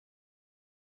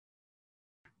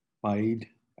PIDE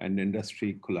and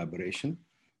industry collaboration,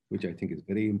 which I think is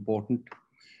very important.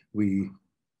 The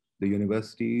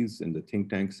universities and the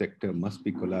think tank sector must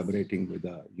be collaborating with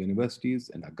our universities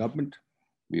and our government.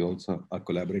 We also are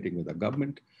collaborating with our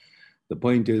government. The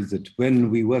point is that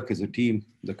when we work as a team,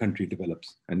 the country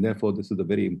develops. And therefore, this is a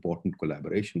very important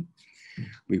collaboration.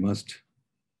 We must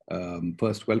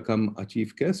first welcome our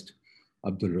chief guest,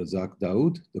 Abdul Razak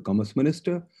Dawood, the Commerce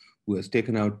Minister, who has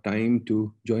taken out time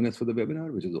to join us for the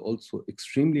webinar, which is also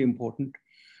extremely important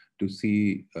to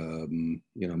see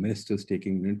ministers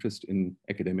taking an interest in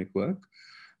academic work.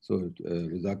 So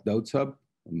Razak Dawood Sahab,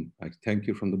 I thank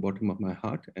you from the bottom of my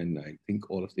heart, and I think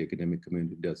all of the academic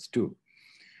community does too.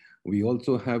 We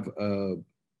also have a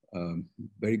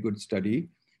very good study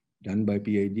done by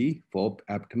PID for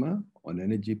APTMA on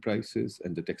energy prices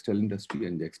and the textile industry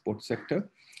and the export sector.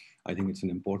 I think it's an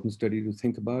important study to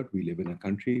think about. We live in a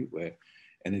country where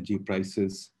energy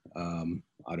prices are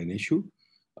an issue,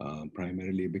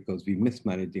 primarily because we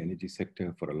mismanaged the energy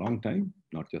sector for a long time,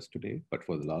 not just today, but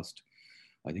for the last,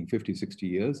 I think 50, 60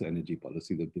 years, energy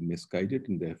policies have been misguided,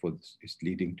 and therefore it's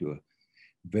leading to a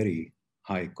very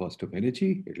high cost of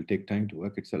energy. It'll take time to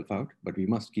work itself out, but we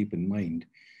must keep in mind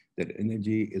that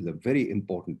energy is a very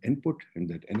important input, and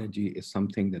that energy is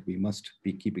something that we must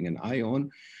be keeping an eye on,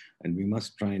 and we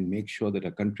must try and make sure that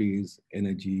our country is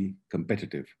energy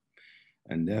competitive.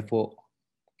 And therefore,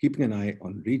 keeping an eye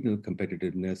on regional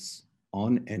competitiveness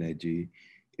on energy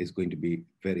is going to be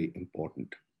very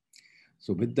important.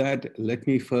 So with that, let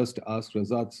me first ask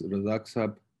Razak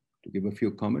Sahab to give a few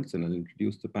comments, and I'll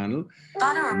introduce the panel.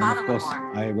 And then of course,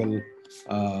 I will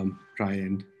try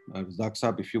and, Razak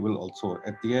Sahab, if you will also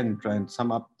at the end try and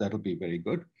sum up, that'll be very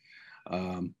good.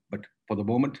 But for the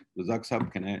moment, Razak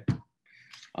Sahab, can I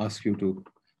ask you to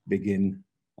begin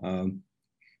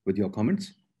with your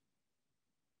comments?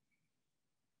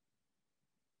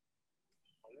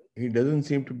 He doesn't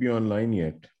seem to be online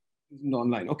yet. Not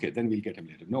online. Okay, then we'll get him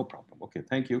later. No problem. Okay,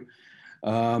 thank you.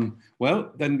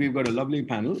 Well, then we've got a lovely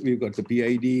panel. We've got the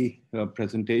PID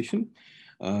presentation,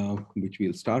 which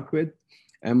we'll start with.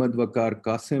 Ahmed Waqar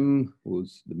Qasim,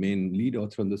 who's the main lead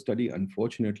author on the study,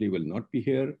 unfortunately will not be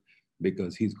here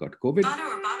because he's got COVID.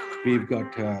 We've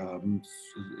got,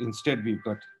 instead, we've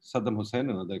got Saddam Hussain,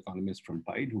 another economist from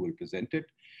PIDE, who will present it,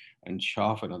 and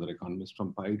Shaf, another economist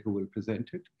from PIDE, who will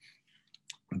present it.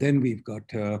 Then we've got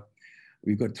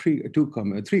three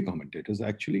commentators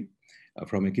actually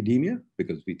from academia,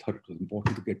 because we thought it was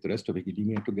important to get the rest of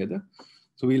academia together.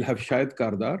 So we'll have Shahid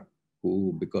Kardar,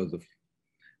 who, because of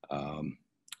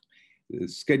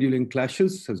scheduling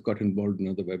clashes, has got involved in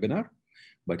another webinar,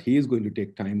 but he is going to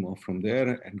take time off from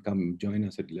there and come join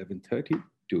us at 11:30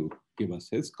 to give us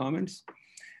his comments.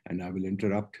 And I will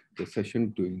interrupt the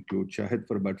session to include Shahid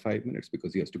for about 5 minutes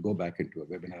because he has to go back into a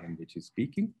webinar in which he's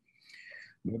speaking.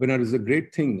 Webinar is a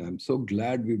great thing. I'm so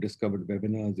glad we've discovered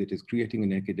webinars. It is creating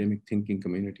an academic thinking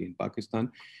community in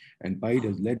Pakistan, and PIDE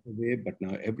has led the way, but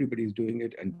now everybody is doing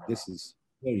it. And this is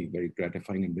very, very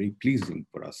gratifying and very pleasing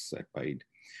for us at PIDE.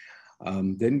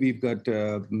 Then we've got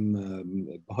Gohar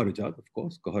Ejaz, of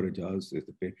course. Gohar Ejaz is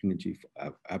the patron-in-chief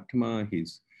of APTMA.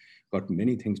 He's got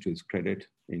many things to his credit,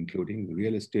 including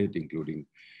real estate, including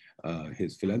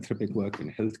his philanthropic work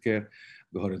in healthcare.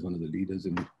 Gohar is one of the leaders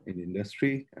in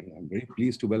industry, and I'm very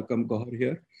pleased to welcome Gohar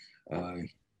here. One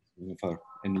of our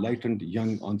enlightened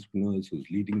young entrepreneurs who's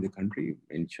leading the country.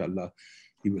 Inshallah,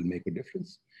 he will make a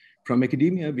difference. From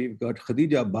academia, we've got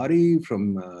Khadija Bari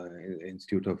from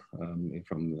Institute of,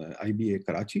 from IBA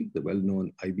Karachi, the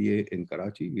well-known IBA in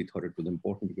Karachi. We thought it was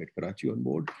important to get Karachi on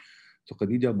board. So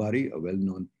Khadija Bari, a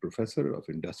well-known professor of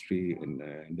industry and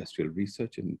industrial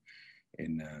research in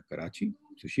Karachi.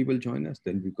 So she will join us.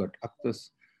 Then we've got Akhtas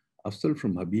Afzal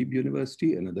from Habib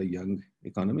University, another young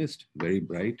economist, very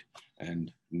bright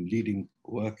and leading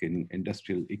work in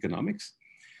industrial economics.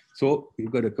 So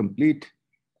we've got a complete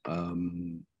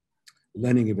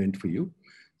learning event for you.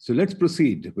 So let's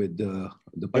proceed with the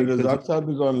Razak Sahab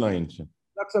is online.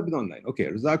 Razak Sahab is online. Okay,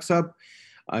 Razak Sahab,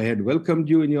 I had welcomed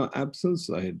you in your absence.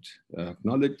 I had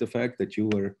acknowledged the fact that you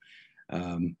were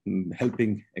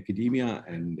helping academia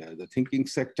and the thinking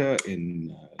sector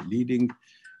in leading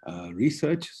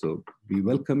research. So we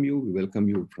welcome you. We welcome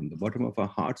you from the bottom of our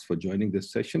hearts for joining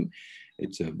this session.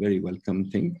 It's a very welcome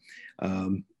thing.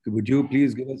 Would you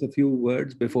please give us a few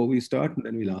words before we start, and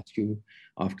then we'll ask you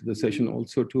after the session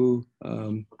also to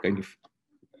kind of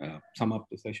sum up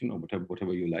the session, or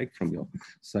whatever you like from your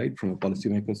side, from a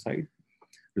policymaker side.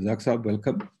 Razak Sahab,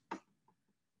 welcome.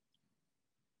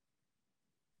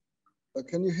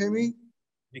 Can you hear me?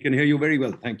 We can hear you very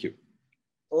well. Thank you.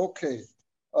 Okay.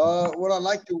 Well, I'd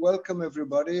like to welcome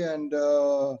everybody, and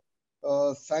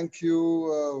Thank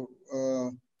you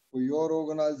for your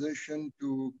organization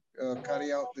to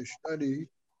carry out this study.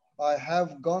 I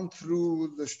have gone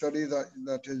through the study that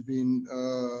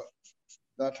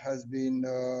has been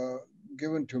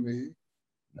given to me,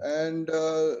 and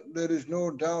there is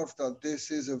no doubt that this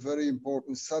is a very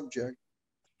important subject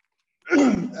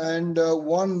and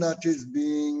one that is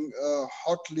being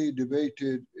hotly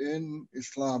debated in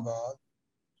Islamabad.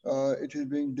 It is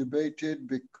being debated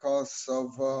because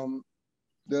of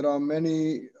there are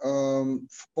many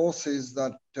forces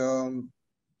that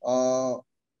are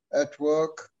at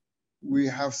work. We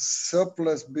have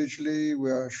surplus bijli,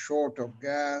 we are short of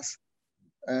gas,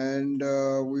 and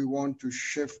we want to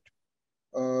shift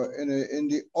in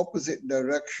the opposite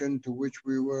direction to which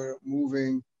we were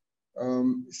moving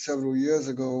several years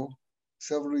ago.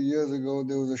 Several years ago,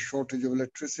 there was a shortage of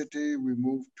electricity. We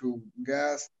moved to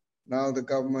gas. Now the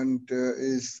government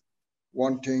is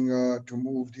wanting to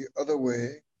move the other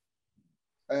way.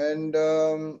 And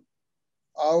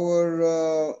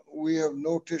we have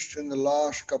noticed in the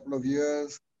last couple of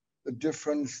years the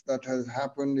difference that has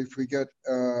happened if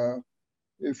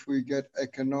we get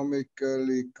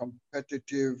economically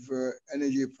competitive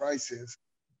energy prices.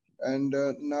 And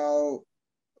now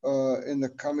in the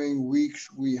coming weeks,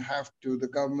 the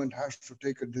government has to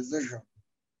take a decision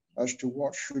as to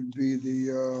what should be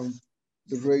the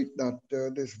rate that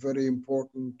this very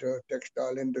important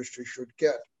textile industry should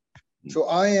get. So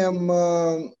I am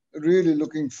really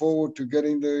looking forward to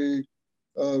getting the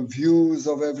views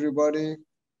of everybody.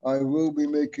 I will be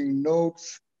making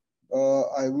notes.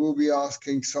 I will be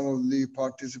asking some of the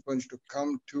participants to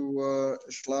come to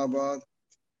Islamabad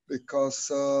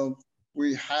because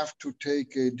we have to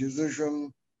take a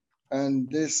decision,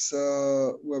 and this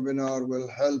webinar will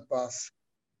help us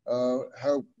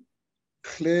help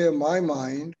clear my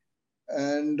mind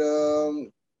and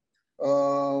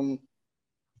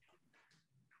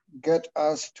get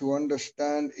us to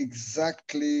understand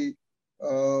exactly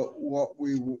what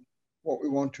we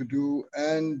want to do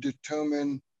and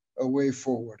determine a way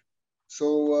forward.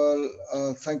 So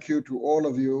thank you to all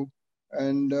of you,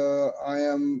 and I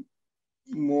am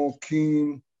more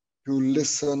keen to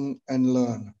listen and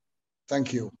learn.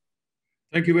 Thank you.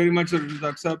 Thank you very much, Sir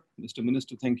Razak Sahab. Mr.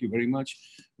 Minister, thank you very much.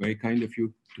 Very kind of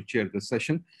you to chair this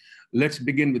session. Let's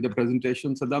begin with the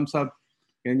presentation. Saddam Sahab,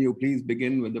 can you please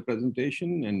begin with the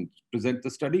presentation and present the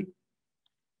study?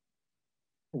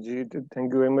 Thank you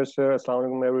very much, sir. Assalamu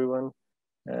alaikum, everyone.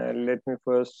 Let me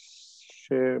first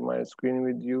share my screen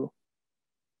with you.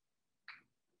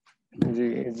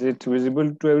 Is it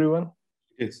visible to everyone?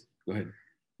 Yes, go ahead.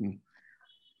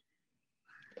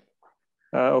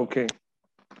 Okay.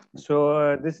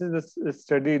 So this is a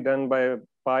study done by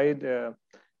PIDE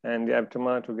and the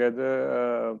APTMA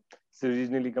together. It's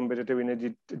regionally competitive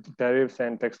energy tariffs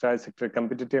and textile sector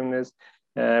competitiveness.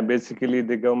 Basically,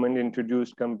 the government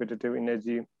introduced competitive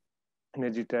energy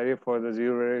tariff for the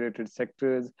zero-related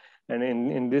sectors. And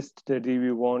in this study,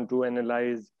 we want to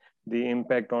analyze the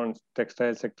impact on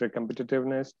textile sector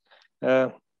competitiveness.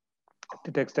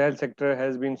 The textile sector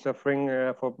has been suffering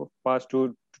for past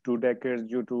two decades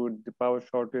due to the power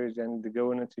shortage and the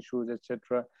governance issues,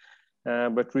 etc.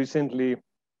 But recently,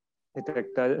 the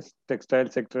textile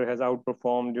sector has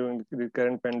outperformed during the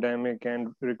current pandemic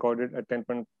and recorded a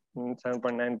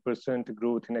 7.9%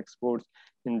 growth in exports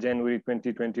in January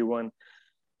 2021.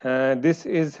 This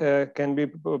can be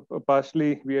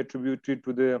partially be attributed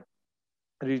to the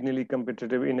regionally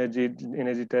competitive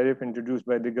energy tariff introduced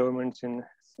by the governments in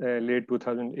late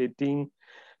 2018.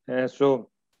 So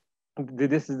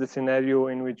this is the scenario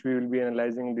in which we will be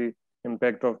analyzing the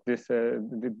impact of this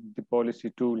the policy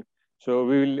tool. So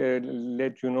we will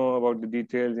let you know about the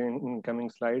details in coming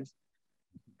slides.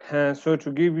 So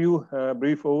to give you a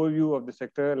brief overview of the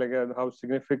sector, like how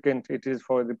significant it is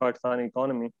for the Pakistani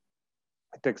economy,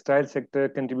 the textile sector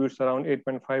contributes around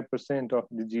 8.5% of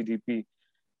the GDP,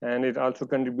 and it also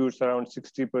contributes around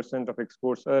 60% of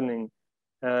exports earning.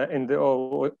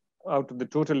 Out of the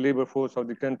total labor force of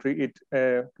the country, it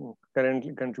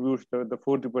currently contributes the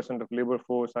 40% of labor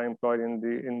force are employed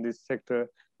in this sector,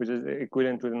 which is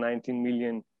equivalent to the 19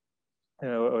 million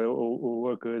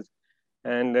workers.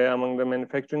 And among the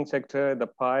manufacturing sector, the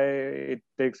pie, it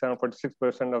takes around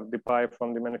 46% of the pie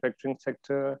from the manufacturing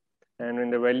sector. And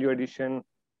in the value addition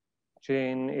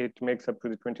chain, it makes up to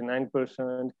the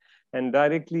 29%. And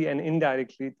directly and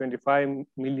indirectly, 25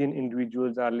 million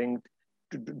individuals are linked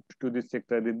to this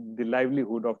sector. The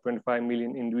livelihood of 25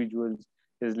 million individuals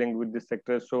is linked with this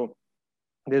sector. So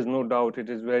there's no doubt it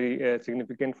is very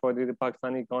significant for the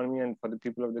Pakistani economy and for the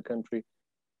people of the country.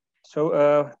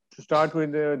 To start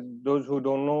with, those who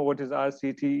don't know what is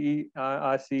RCTE,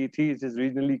 RCET is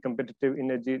regionally competitive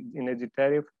energy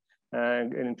tariff,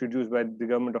 introduced by the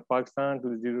government of Pakistan to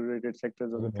the zero-rated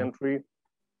sectors of the country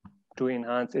to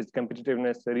enhance its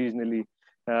competitiveness regionally.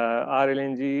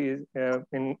 RLNG is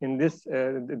in this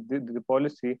the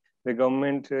policy. The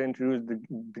government introduced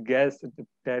the gas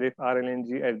tariff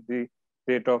RLNG at the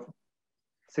rate of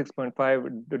 $6.5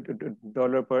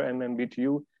 per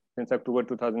MMBTU since October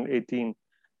 2018.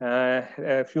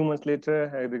 A few months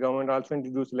later, the government also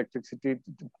introduced electricity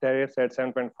tariffs at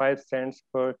 7.5 cents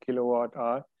per kilowatt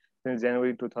hour since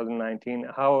January 2019.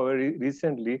 However,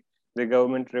 recently, the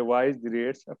government revised the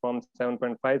rates from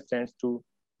 7.5 cents to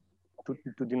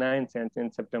the 9 cents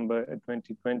in September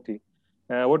 2020.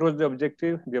 What was the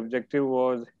objective? The objective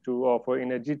was to offer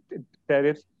energy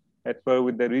tariffs at par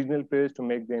with the regional peers to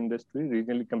make the industry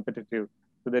regionally competitive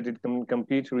so that it can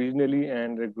compete regionally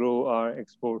and grow our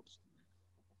exports.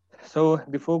 So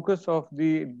the focus of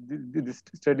this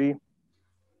study,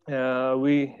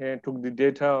 we took the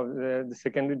data, the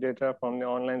secondary data from the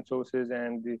online sources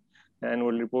and the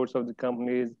annual reports of the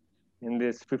companies. In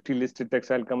this 50 listed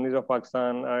textile companies of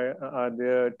Pakistan are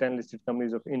there 10 listed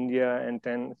companies of India and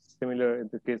 10 similar in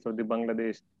the case of the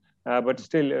Bangladesh. But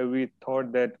still, we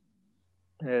thought that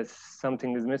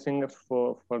something is missing.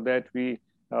 For that, we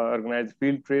organized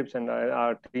field trips, and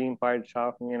our team, Pied,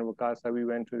 Shafni, and Wakasa, we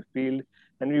went to the field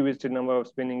and we visited a number of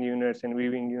spinning units and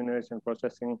weaving units and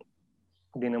processing.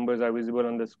 The numbers are visible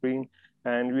on the screen.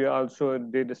 And we also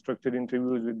did structured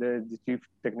interviews with the chief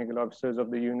technical officers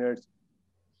of the units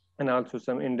and also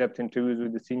some in-depth interviews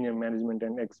with the senior management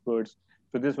and experts.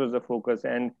 So this was the focus.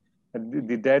 And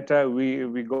the data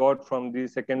we got from the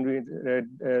secondary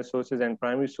sources and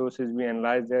primary sources, we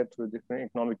analyzed that through different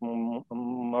economic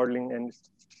modeling and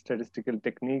statistical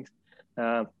techniques.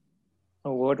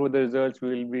 What were the results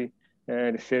we will be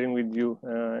sharing with you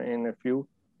in a few.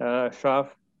 Shaf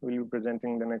will be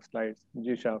presenting the next slides.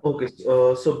 Ji Shaf. Okay,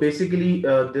 so basically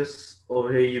this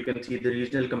over here, you can see the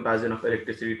regional comparison of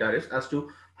electricity tariffs as to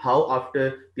how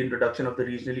after the introduction of the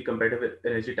regionally competitive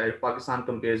energy tariff, Pakistan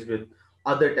compares with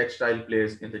other textile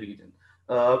players in the region.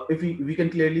 If we can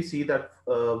clearly see that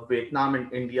Vietnam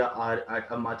and India are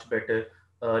at a much better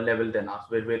level than us,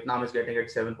 where Vietnam is getting at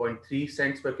 7.3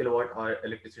 cents per kilowatt hour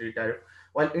electricity tariff,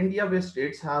 while India, where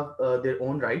states have their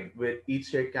own right, where each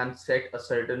state can set a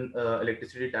certain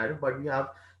electricity tariff, but we have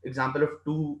example of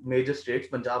two major states,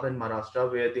 Punjab and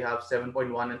Maharashtra, where they have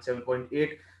 7.1 and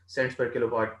 7.8 cents per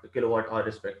kilowatt hour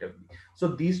respectively. So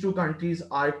these two countries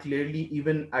are clearly,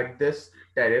 even at this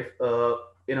tariff,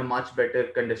 in a much better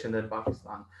condition than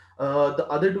Pakistan. The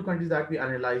other two countries that we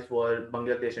analyzed were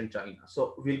Bangladesh and China.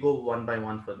 So we'll go one by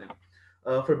one for them.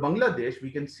 For Bangladesh,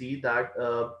 we can see that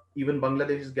even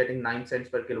Bangladesh is getting 9 cents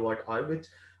per kilowatt hour, which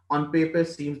on paper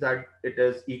seems that it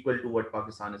is equal to what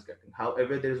Pakistan is getting.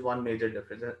 However, there is one major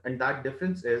difference, and that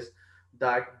difference is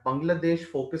that Bangladesh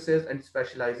focuses and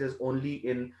specializes only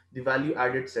in the value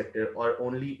added sector, or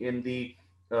only in the,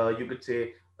 you could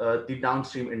say, the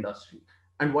downstream industry.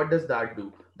 And what does that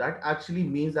do? That actually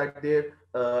means that their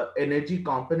energy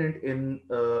component in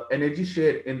energy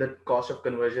share in the cost of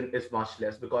conversion is much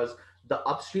less, because the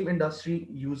upstream industry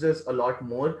uses a lot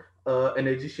more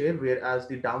energy share, whereas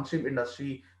the downstream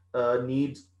industry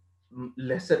needs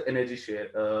lesser energy share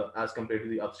as compared to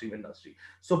the upstream industry.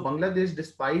 So Bangladesh,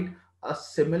 despite a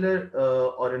similar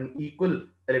or an equal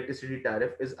electricity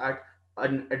tariff, is at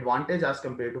an advantage as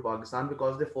compared to Pakistan,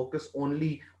 because they focus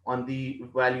only on the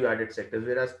value added sectors,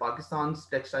 whereas Pakistan's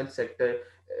textile sector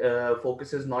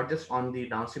focuses not just on the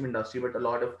downstream industry, but a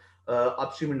lot of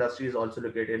upstream industry is also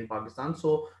located in Pakistan.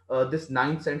 So this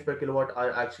 9 cents per kilowatt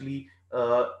hour actually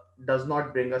does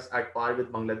not bring us at par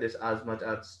with Bangladesh as much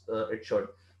as it should.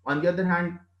 On the other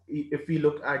hand, if we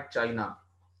look at China,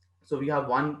 so we have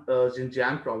one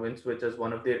Xinjiang province, which is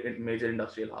one of their major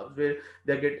industrial hubs, where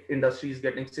industry is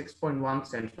getting 6.1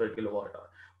 cents per kilowatt hour.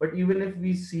 But even if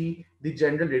we see the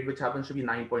general rate, which happens to be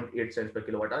 9.8 cents per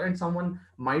kilowatt hour, and someone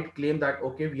might claim that,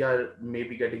 okay, we are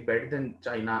maybe getting better than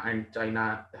China, and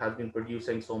China has been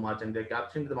producing so much and they're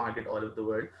capturing the market all over the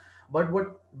world.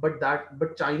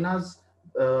 But China's,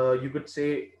 you could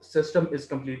say, system is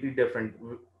completely different.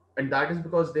 And that is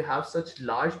because they have such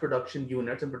large production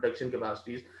units and production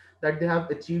capacities that they have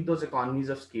achieved those economies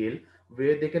of scale,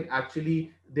 where they can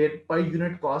actually, their per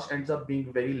unit cost ends up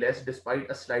being very less, despite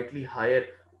a slightly higher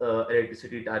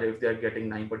electricity tariff. They are getting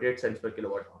 9.8 cents per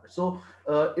kilowatt hour. So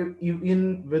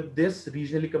even with this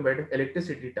regionally competitive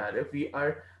electricity tariff, we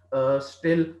are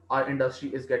still, our industry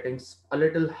is getting a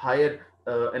little higher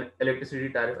an electricity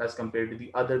tariff as compared to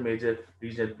the other major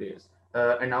regional players.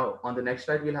 And now on the next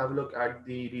slide, we'll have a look at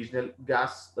the regional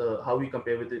gas, how we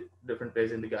compare with the different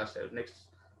players in the gas tariff. Next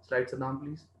slide, Saddam,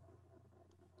 please.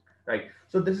 Right.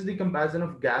 So this is the comparison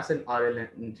of gas and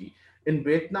RLNG. In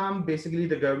Vietnam, basically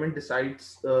the government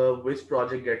decides which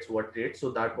project gets what rate.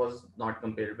 So that was not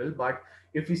comparable. But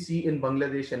if we see in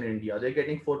Bangladesh and India, they're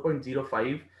getting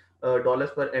 $4.05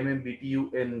 per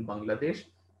MMBTU in Bangladesh,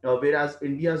 whereas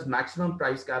India's maximum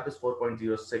price cap is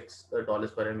 $4.06 per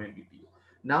MMBTU.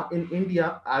 Now in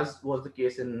India, as was the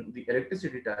case in the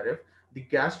electricity tariff, the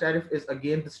gas tariff is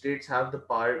again the states have the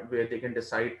power where they can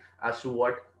decide as to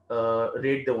what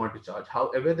rate they want to charge.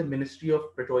 However, the Ministry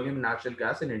of Petroleum and Natural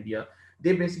Gas in India,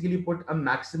 they basically put a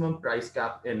maximum price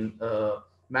cap in for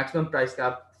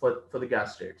the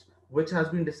gas rates, which has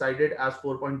been decided as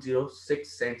 4.06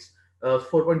 cents,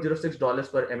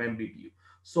 $4.06 per MMBTU.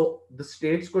 So the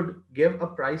states could give a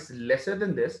price lesser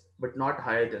than this, but not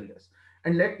higher than this.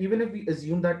 And even if we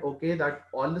assume that okay, that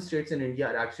all the states in India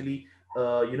are actually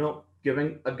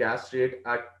giving a gas rate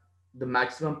at the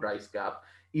maximum price cap,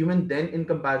 even then in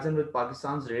comparison with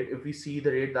Pakistan's rate, if we see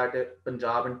the rate that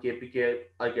Punjab and KPK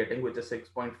are getting, which is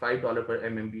 $6.5 per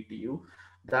MMBTU,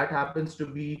 that happens to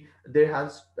be a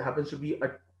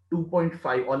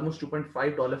 2.5, almost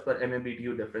 $2.5 per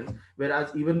MMBTU difference.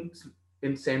 Whereas even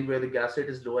in same where the gas rate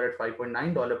is lower at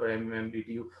 $5.9 per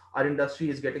MMBTU, our industry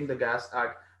is getting the gas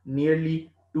at nearly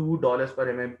 $2 per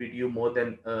MMBTU more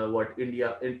than what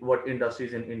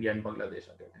industries in India and Bangladesh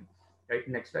are getting. Right,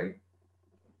 next slide.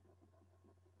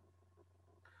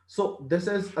 So this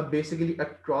is basically a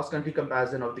cross-country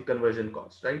comparison of the conversion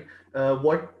cost, right?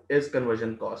 What is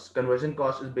conversion cost? Conversion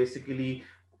cost is basically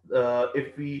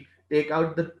if we take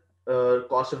out the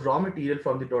cost of raw material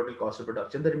from the total cost of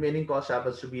production, the remaining cost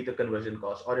happens to be the conversion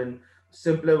cost, or in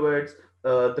simpler words,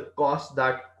 the cost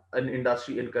that an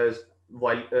industry incurs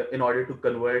while in order to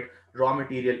convert raw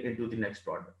material into the next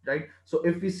product, right? So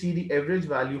if we see the average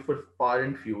value for power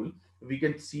and fuel, we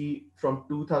can see from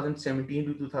 2017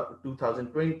 to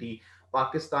 2020,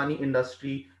 Pakistani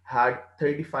industry had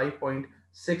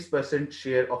 35.6%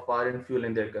 share of power and fuel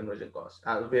in their conversion cost,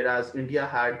 whereas India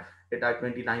had it at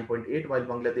 29.8, while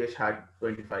Bangladesh had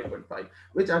 25.5,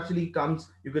 which actually comes,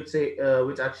 you could say,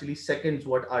 which actually seconds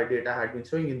what our data had been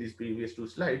showing in these previous two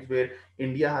slides, where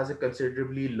India has a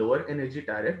considerably lower energy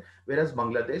tariff, whereas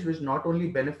Bangladesh, which not only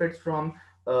benefits from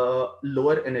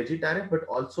lower energy tariff, but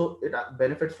also it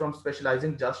benefits from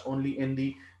specializing just only in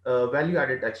the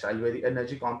value-added textile, where the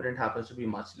energy component happens to be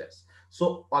much less.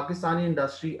 So Pakistani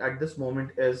industry at this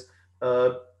moment is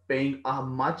paying a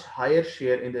much higher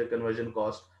share in their conversion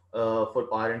cost for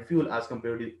power and fuel as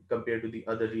compared to the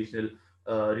other regional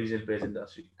based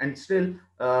industry. And still,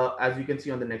 as we can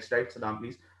see on the next slide, Saddam,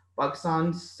 please,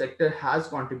 Pakistan's sector has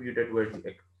contributed towards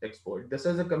the export. This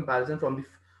is a comparison from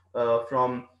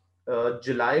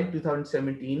July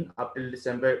 2017 up till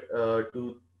December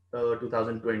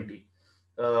 2020,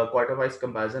 quarter-wise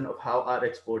comparison of how our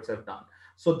exports have done.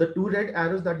 So the two red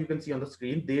arrows that you can see on the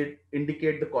screen, they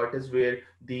indicate the quarters where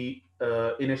the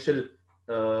initial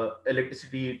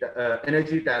electricity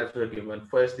energy tariffs were given.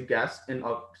 First, the gas in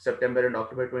September and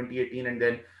October 2018, and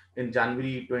then in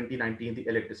January 2019, the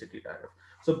electricity tariff.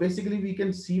 So basically, we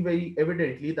can see very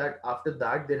evidently that after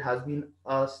that, there has been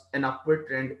an upward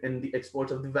trend in the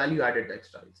exports of the value-added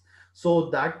textiles. So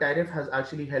that tariff has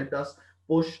actually helped us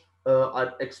push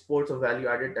our exports of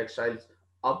value-added textiles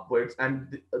upwards.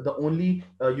 And the only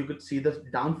you could see the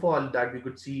downfall that we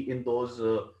could see in those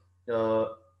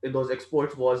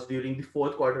exports was during the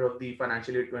fourth quarter of the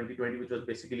financial year 2020, which was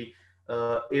basically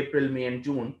April, May, and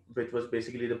June, which was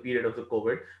basically the period of the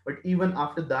COVID. But even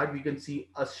after that, we can see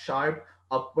a sharp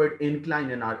upward incline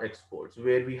in our exports,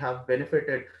 where we have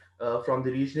benefited from the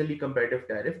regionally competitive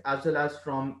tariff, as well as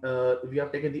from we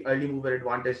have taken the early mover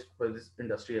advantage for this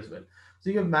industry as well. So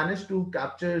you have managed to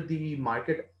capture the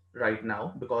market right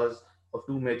now because of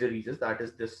two major reasons. That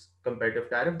is this competitive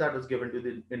tariff that was given to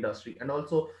the industry, and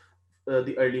also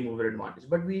the early mover advantage.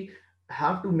 But we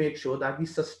have to make sure that we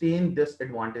sustain this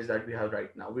advantage that we have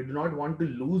right now. We do not want to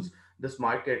lose this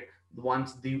market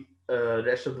once the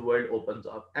rest of the world opens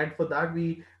up. And for that,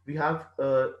 we have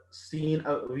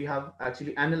we have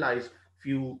actually analyzed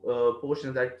few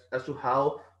portions that as to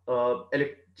how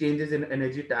changes in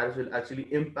energy tariffs will actually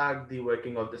impact the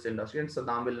working of this industry. And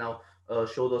Saddam will now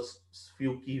show those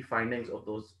few key findings of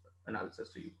those analysis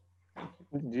to you.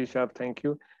 G-Sharp, thank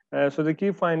you. So the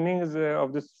key findings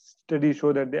of this study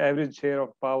show that the average share of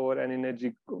power and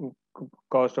energy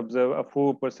cost observe a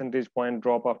 4 percentage point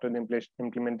drop after the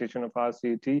implementation of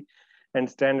RCET, and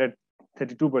stand at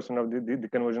 32% of the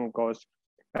conversion cost.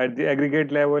 At the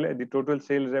aggregate level, the total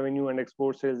sales revenue and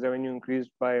export sales revenue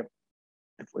increased by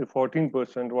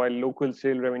 14%, while local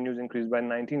sale revenues increased by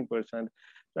 19%.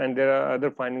 And there are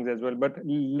other findings as well. But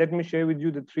let me share with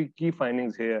you the three key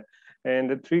findings here. And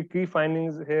the three key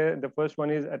findings here, the first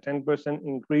one is a 10%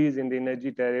 increase in the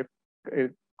energy tariff.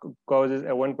 It causes a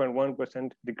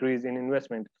 1.1% decrease in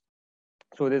investment.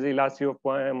 So there's a elasticity of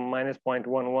minus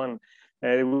 0.11,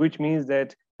 which means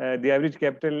that the average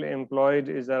capital employed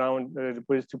is around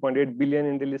 2.8 billion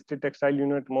in the listed textile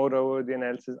unit. Moreover, the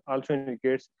analysis also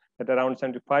indicates that around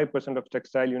 75% of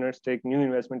textile units take new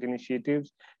investment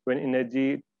initiatives when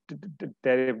energy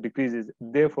tariff decreases.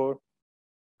 Therefore,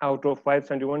 out of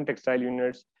 571 textile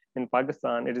units in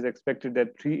Pakistan, it is expected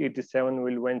that 387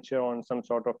 will venture on some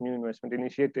sort of new investment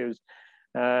initiatives.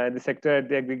 The sector at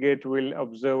the aggregate will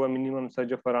observe a minimum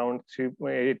surge of around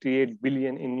 388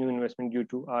 billion in new investment due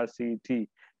to RCT.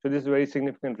 So this is a very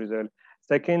significant result.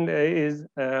 Second is,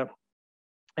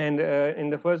 in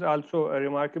the first also,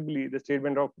 remarkably, the State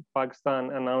Bank of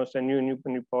Pakistan announced a new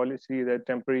policy, the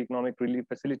Temporary Economic Relief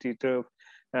Facility, TERF,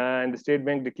 and the State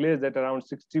Bank declares that around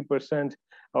 60%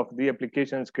 of the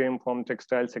applications came from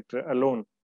textile sector alone.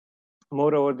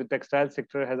 Moreover, the textile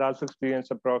sector has also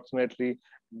experienced approximately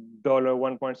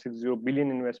 $1.60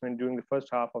 billion investment during the first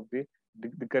half of the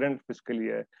current fiscal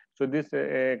year. So this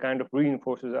kind of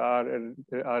reinforces our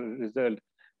result.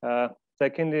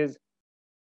 Second is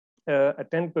a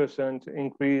 10%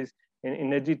 increase in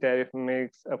energy tariff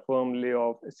makes a firm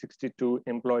layoff 62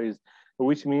 employees,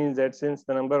 which means that since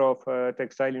the number of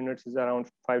textile units is around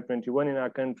 521 in our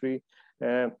country,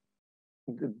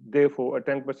 therefore, a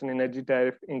 10% energy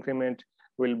tariff increment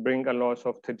will bring a loss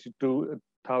of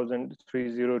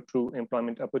 32,302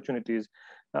 employment opportunities.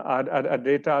 Our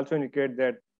data also indicate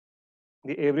that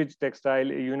the average textile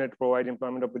unit provide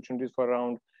employment opportunities for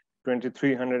around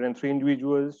 2,303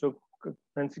 individuals. So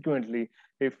consequently,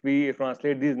 if we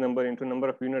translate these number into number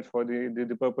of units for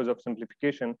the purpose of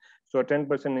simplification, so a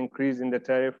 10% increase in the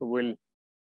tariff will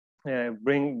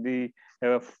bring the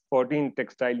 14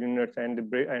 textile units and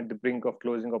the brink of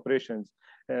closing operations.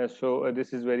 So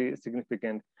this is very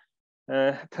significant.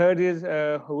 Third is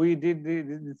we did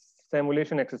the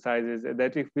simulation exercises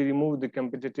that if we remove the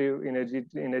competitive energy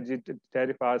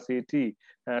tariff RCT,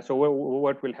 so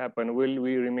what will happen? Will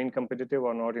we remain competitive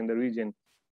or not in the region?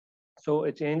 So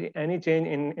any change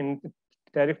in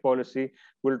tariff policy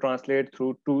will translate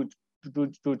through two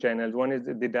channels. One is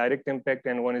the direct impact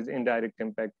and one is indirect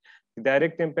impact. The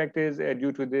direct impact is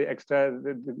due to the extra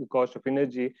the cost of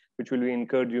energy, which will be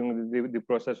incurred during the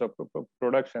process of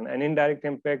production. And indirect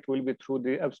impact will be through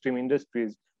the upstream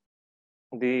industries.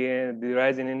 The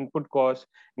rise in input costs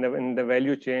in the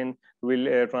value chain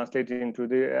will translate into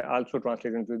the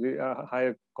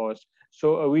higher cost.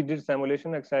 So we did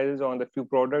simulation exercises on the few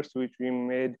products which we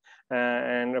made,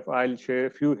 and I'll share a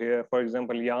few here. For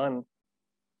example, yarn.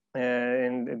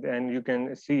 And you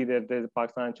can see that there's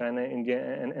Pakistan, China,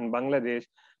 India, and Bangladesh.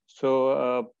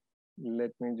 So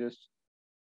let me just,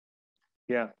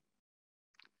 yeah.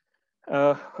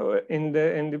 Now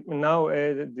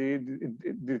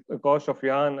the cost of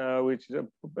yarn, which is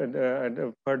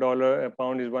per dollar a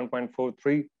pound is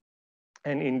 1.43,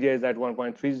 and India is at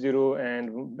 1.30,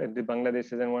 and the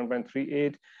Bangladesh is at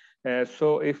 1.38.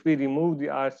 So if we remove the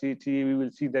RCT, we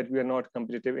will see that we are not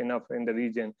competitive enough in the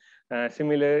region.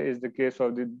 Similar is the case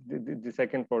of the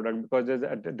second product, because there's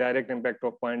a direct impact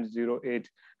of 0.08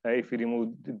 if we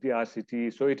remove the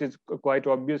RCT. So it is quite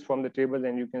obvious from the table,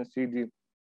 and you can see the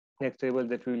next table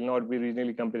that we will not be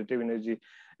regionally competitive energy.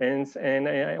 And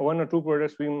one or two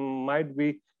products we might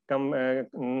be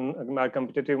our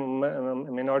competitive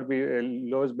may not be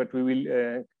lost, but we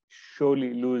will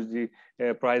surely lose the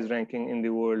price ranking in the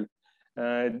world.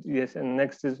 Yes, and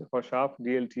next is for Sharp,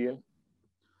 DLTL.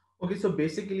 Okay, so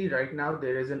basically right now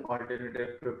there is an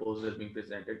alternative proposal being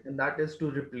presented, and that is to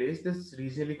replace this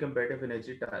regionally competitive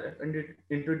energy tariff and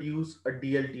introduce a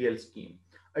DLTL scheme.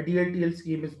 A DLTL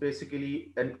scheme is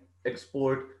basically an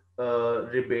export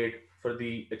rebate for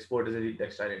the exporters in the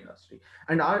textile industry,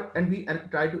 and we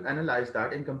try to analyze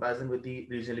that in comparison with the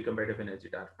regionally competitive energy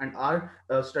tariff. And our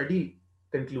study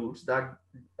concludes that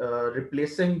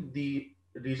replacing the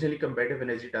regionally competitive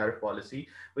energy tariff policy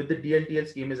with the DLTL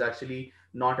scheme is actually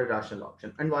not a rational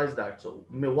option. And why is that so?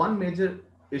 One major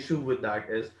issue with that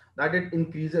is that it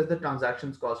increases the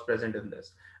transactions cost present in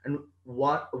this. And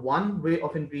one way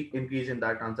of increase in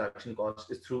that transaction cost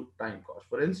is through time cost.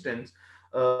 For instance,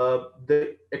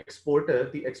 the export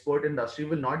industry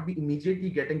will not be immediately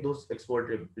getting those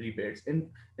export rebates.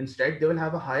 Instead, they will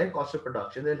have a higher cost of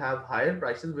production. They'll have higher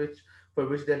prices, for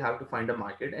which they'll have to find a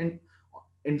market. And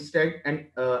instead, and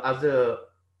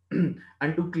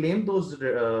to claim those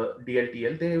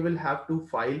DLTL, they will have to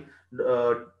file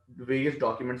various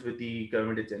documents with the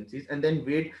government agencies and then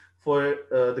wait for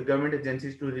the government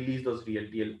agencies to release those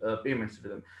DLTL payments to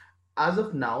them. As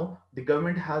of now, the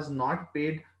government has not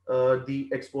paid the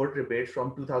export rebates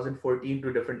from 2014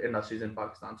 to different industries in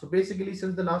Pakistan. So basically,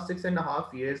 since the last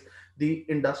 6.5 years, the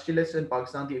industrialists in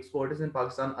Pakistan, the exporters in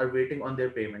Pakistan are waiting on their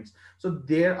payments. So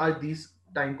there are these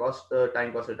time costs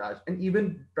attached. And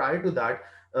even prior to that,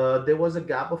 there was a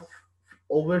gap of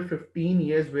over 15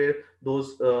 years where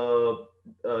those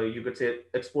you could say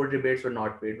export rebates were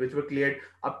not paid, which were cleared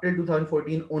up till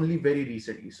 2014 only very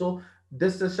recently. So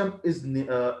this system is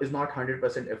not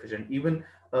 100% efficient. Even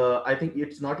I think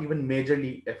it's not even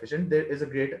majorly efficient. There is a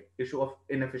great issue of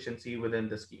inefficiency within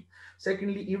the scheme.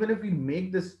 Secondly, even if we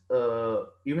make this,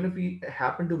 even if we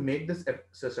happen to make this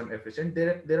system efficient,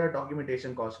 there are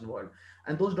documentation costs involved,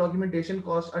 and those documentation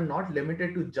costs are not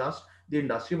limited to just the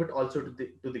industry but also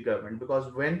to the government,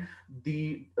 because when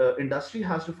the industry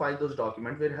has to file those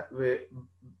documents where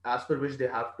as per which they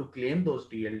have to claim those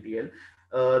DLTL,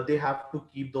 they have to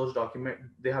keep those documents,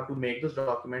 they have to make those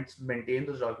documents, maintain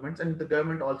those documents, and the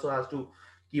government also has to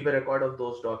keep a record of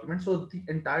those documents. So the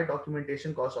entire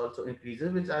documentation cost also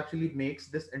increases, which actually makes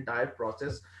this entire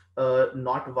process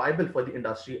not viable for the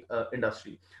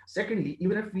industry. Secondly,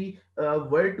 even if we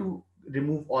were to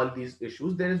remove all these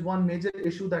issues, there is one major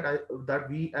issue that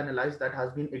we analyze that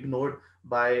has been ignored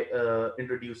by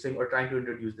introducing or trying to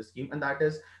introduce the scheme, and that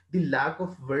is the lack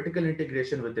of vertical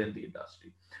integration within the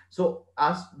industry. So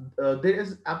as there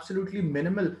is absolutely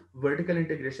minimal vertical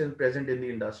integration present in the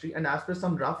industry, and as per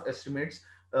some rough estimates,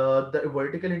 the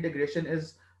vertical integration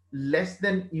is less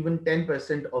than even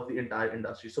 10% of the entire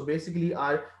industry. So basically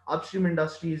our upstream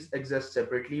industries exist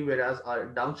separately, whereas our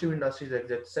downstream industries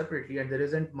exist separately, and there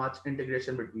isn't much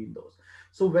integration between those.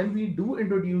 So when we do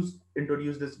introduce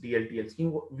this DLTL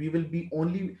scheme, we will be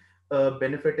only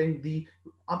benefiting the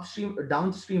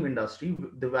downstream industry,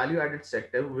 the value added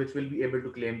sector, which will be able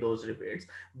to claim those rebates.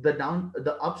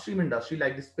 The upstream industry,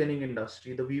 like the spinning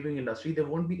industry, the weaving industry, they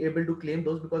won't be able to claim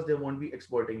those because they won't be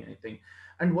exporting anything.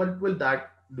 And what will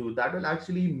that do? That will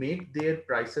actually make their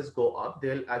prices go up.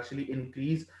 They'll actually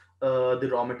increase the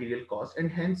raw material cost,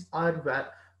 and hence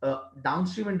our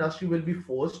downstream industry will be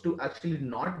forced to actually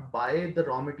not buy the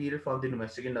raw material from the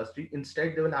domestic industry.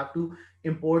 Instead, they will have to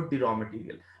import the raw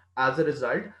material. As a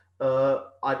result,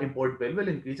 our import bill will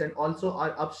increase, and also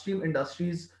our upstream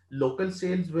industries' local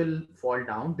sales will fall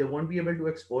down. They won't be able to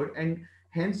export, and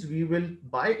hence we will,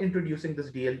 by introducing this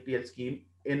DLTL scheme,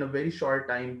 in a very short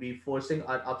time be forcing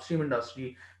our upstream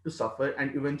industry to suffer,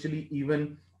 and eventually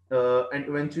even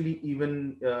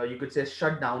you could say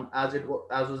shut down, as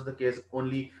was the case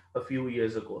only a few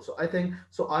years ago. So I think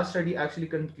our study actually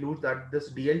concludes that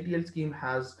this DLTL scheme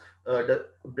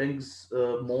brings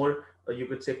more you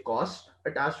could say cost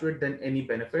attached to it than any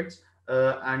benefits,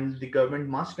 and the government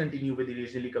must continue with the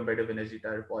regionally competitive energy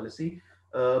tariff policy.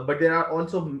 But there are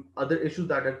also other issues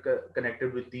that are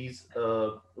connected with these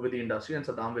with the industry, and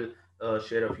Saddam will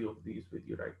share a few of these with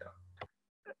you right now.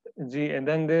 And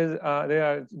then there are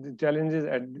the challenges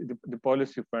at the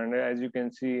policy front. As you can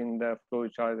see in the flow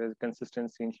chart, there's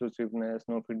consistency, inclusiveness,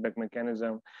 no feedback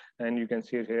mechanism, and you can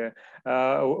see it here.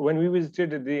 When we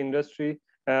visited the industry,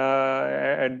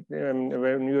 when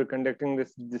we were conducting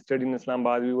this study in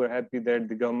Islamabad, we were happy that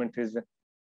the government is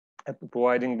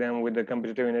providing them with the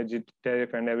competitive energy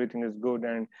tariff and everything is good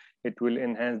and it will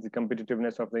enhance the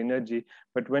competitiveness of the energy.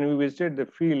 But when we visited the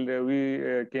field,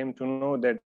 we came to know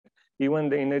that even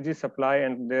the energy supply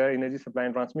and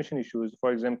transmission issues.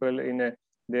 For example, the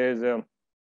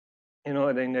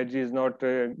energy is not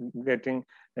getting,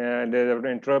 there are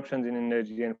interruptions in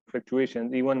energy and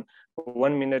fluctuations. Even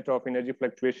 1 minute of energy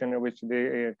fluctuation, which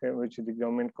the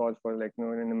government calls for, like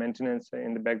in the maintenance,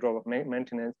 in the backdrop of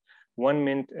maintenance, 1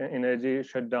 minute energy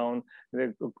shutdown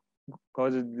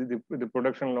causes the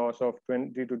production loss of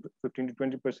 15 to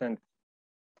 20%.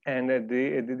 And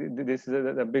this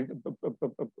is a big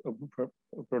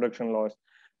production loss.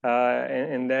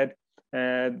 And that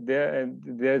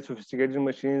there are sophisticated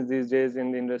machines these days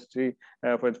in the industry.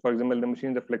 For example, the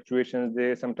machine, the fluctuations,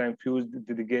 they sometimes fuse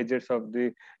the gadgets of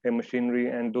the machinery,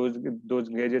 and those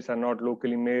gadgets are not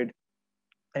locally made,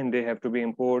 and they have to be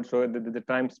imported. So the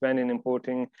time spent in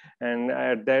importing, and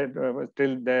at that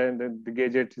still the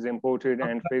gadget is imported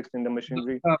and fixed in the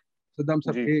machinery. Saddam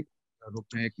sir,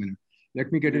 let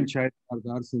me get in Shahid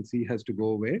Gardar since he has to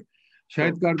go away.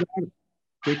 Shahid Gardar,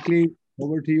 quickly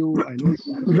over to you. I know.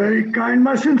 Very kind.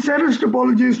 My sincerest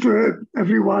apologies to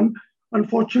everyone.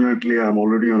 Unfortunately, I'm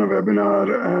already on a webinar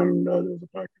and there's a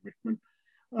prior commitment.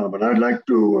 But I'd like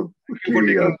to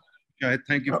quickly. Shahid,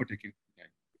 thank you for taking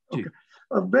time. Okay.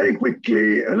 Very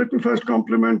quickly, let me first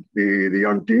compliment the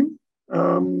young team.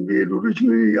 We had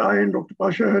originally, I and Dr.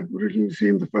 Pasha had originally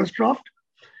seen the first draft,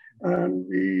 and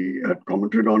we had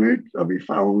commented on it. We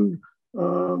found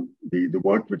the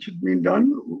work which had been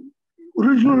done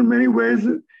original in many ways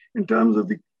in terms of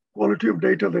the quality of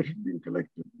data that had been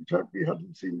collected, which we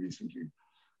hadn't seen recently.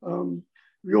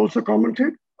 We also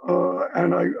commented,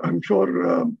 and I'm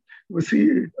sure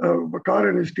Waqar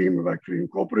and his team have actually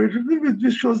incorporated it, which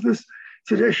just shows this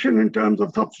suggestion in terms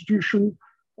of substitution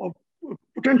of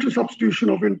potential substitution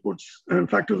of inputs and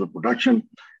factors of production.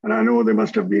 And I know they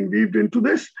must have been weaved into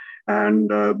this. And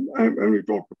we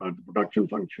talked about the production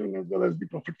function as well as the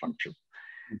profit function.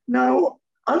 Now,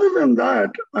 other than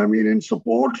that, I mean, in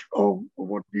support of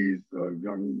what these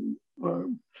young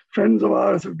friends of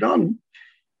ours have done,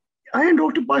 I and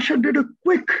Dr. Pasha did a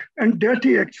quick and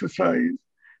dirty exercise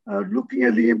looking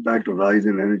at the impact of rise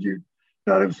in energy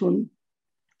tariffs on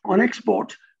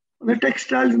exports, the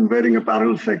textiles and wearing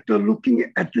apparel sector,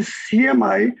 looking at the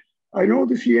CMI. I know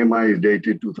the CMI is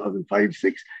dated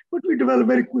 2005-06, but we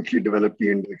very quickly developed the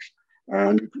index.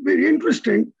 And it's very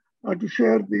interesting to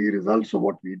share the results of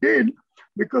what we did,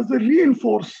 because they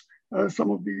reinforce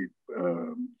some of the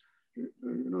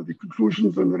the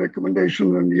conclusions and the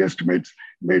recommendations and the estimates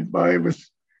made by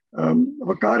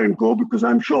Waqar and Co, because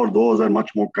I'm sure those are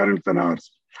much more current than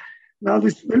ours. Now,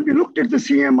 when we looked at the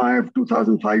CMI of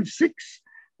 2005-06,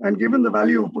 and given the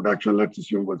value of production, let's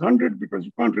assume was 100, because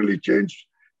you can't really change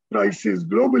prices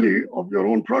globally of your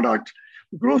own product,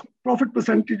 the gross profit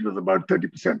percentage was about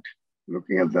 30%,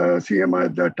 looking at the CMI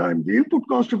at that time. The input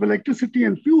cost of electricity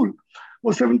and fuel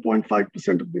was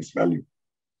 7.5% of this value.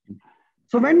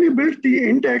 So when we built the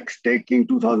index, taking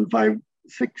 2005-06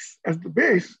 as the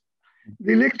base,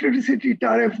 the electricity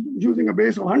tariff using a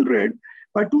base of 100,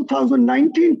 by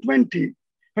 2019-20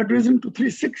 had risen to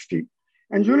 360,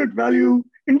 and unit value,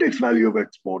 index value of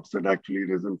exports had actually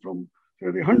risen from say,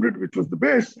 the 100, which was the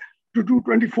base, to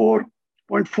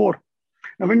 224.4.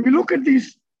 Now, when we look at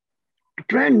these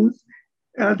trends,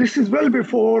 this is well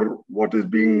before what is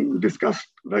being discussed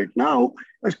right now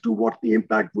as to what the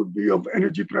impact would be of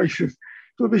energy prices.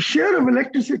 So the share of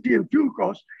electricity and fuel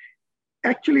costs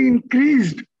actually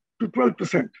increased to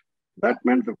 12%. That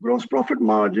meant the gross profit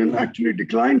margin actually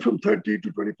declined from 30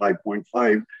 to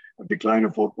 25.5, a decline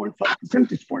of 4.5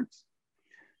 percentage points.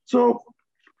 So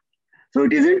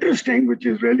it is interesting, which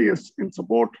is really in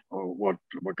support of what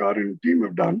Waqar and team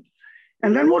have done.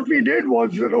 And then what we did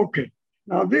was that, okay,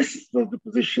 now this was the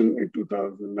position in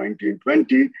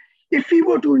 2019-20. If we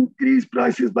were to increase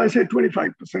prices by, say,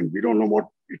 25%, we don't know what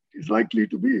it is likely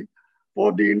to be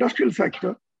for the industrial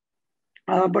sector.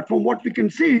 But from what we can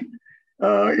see,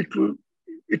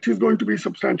 it is going to be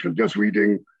substantial, just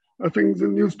reading things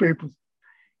in newspapers.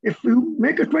 If we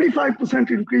make a 25%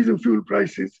 increase in fuel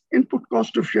prices, input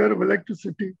cost of share of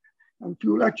electricity and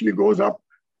fuel actually goes up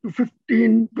to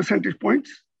 15 percentage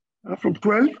points from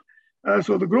 12.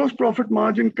 So the gross profit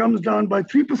margin comes down by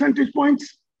 3 percentage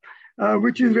points,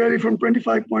 which is really from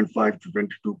 25.5 to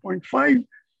 22.5.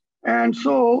 And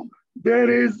so there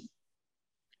is,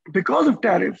 because of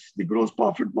tariffs, the gross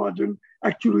profit margin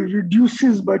actually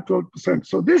reduces by 12%.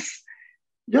 So this,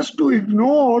 just to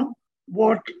ignore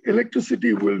what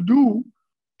electricity will do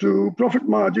to profit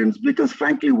margins, because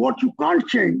frankly, what you can't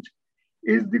change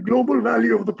is the global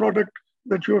value of the product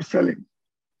that you're selling.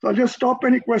 So I'll just stop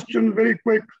any question very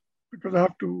quick because I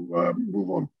have to move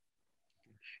on.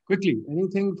 Quickly,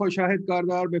 anything for Shahid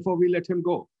Kardar before we let him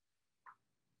go?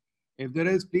 If there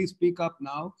is, please speak up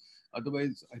now.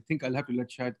 Otherwise, I think I'll have to let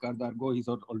Shahid Kardar go. He's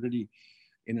already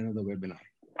in another webinar.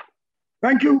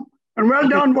 Thank you. And well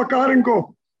done, Waqar and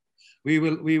Co. We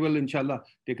will, inshallah,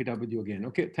 take it up with you again.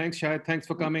 Okay, thanks, Shahid. Thanks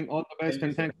for coming. All the best.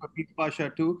 And thanks for Hafiz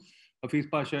Pasha too. Hafiz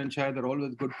Pasha and Shahid are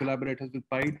always good collaborators with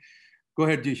PIDE. Go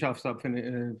ahead, Ji Shaf Saab,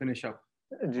 finish up.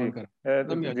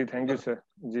 Thank you, sir.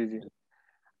 Ji.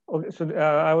 Okay, so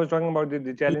I was talking about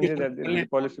the challenges that the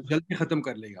policy.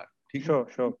 Sure.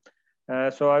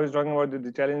 So I was talking about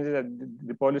the challenges at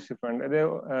the policy front. They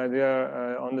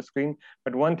are on the screen.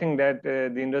 But one thing that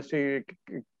the industry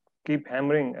keep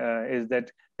hammering is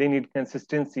that they need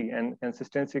consistency and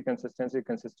consistency.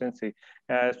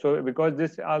 So because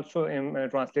this also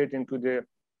translates into the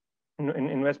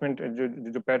investment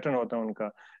pattern hota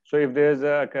unka. So if there's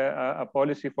a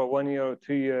policy for 1 year or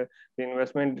 3 years, the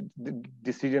investment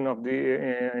decision of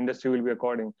the industry will be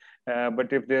according.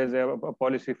 But if there's a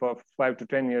policy for 5 to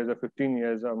 10 years or 15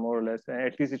 years or more or less,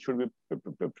 at least it should be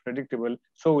predictable.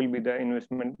 So will be the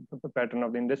investment pattern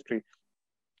of the industry.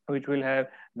 which will have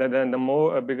the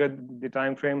more bigger the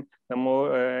time frame, the more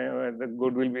the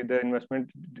good will be the investment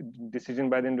decision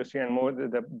by the industry, and more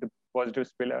the positive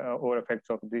spill or effects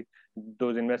of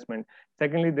those investments.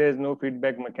 Secondly, there is no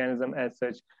feedback mechanism as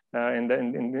such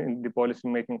in the policy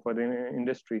making for the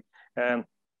industry.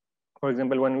 For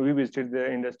example, when we visited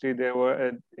the industry, there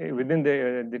were within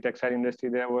the textile industry,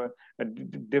 there were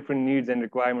different needs and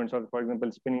requirements of, for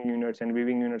example, spinning units and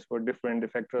weaving units were different. The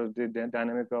factors, the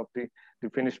dynamic of the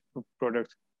finished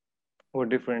products were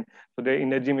different. So the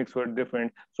energy mix were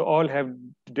different. So all have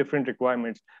different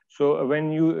requirements. So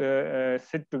when you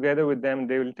sit together with them,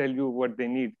 they will tell you what they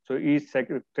need. So each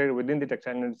sector within the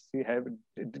textile industry have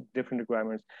different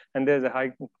requirements, and there's a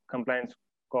high compliance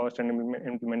cost and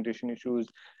implementation issues.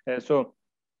 So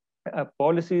a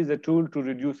policy is a tool to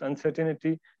reduce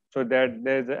uncertainty so that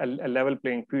there's a level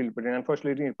playing field. But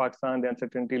unfortunately, in Pakistan, the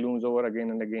uncertainty looms over again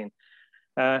and again.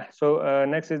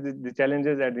 Next is the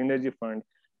challenges at the energy front.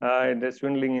 The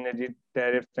swindling energy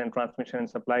tariffs and transmission and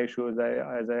supply issues.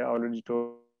 As I already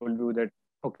told you that,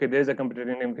 okay, there's a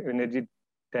competitive energy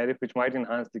tariff which might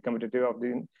enhance the competitive of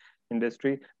the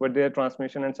industry, but there are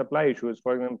transmission and supply issues.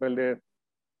 For example, there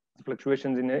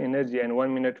fluctuations in energy, and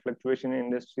 1 minute fluctuation in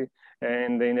industry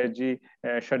and the energy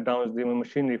shutdowns the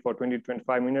machinery for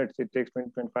 20-25 minutes. It takes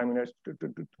 20-25 minutes to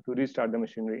restart the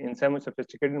machinery. In some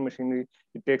sophisticated machinery,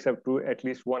 it takes up to at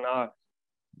least 1 hour,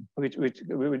 which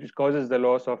causes the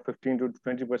loss of 15 to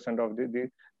 20% of the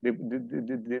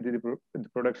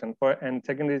production. And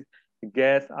second is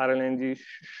gas RLNG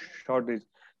shortage,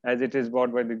 as it is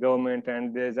bought by the government,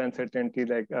 and there's uncertainty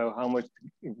like how much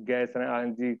gas and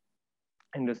RLNG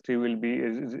industry will be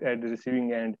at the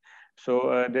receiving end.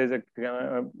 So there's a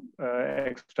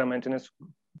extra maintenance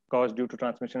cost due to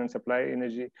transmission and supply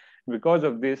energy. Because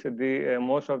of this,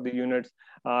 most of the units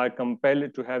are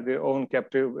compelled to have their own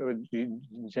captive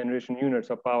generation units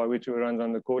of power, which runs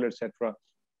on the coal, etc.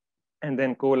 And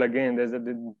then coal again, there's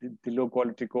the low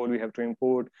quality coal we have to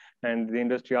import. And the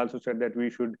industry also said that we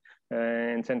should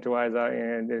incentivize our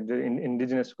the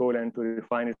indigenous coal and to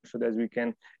refine it so that we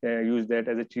can use that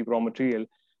as a cheap raw material.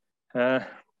 And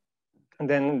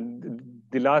then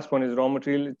the last one is raw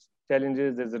material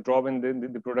challenges. There's a drop in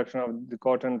the production of the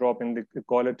cotton, drop in the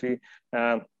quality.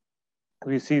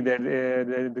 We see that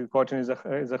the cotton is a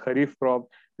kharif crop,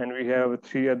 and we have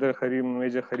 3 other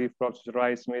major kharif crops: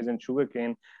 rice, maize, and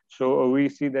sugarcane. So we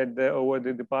see that over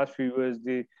the past few years,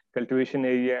 the cultivation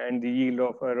area and the yield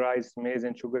of rice, maize,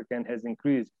 and sugarcane has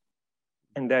increased,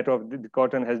 and that of the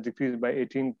cotton has decreased by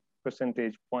 18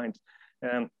 percentage points.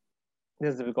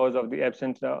 This is because of the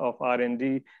absence of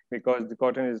R&D, because the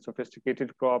cotton is a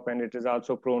sophisticated crop and it is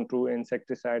also prone to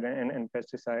insecticide and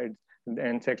pesticides, the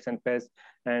insects and pests.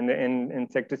 And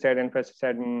insecticide and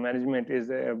pesticide management is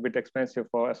a bit expensive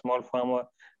for a small farmer.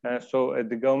 So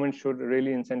the government should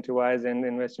really incentivize and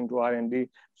invest into R&D,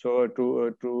 so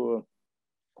to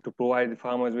provide the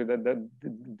farmers with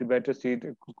the better seed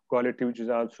quality, which is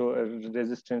also a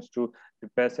resistance to the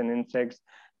pests and insects.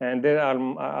 And there are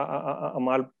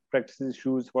malpractice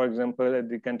issues. For example,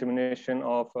 the contamination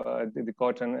of the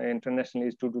cotton internationally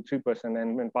is 2 to 3%,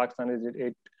 and in Pakistan is it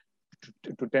 8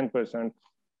 to 10%.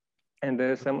 And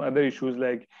there are some other issues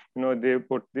like, they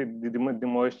put the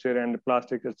moisture and the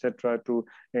plastic, etc., to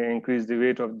increase the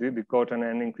weight of the cotton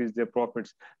and increase their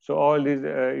profits. So all these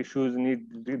issues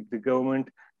need the government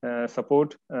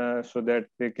support so that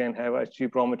they can have a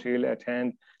cheap raw material at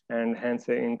hand, and hence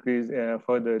increase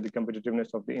further the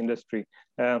competitiveness of the industry.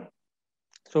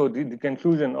 So the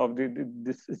conclusion of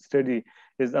this study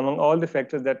is, among all the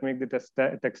factors that make the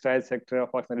textile sector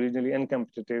of Pakistan regionally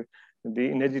uncompetitive,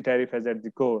 the energy tariff is at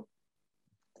the core,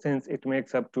 since it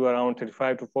makes up to around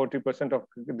 35 to 40% of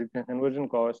the conversion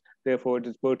cost. Therefore, it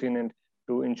is pertinent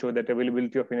to ensure that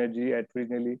availability of energy at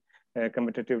regionally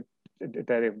competitive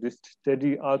tariff. This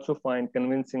study also finds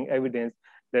convincing evidence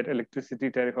that electricity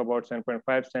tariff about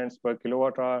 7.5 cents per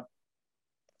kilowatt hour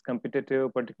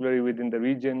competitive, particularly within the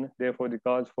region. Therefore, the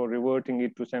calls for reverting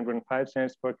it to 7.5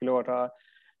 cents per kilowatt hour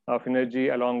of energy,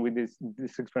 along with this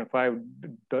 $6.5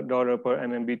 per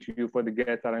MMBTU for the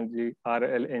gas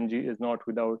RLNG is not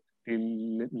without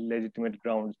the legitimate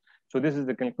grounds. So this is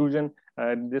the conclusion.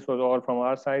 This was all from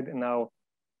our side. And now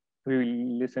we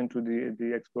will listen to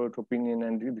the expert opinion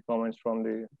and the comments from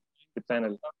the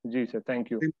panel. Ji, sir,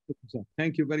 thank you.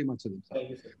 Thank you very much, Salim.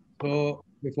 Thank you, sir. So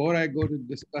before I go to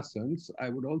discussants, I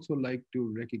would also like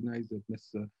to recognize that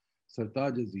Mr.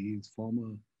 Sartaj Aziz,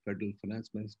 former Federal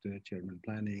Finance Minister, Chairman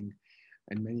Planning,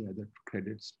 and many other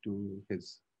credits to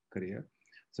his career.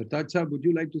 Sartaj sir, would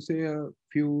you like to say a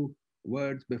few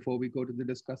words before we go to the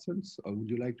discussants, or would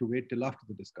you like to wait till after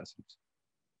the discussants?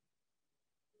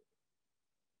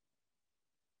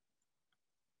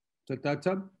 Sartaj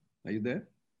Sahab, are you there?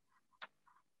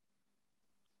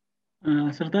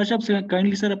 Sartaj Sahab,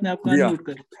 kindly sir, apne aap mute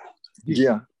kar.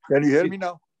 Yeah. Can you hear me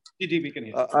now? We can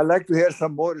hear. I'd like to hear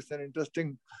some more. It's an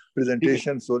interesting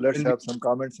presentation. So let's have some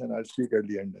comments and I'll speak at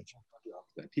the end.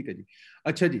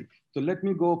 Acha ji. So let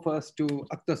me go first to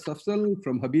Akhtar Safzal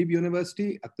from Habib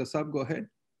University. Akhtar Sahab, go ahead.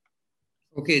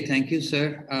 Okay, thank you,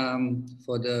 sir,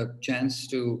 for the chance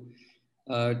to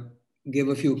give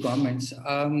a few comments.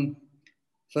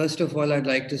 First of all, I'd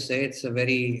like to say it's a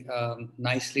very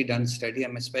nicely done study.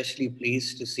 I'm especially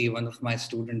pleased to see one of my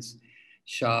students,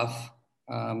 Shaf.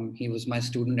 He was my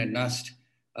student at NUST,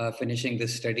 finishing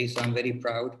this study. So I'm very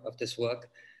proud of this work.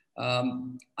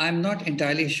 I'm not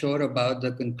entirely sure about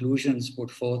the conclusions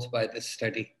put forth by this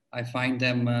study. I find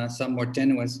them somewhat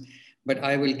tenuous, but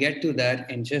I will get to that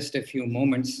in just a few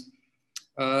moments.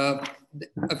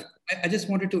 I just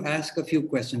wanted to ask a few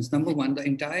questions. Number one, the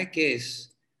entire case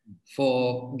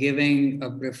for giving a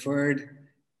preferred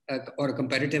or a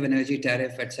competitive energy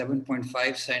tariff at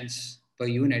 7.5 cents per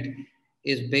unit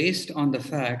is based on the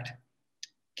fact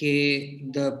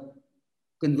that the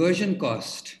conversion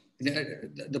cost,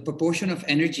 the proportion of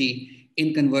energy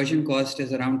in conversion cost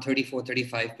is around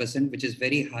 34-35%, which is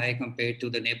very high compared to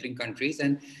the neighboring countries.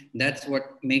 And that's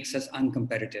what makes us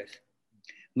uncompetitive.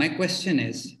 My question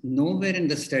is, nowhere in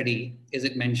the study is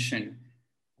it mentioned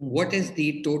what is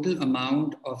the total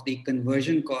amount of the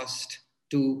conversion cost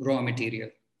to raw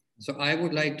material. So I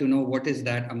would like to know what is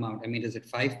that amount. I mean, is it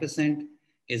 5%?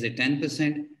 Is it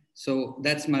 10%? So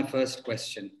that's my first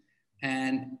question.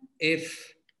 And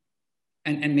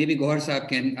maybe Gohar Saab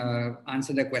can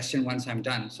answer the question once I'm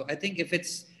done. So I think if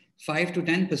it's 5 to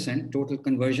 10% total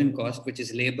conversion cost, which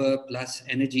is labor plus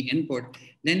energy input,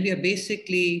 then we are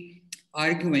basically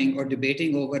arguing or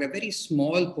debating over a very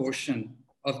small portion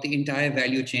of the entire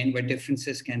value chain where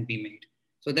differences can be made.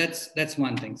 So that's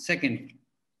one thing. Second,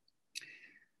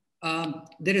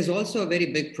 there is also a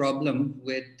very big problem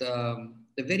with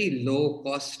the very low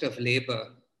cost of labor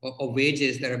or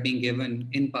wages that are being given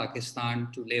in Pakistan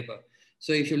to labor.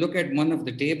 So if you look at one of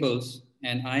the tables,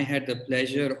 and I had the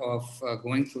pleasure of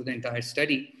going through the entire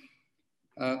study,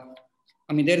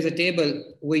 I mean, there is a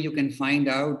table where you can find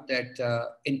out that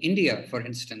in India, for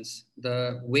instance,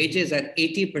 the wages are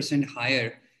 80%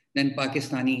 higher than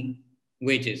Pakistani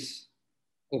wages.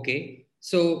 Okay,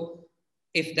 so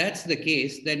if that's the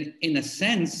case, then in a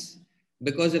sense,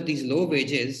 because of these low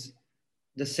wages,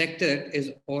 the sector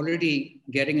is already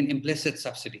getting an implicit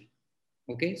subsidy.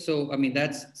 Okay, so I mean,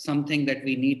 that's something that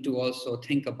we need to also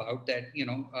think about, that, you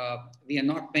know, we are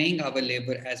not paying our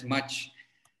labor as much.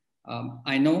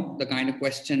 I know the kind of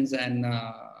questions and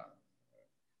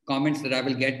comments that I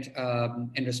will get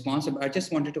in response, but I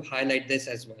just wanted to highlight this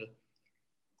as well.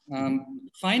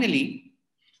 Finally,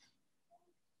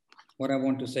 what I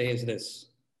want to say is this.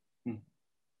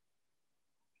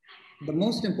 The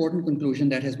most important conclusion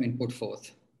that has been put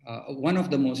forth, one of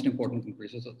the most important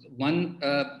conclusions. One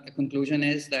conclusion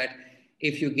is that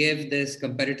if you give this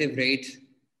competitive rate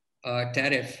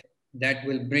tariff, that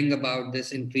will bring about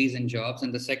this increase in jobs.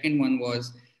 And the second one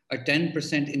was a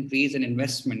 10% increase in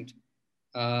investment.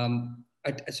 A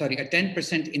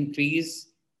 10% increase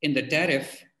in the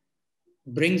tariff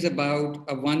brings about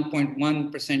a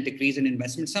 1.1% decrease in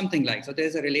investment, something like. So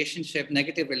there's a relationship,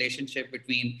 negative relationship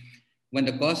between when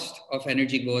the cost of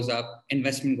energy goes up,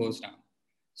 investment goes down.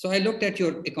 So I looked at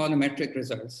your econometric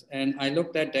results and I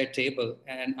looked at that table,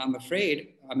 and I'm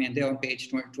afraid, I mean, they're on page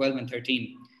 12 and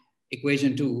 13,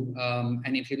 equation 2.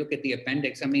 And if you look at the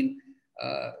appendix, I mean,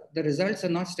 the results are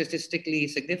not statistically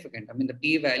significant. I mean, the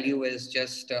p-value is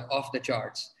just off the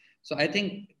charts. So I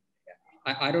think,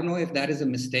 I don't know if that is a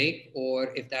mistake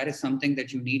or if that is something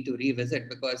that you need to revisit,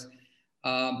 because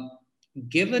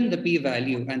given the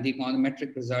p-value and the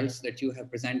econometric results that you have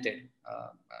presented,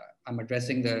 I'm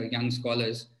addressing the young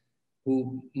scholars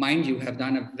who, mind you, have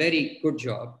done a very good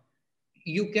job.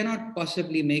 You cannot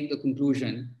possibly make the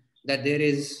conclusion that there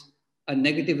is a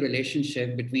negative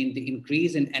relationship between the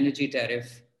increase in energy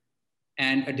tariff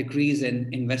and a decrease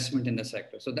in investment in the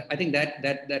sector. So I think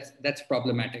that's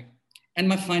problematic. And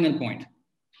my final point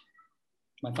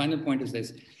is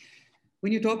this.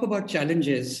 When you talk about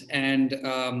challenges and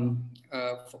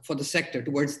for the sector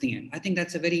towards the end, I think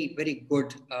that's a very, very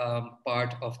good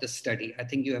part of the study. I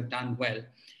think you have done well.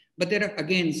 But there are,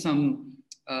 again, some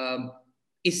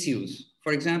issues.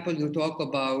 For example, you talk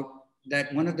about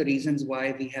that one of the reasons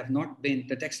why we have not been,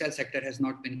 the textile sector has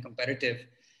not been competitive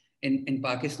in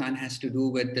Pakistan has to do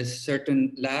with this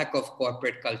certain lack of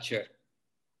corporate culture.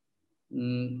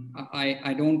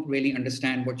 I don't really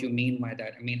understand what you mean by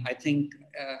that. I mean, I think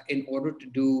in order to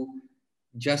do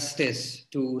justice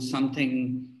to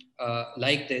something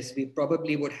like this, we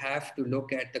probably would have to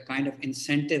look at the kind of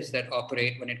incentives that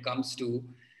operate when it comes to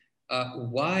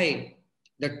why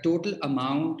the total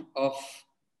amount of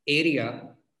area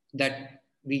that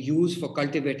we use for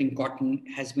cultivating cotton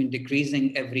has been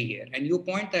decreasing every year. And you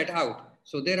point that out.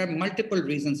 So there are multiple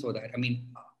reasons for that. I mean,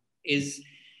 is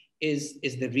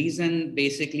the reason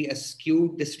basically a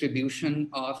skewed distribution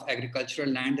of agricultural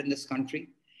land in this country?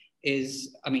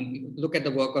 I mean, look at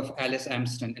the work of Alice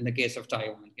Amston in the case of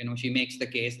Taiwan. You know, she makes the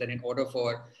case that in order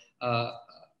for,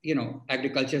 you know,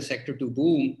 agriculture sector to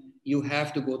boom, you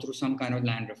have to go through some kind of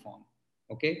land reform,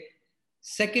 okay?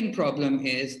 Second problem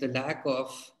is the lack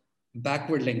of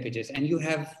backward linkages. And you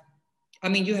have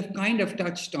kind of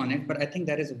touched on it, but I think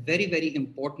that is a very, very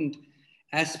important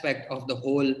aspect of the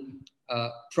whole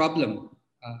problem.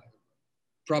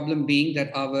 Problem being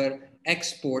that our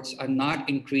exports are not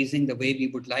increasing the way we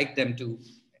would like them to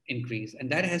increase. And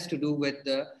that has to do with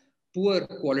the poor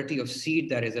quality of seed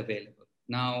that is available.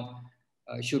 Now,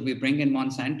 should we bring in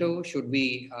Monsanto? Should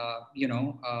we,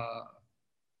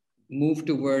 move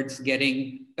towards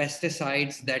getting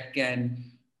pesticides that can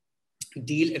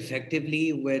deal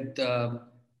effectively with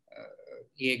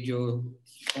ये जो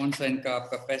कौन सा इनका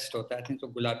आपका pest होता है? I think so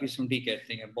गुलाबी सुंडी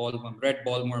कहते हैं, bollworm, red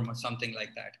bollworm or something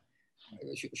like that.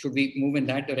 Should we move in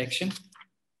that direction?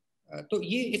 So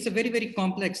it's a very, very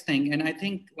complex thing. And I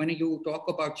think when you talk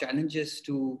about challenges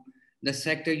to the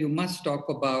sector, you must talk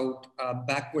about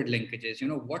backward linkages. You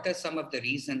know, what are some of the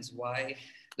reasons why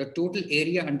the total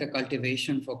area under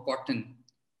cultivation for cotton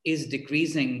is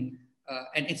decreasing?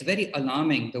 And it's very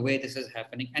alarming the way this is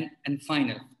happening. And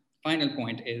final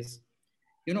point is,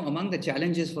 you know, among the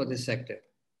challenges for this sector,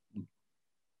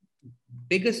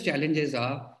 biggest challenges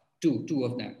are two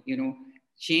of them, you know,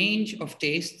 change of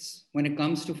tastes when it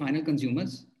comes to final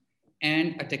consumers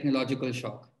and a technological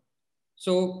shock.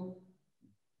 So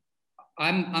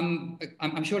I'm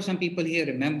sure some people here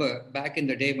remember back in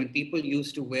the day when people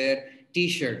used to wear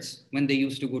T-shirts when they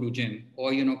used to go to gym,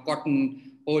 or, you know,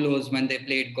 cotton polos when they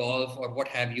played golf or what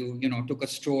have you, you know, took a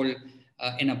stroll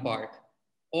in a park.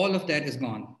 All of that is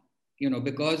gone, you know,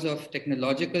 because of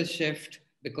technological shift,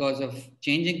 because of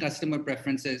changing customer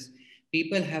preferences.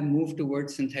 People have moved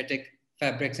towards synthetic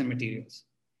fabrics and materials.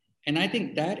 And I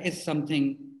think that is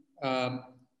something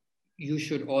you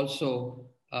should also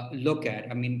look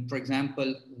at. I mean, for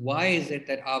example, why is it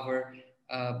that our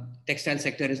textile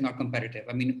sector is not competitive?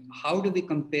 I mean, how do we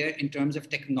compare in terms of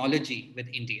technology with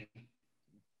India?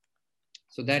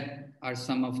 So that are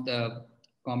some of the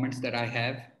comments that I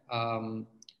have.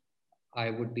 I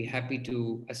would be happy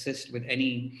to assist with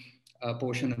any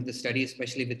portion of the study,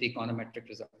 especially with the econometric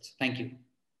results. Thank you.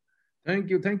 Thank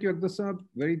you, Akhtar Saab.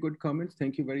 Very good comments.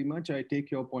 Thank you very much. I take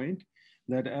your point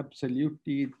that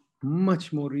absolutely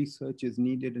much more research is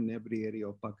needed in every area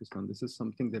of Pakistan. This is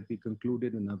something that we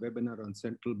concluded in a webinar on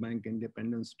central bank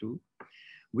independence too.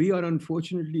 We are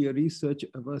unfortunately a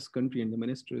research-averse country, and the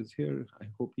minister is here. I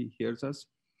hope he hears us.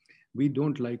 We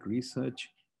don't like research.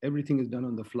 Everything is done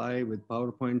on the fly with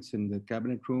PowerPoints in the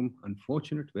cabinet room.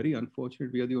 Unfortunate, very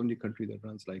unfortunate. We are the only country that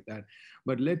runs like that.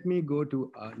 But let me go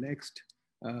to our next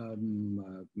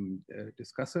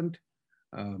discussant.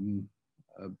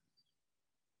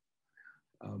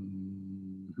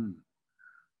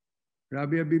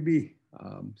 Rabia Bibi,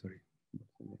 sorry.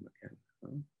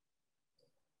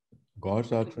 Gaur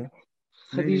Saab, sir.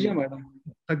 Khadija, madam.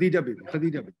 Khadija Bibi.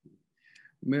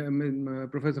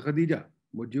 Professor Khadija,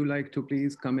 would you like to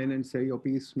please come in and say your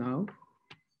piece now?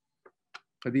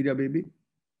 Khadija Bibi.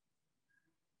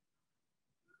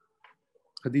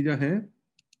 Khadija hai?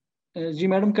 Ji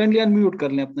madam kindly unmute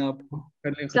कर लें अपने आप को.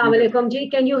 Assalamu alaikum ji,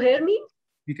 can you hear me?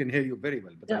 We can hear you very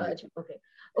well.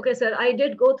 Okay, sir. I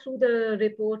did go through the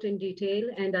report in detail,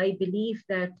 and I believe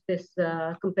that this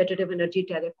competitive energy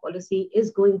tariff policy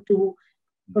is going to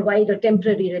provide a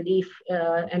temporary relief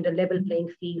and a level playing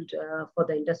field for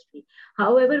the industry.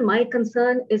 However, my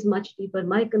concern is much deeper.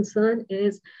 My concern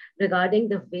is regarding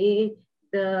the way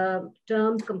the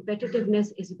term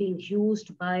competitiveness is being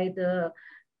used by the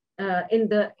in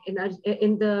the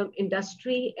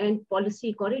industry and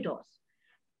policy corridors.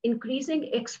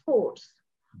 Increasing exports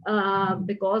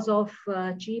because of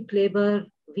cheap labor,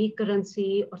 weak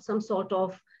currency, or some sort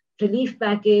of relief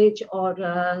package or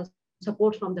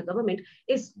support from the government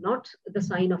is not the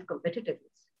sign of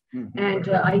competitiveness. Mm-hmm. And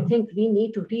I think we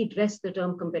need to redress the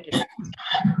term competitiveness.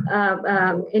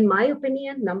 In my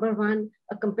opinion, number one,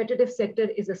 a competitive sector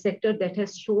is a sector that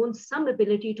has shown some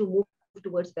ability to move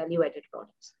towards value-added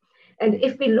products. And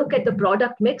if we look at the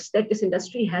product mix that this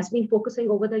industry has been focusing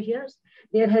over the years,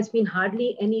 there has been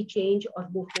hardly any change or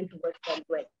movement towards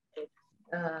value-added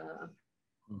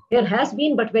There has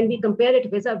been, but when we compare it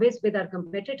vis-a-vis with our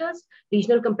competitors,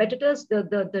 regional competitors,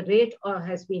 the rate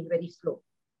has been very slow.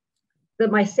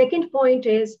 My second point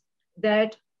is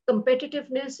that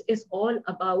competitiveness is all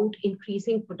about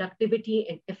increasing productivity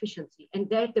and efficiency, and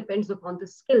that depends upon the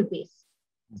skill base.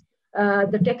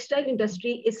 The textile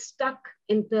industry is stuck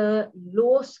in the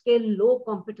low skill, low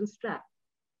competence trap.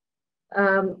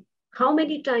 How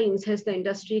many times has the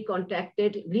industry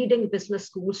contacted leading business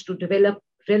schools to develop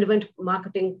relevant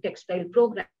marketing textile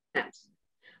programs?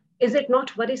 Is it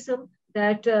not worrisome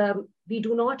that we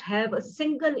do not have a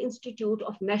single institute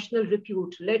of national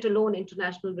repute, let alone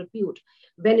international repute,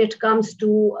 when it comes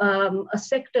to a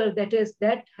sector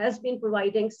that has been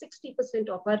providing 60%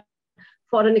 of our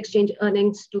foreign exchange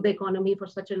earnings to the economy for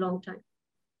such a long time?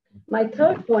 My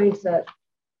third point, sir,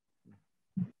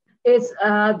 is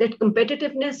that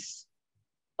competitiveness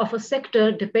of a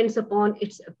sector depends upon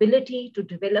its ability to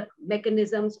develop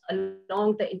mechanisms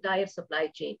along the entire supply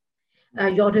chain.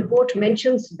 Your report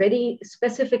mentions very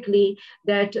specifically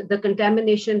that the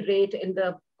contamination rate in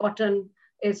the cotton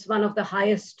is one of the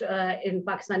highest in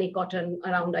Pakistani cotton,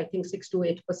 around, I think, 6 to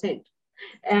 8%.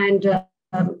 And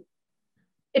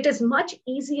it is much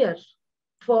easier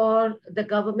for the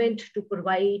government to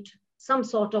provide some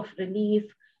sort of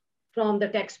relief from the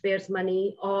taxpayers'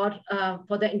 money, or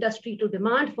for the industry to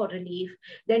demand for relief,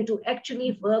 than to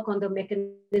actually work on the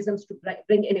mechanisms to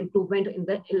bring an improvement in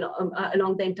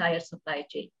along the entire supply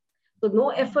chain. So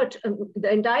no effort,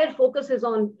 the entire focus is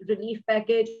on relief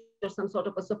package or some sort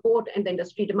of a support, and the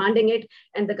industry demanding it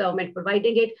and the government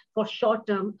providing it for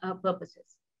short-term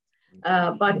purposes.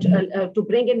 But to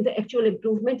bring in the actual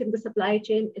improvement in the supply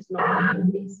chain is not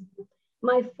the case.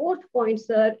 My fourth point,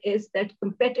 sir, is that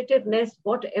competitiveness,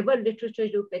 whatever literature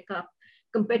you pick up,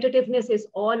 competitiveness is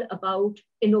all about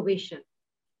innovation.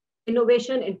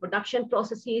 Innovation in production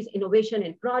processes, innovation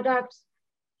in products.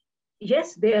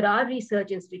 Yes, there are research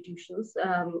institutions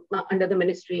under the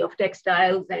Ministry of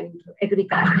Textiles and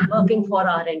Agriculture working for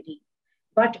R&D.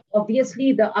 But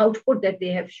obviously the output that they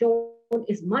have shown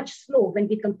is much slow when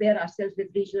we compare ourselves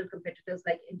with regional competitors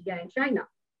like India and China.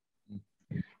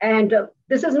 And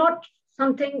this is not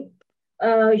something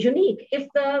unique. If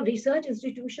the research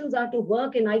institutions are to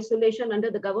work in isolation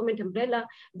under the government umbrella,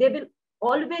 they will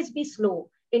always be slow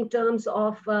in terms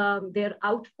of their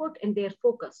output and their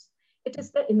focus. It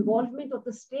is the involvement of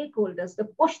the stakeholders, the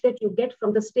push that you get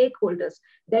from the stakeholders,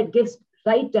 that gives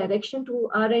right direction to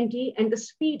R&D and the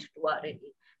speed to R&D.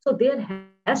 So there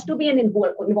has to be an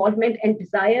involvement and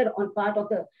desire on part of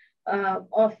the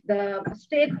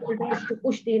stakeholders to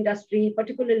push the industry,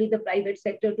 particularly the private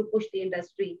sector, to push the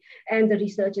industry, and the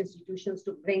research institutions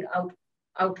to bring out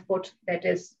output that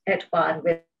is at par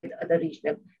with other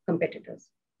regional competitors.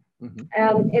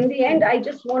 In the end, I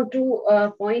just want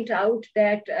to point out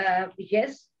that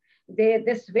yes,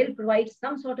 this will provide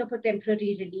some sort of a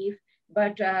temporary relief,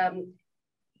 but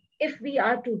if we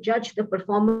are to judge the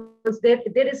performance,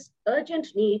 there is urgent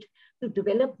need to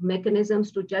develop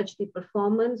mechanisms to judge the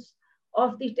performance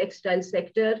of the textile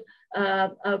sector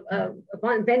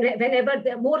whenever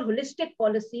there are more holistic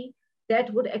policy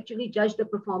that would actually judge the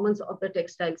performance of the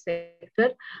textile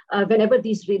sector whenever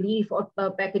these relief or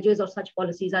packages or such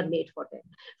policies are made for them.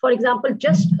 For example,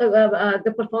 just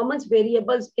the performance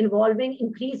variables involving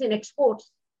increase in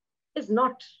exports is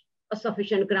not a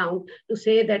sufficient ground to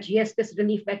say that, yes, this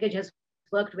relief package has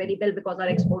worked very well because our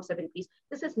exports have increased.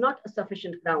 This is not a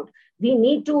sufficient ground. We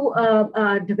need to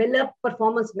develop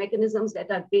performance mechanisms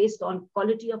that are based on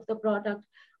quality of the product,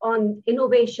 on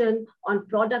innovation, on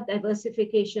product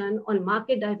diversification, on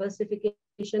market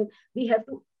diversification. We have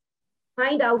to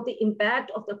find out the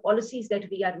impact of the policies that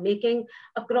we are making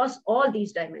across all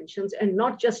these dimensions, and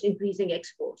not just increasing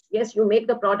exports. Yes, you make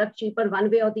the product cheaper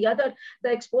one way or the other, the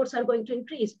exports are going to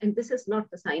increase, and this is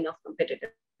not the sign of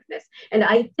competitiveness. And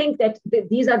I think that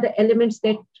these are the elements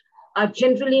that are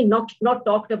generally not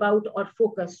talked about or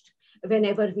focused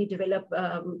whenever we develop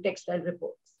textile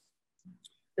reports.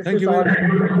 Thank you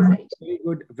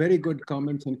very good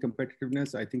comments on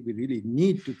competitiveness. I think we really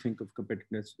need to think of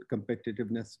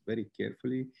competitiveness very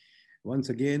carefully. Once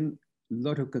again, a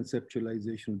lot of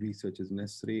conceptualization research is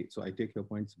necessary. So I take your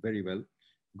points very well.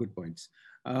 Good points.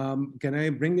 Can I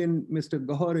bring in Mr.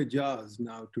 Gohar Ejaz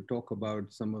now to talk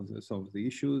about some of the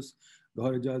issues?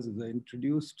 Gohar Ejaz, as I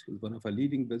introduced, is one of our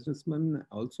leading businessmen,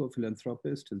 also a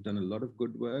philanthropist, has done a lot of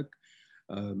good work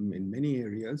in many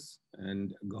areas,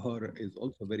 and Gohar is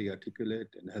also very articulate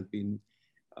and has been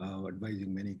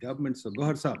advising many governments. So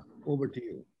Gohar Saab, over to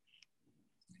you.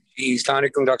 Assalamu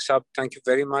alaikum, Dr. Saab. Thank you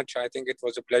very much. I think it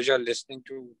was a pleasure listening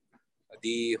to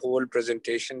the whole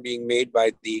presentation being made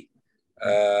by the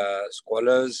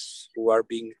scholars who are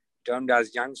being termed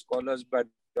as young scholars by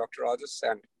Dr. Adas,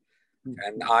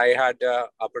 and I had the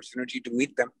opportunity to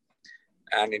meet them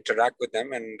and interact with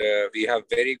them, and we have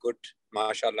very good,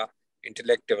 mashallah,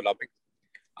 intellect developing.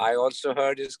 I also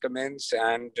heard his comments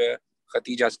and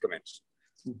Khatija's comments.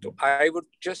 So I would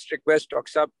just request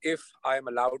Dr. Saab, if I am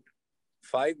allowed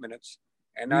 5 minutes,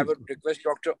 and I would request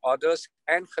Dr. Adas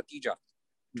and Khatija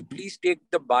to please take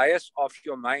the bias off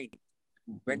your mind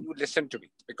when you listen to me,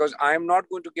 because I am not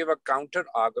going to give a counter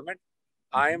argument.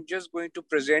 I am just going to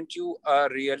present you a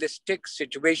realistic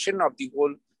situation of the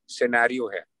whole scenario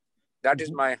here. That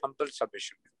is my humble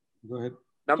submission. Go ahead.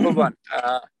 Number one,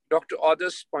 Dr.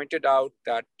 Adas pointed out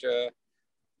that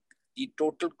the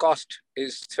total cost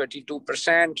is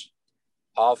 32%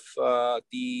 of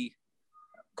the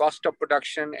cost of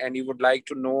production, and you would like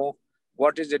to know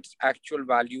what is its actual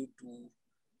value to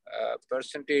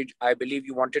percentage. I believe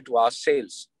you wanted to ask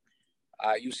sales.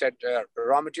 You said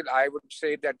raw material. I would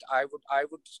say that I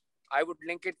would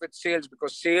link it with sales,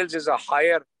 because sales is a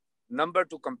higher number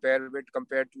to compare with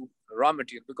compared to raw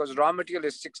material, because raw material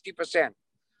is 60%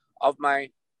 of my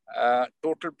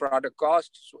total product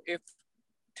cost. So if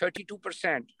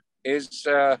 32% is,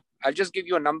 I'll just give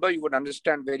you a number you would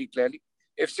understand very clearly.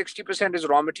 If 60% is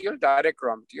raw material, direct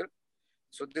raw material,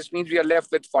 so this means we are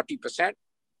left with 40%.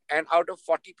 And out of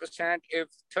 40%, if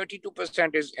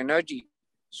 32% is energy,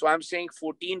 so I'm saying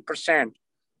 14%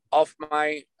 of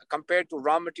my, compared to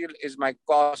raw material, is my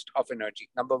cost of energy,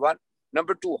 number one.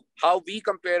 Number two, how we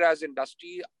compare as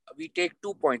industry, we take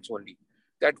 2 points only.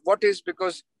 That what is,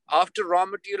 because after raw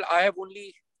material, I have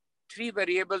only 3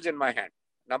 variables in my hand.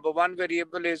 Number one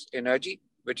variable is energy,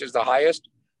 which is the highest.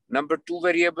 Number 2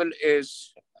 variable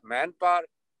is manpower.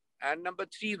 And number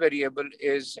 3 variable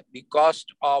is the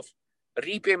cost of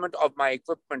repayment of my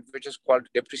equipment, which is called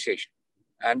depreciation.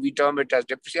 And we term it as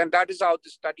depreciation. And that is how the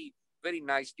study very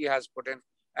nicely has put in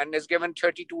and is given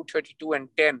 32, 32, and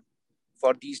 10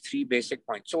 for these 3 basic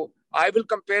points. So I will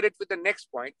compare it with the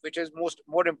next point, which is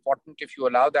more important, if you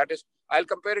allow, that is, I'll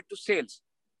compare it to sales.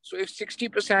 So if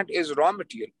 60% is raw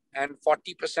material and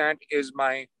 40% is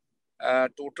my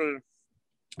total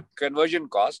conversion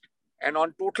cost, and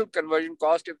on total conversion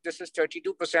cost, if this is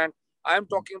 32%, I'm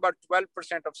talking about 12%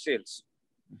 of sales.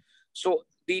 So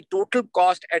the total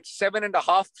cost at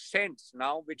 7.5 cents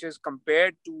now, which is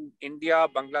compared to India,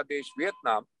 Bangladesh,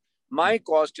 Vietnam, my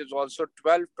cost is also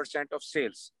 12% of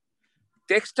sales.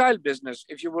 Textile business,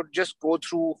 if you would just go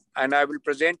through, and I will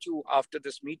present you after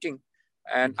this meeting,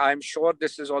 and I'm sure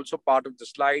this is also part of the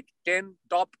slide, 10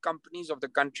 top companies of the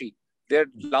country, their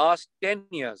last 10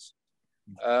 years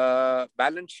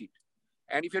balance sheet.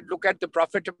 And if you look at the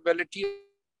profitability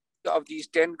of these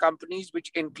 10 companies,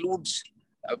 which includes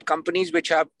companies which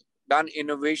have done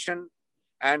innovation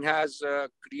and has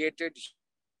created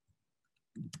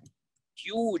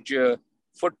huge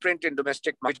footprint in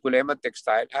domestic market. Gul Ahmed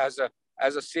Textile has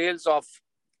a sales of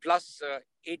plus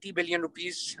 80 billion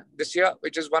rupees this year,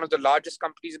 which is one of the largest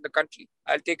companies in the country.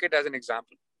 I'll take it as an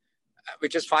example,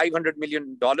 which is $500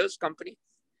 million company.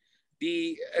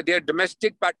 Their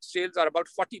domestic sales are about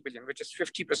 40 billion, which is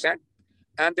 50%.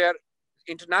 And their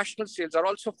international sales are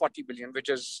also 40 billion, which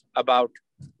is about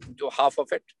half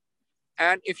of it.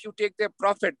 And if you take their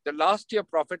profit, the last year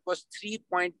profit was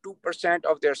 3.2%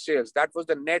 of their sales. That was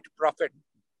the net profit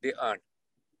they earned.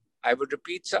 I would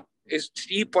repeat, sir, is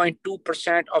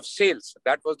 3.2% of sales.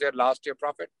 That was their last year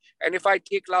profit. And if I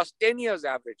take last 10 years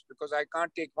average, because I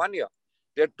can't take 1 year,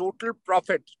 their total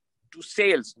profit to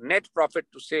sales, net profit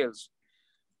to sales,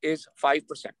 is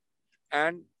 5%.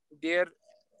 And there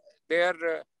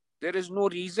is no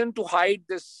reason to hide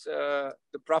this,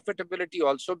 the profitability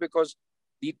also, because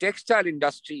the textile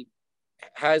industry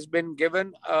has been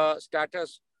given a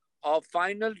status of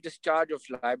final discharge of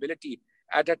liability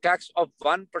at a tax of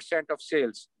 1% of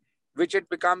sales, which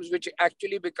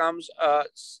actually becomes a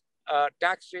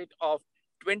tax rate of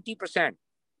 20%.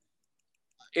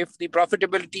 If the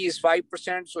profitability is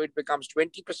 5%, so it becomes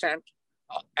 20%.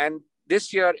 And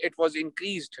this year it was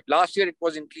increased. Last year it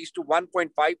was increased to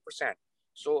 1.5%.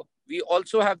 So we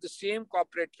also have the same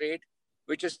corporate rate,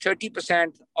 which is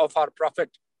 30% of our profit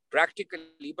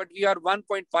practically, but we are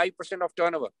 1.5% of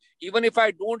turnover. Even if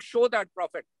I don't show that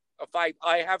profit of 5,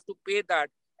 I have to pay that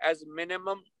as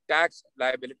minimum tax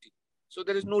liability. So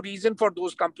there is no reason for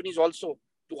those companies also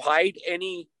to hide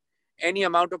any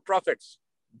amount of profits.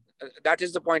 That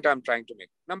is the point I'm trying to make.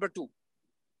 Number 2,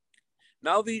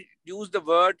 now we use the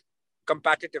word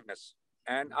competitiveness.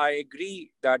 And I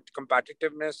agree that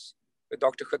competitiveness with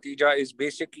Dr. Khatija is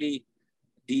basically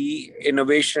the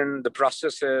innovation, the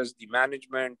processes, the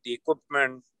management, the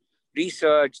equipment,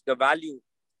 research, the value.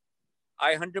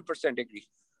 I 100% agree.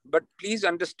 But please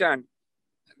understand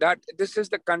that this is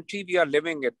the country we are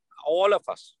living in, all of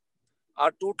us.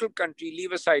 Our total country,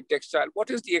 leave aside textile. What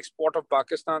is the export of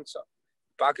Pakistan, sir?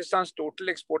 Pakistan's total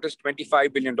export is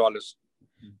 $25 billion.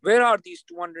 Where are these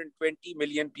 220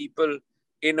 million people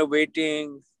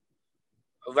innovating,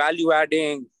 value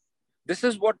adding? This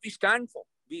is what we stand for.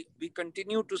 We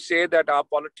continue to say that our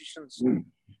politicians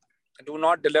do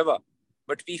not deliver,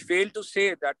 but we fail to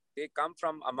say that they come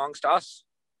from amongst us.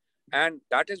 And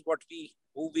that is what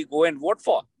who we go and vote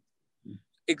for.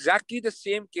 Exactly the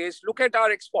same case. Look at our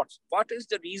exports. What is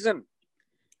the reason?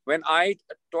 When I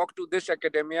talk to this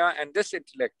academia and this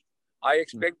intellect, I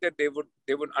expect that they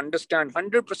would understand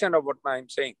 100% of what I'm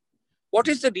saying. What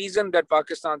is the reason that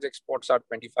Pakistan's exports are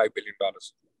 $25 billion?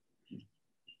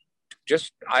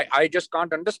 I just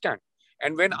can't understand.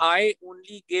 And when I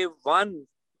only gave one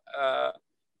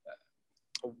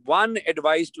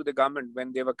advice to the government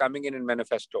when they were coming in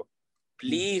manifesto,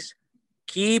 please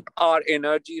keep our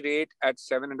energy rate at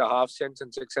 7.5 cents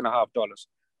and $6.50.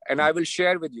 And I will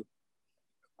share with you.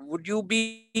 Would you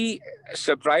be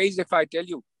surprised if I tell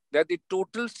you that the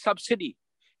total subsidy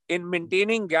in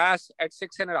maintaining gas at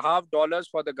 $6.50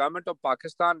 for the government of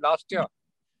Pakistan last year,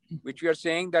 which we are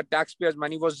saying that taxpayers'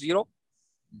 money was zero?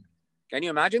 Can you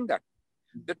imagine that?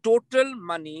 The total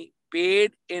money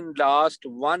paid in last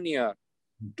 1 year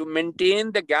to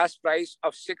maintain the gas price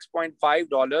of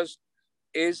 $6.50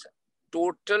 is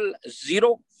total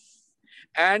zero.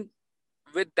 And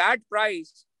with that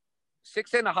price,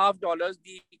 $6.50,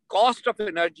 the cost of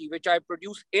energy, which I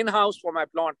produce in-house for my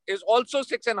plant, is also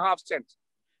 6.5 cents,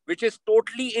 which is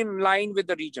totally in line with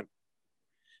the region.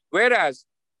 Whereas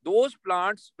those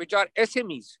plants which are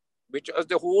SMEs, which is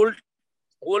the whole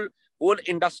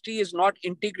industry is not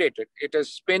integrated. It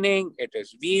is spinning, it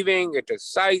is weaving, it is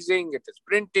sizing, it is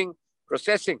printing,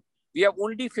 processing. We have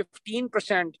only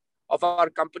 15% of our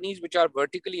companies which are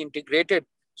vertically integrated.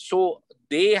 So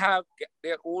they have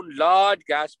their own large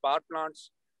gas power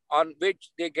plants on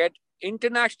which they get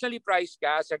internationally priced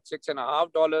gas at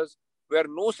 $6.50, where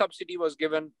no subsidy was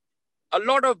given. A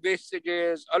lot of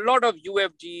wastages, a lot of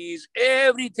UFGs,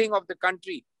 everything of the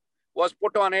country was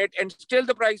put on it, and still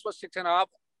the price was 6.5,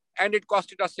 and it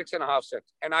costed us 6.5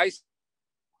 cents. And I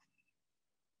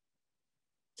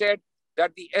said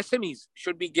that the SMEs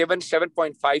should be given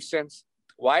 7.5 cents.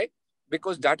 Why?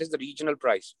 Because that is the regional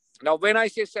price. Now, when I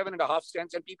say 7.5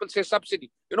 cents and people say subsidy,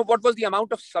 you know what was the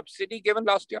amount of subsidy given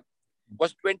last year? It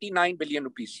was 29 billion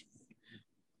rupees.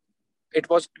 It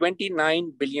was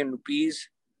 29 billion rupees.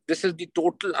 This is the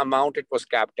total amount it was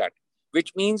capped at,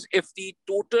 which means if the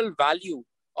total value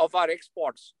of our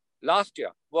exports last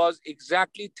year was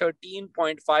exactly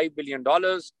 $13.5 billion,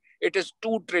 it is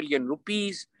 2 trillion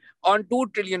rupees. On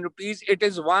 2 trillion rupees, it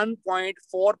is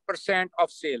 1.4%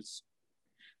 of sales.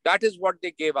 That is what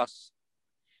they gave us.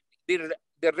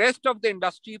 The rest of the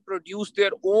industry produced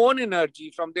their own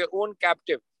energy from their own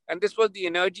captive. And this was the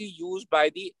energy used by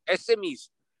the SMEs,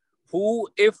 who,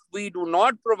 if we do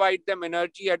not provide them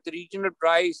energy at the regional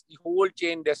price, the whole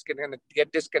chain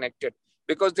get disconnected.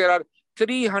 Because there are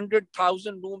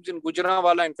 300,000 looms in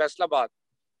Gujranwala and Faisalabad.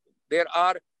 There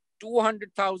are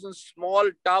 200,000 small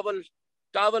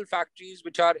towel factories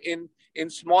which are in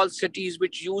small cities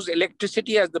which use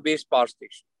electricity as the base power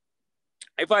station.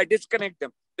 If I disconnect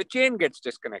them, the chain gets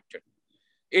disconnected.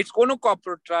 It's going to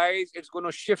corporatize. It's going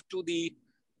to shift to the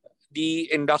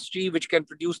industry which can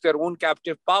produce their own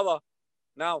captive power.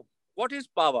 Now, what is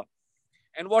power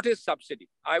and what is subsidy?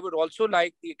 I would also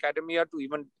like the academia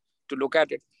to look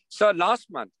at it. So last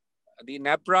month, the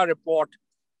NEPRA report,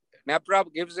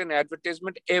 NEPRA gives an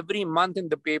advertisement every month in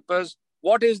the papers.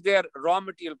 What is their raw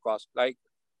material cost? Like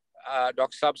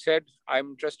Dr. Saab said,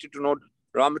 I'm interested to know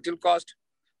raw material cost.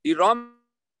 The raw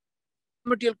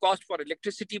material cost for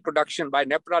electricity production by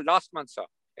NEPRA last month, sir,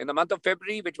 in the month of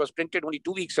February, which was printed only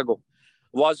 2 weeks ago,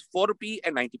 was 4 rupee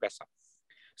and 90 paisa.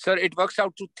 Sir, it works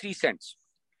out to 3 cents.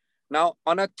 Now,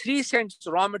 on a 3 cents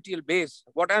raw material base,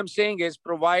 what I'm saying is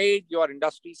provide your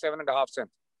industry 7.5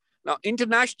 cents. Now,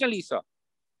 internationally, sir,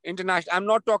 I'm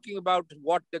not talking about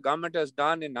what the government has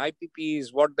done in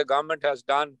IPPs, what the government has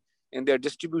done in their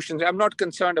distributions. I'm not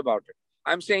concerned about it.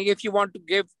 I'm saying if you want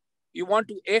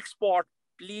to export,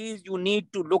 please, you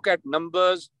need to look at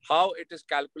numbers, how it is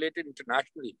calculated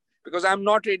internationally, because I'm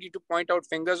not ready to point out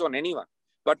fingers on anyone.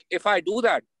 But if I do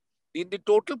that, the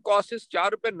total cost is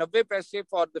 4 rupees 90 paise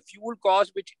for the fuel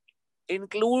cost, which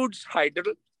includes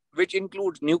hydro, which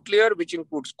includes nuclear, which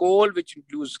includes coal, which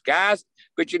includes gas,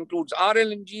 which includes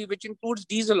RLNG, which includes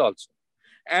diesel also.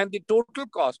 And the total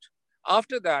cost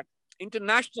after that,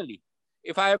 internationally,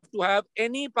 if I have to have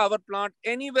any power plant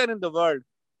anywhere in the world,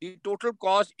 the total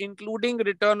cost, including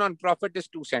return on profit, is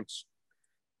 2 cents.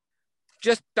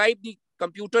 Just type the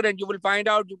computer and you will find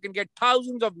out you can get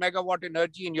thousands of megawatt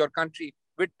energy in your country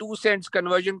with 2 cents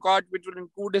conversion cost, which will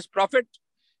include his profit,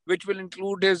 which will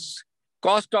include his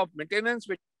cost of maintenance,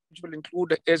 which will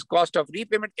include his cost of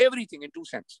repayment, everything in 2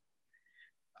 cents.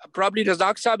 Probably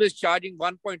Razak Saab is charging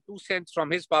 1.2 cents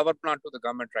from his power plant to the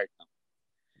government right now.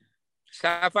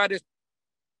 Sapphire is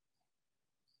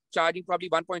charging probably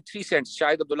 1.3 cents.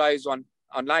 Shahid Abdullah is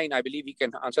online. I believe he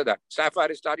can answer that.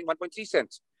 Sapphire is charging 1.3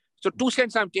 cents. So 2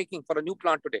 cents I'm taking for a new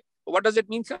plant today. But what does it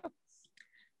mean, sir?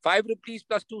 5 rupees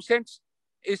plus 2 cents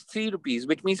is 3 rupees,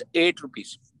 which means 8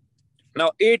 rupees.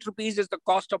 Now, 8 rupees is the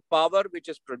cost of power which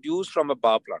is produced from a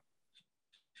power plant.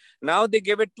 Now they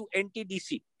give it to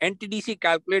NTDC. NTDC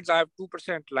calculates I have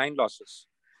 2% line losses.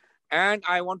 And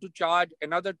I want to charge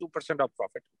another 2% of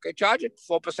profit. Okay, charge it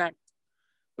 4%.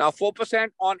 Now 4%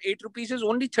 on 8 rupees is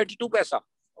only 32 paisa.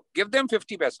 Give them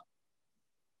 50 paisa.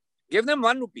 Give them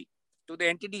 1 rupee to the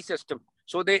NTD system.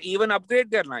 So they even upgrade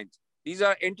their lines. These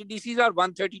are NTDCs are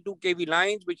 132 kV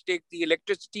lines, which take the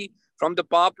electricity from the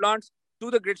power plants to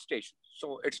the grid station.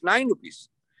 So it's 9 rupees.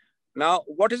 Now,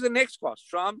 what is the next cost?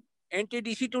 From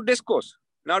NTDC to DISCOs.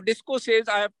 Now, DISCO says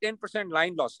I have 10%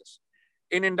 line losses.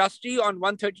 In industry on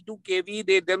 132 kV,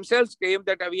 they themselves claim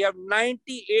that we have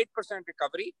 98%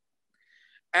 recovery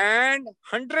and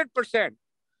 100%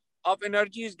 of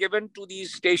energy is given to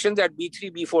these stations at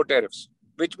B3, B4 tariffs,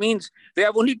 which means they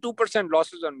have only 2%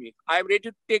 losses on me. I'm ready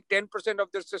to take 10%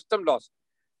 of their system loss.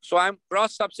 So I'm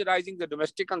cross-subsidizing the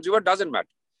domestic consumer, doesn't matter.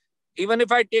 Even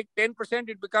if I take 10%,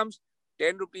 it becomes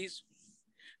 10 rupees.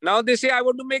 Now they say, I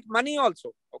want to make money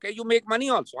also. Okay, you make money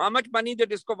also. How much money the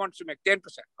DISCO wants to make? 10%.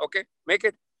 Okay, make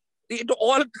it. It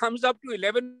all comes up to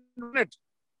 11 units.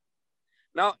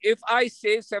 Now, if I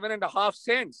say 7.5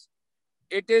 cents,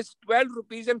 it is 12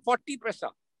 rupees and 40 paisa,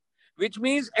 which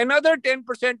means another 10%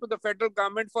 to the federal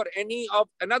government for any of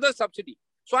another subsidy.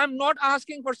 So I'm not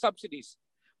asking for subsidies.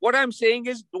 What I'm saying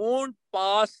is don't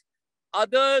pass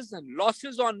others and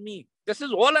losses on me. This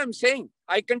is all I'm saying.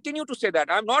 I continue to say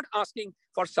that. I'm not asking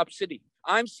for subsidy.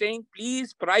 I'm saying,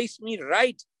 please price me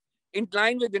right in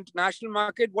line with international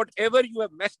market. Whatever you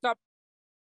have messed up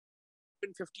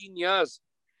in 15 years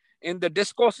in the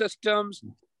DISCO systems,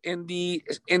 in the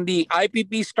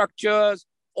IPP structures,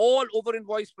 all over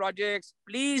invoice projects,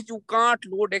 please, you can't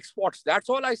load exports. That's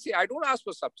all I say. I don't ask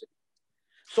for subsidy.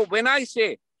 So when I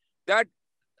say that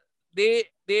they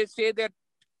say that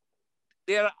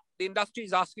the industry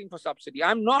is asking for subsidy,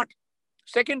 I'm not.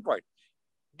 Second point,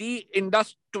 the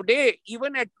industry today,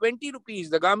 even at 20 rupees,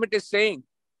 the government is saying,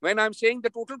 when I'm saying the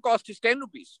total cost is 10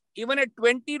 rupees, even at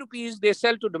 20 rupees, they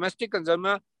sell to domestic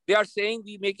consumer. They are saying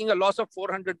we're making a loss of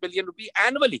 400 billion rupee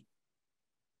annually.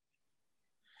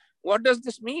 What does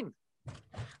this mean?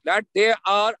 That they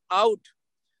are out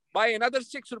by another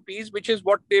 6 rupees, which is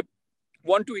what they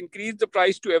want to increase the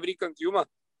price to every consumer.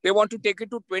 They want to take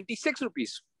it to 26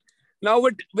 rupees. Now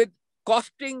with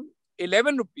costing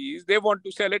 11 rupees, they want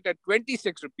to sell it at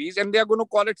 26 rupees and they are going to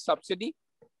call it subsidy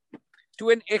to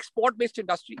an export-based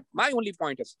industry. My only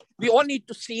point is, we all need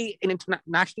to see an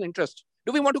international interest.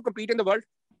 Do we want to compete in the world?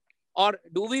 Or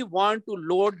do we want to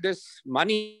load this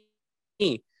money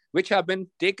which have been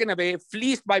taken away,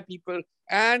 fleeced by people?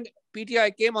 And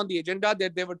PTI came on the agenda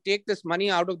that they would take this money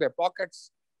out of their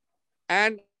pockets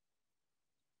and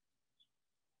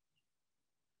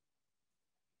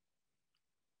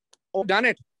done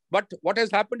it. But what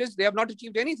has happened is they have not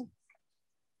achieved anything.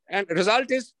 And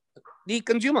result is the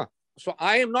consumer. So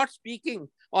I am not speaking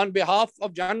on behalf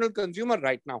of general consumer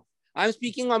right now. I'm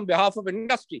speaking on behalf of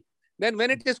industry. Then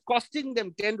when it is costing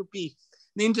them 10 rupees,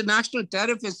 the international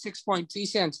tariff is 6.3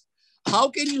 cents. How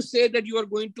can you say that you are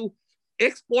going to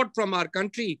export from our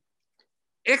country,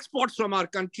 exports from our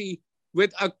country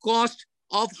with a cost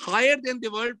of higher than the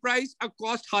world price, a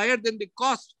cost higher than the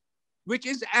cost, which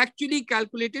is actually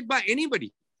calculated by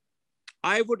anybody?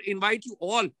 I would invite you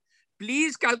all,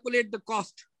 please calculate the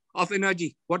cost of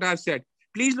energy, what I've said.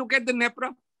 Please look at the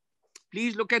NEPRA.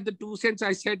 Please look at the 2 cents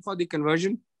I said for the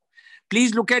conversion.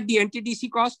 Please look at the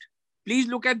NTDC cost. Please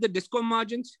look at the DISCO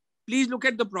margins. Please look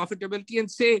at the profitability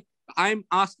and say, I'm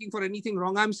asking for anything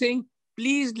wrong. I'm saying,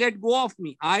 please let go of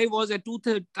me. I was at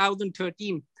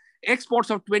 2013, exports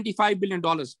of $25 billion.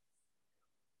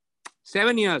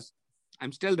 7 years,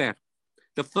 I'm still there.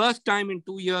 The first time in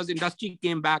 2 years, industry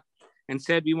came back and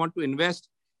said, we want to invest.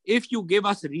 If you give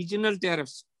us regional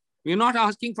tariffs, we're not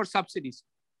asking for subsidies.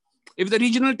 If the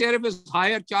regional tariff is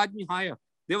higher, charge me higher.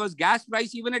 There was gas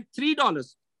price even at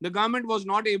 $3. The government was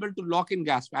not able to lock in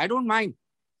gas. I don't mind.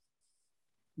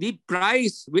 The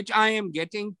price which I am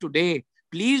getting today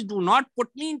Please do not put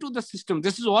me into the system.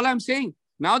 This is all I'm saying.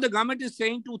 Now the government is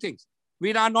saying two things.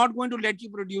 We are not going to let you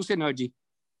produce energy.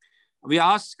 We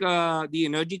ask the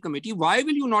Energy Committee, why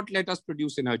will you not let us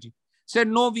produce energy? Said,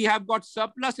 no, we have got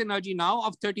surplus energy now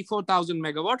of 34,000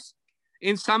 megawatts.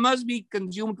 In summers, we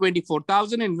consume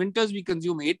 24,000. In winters, we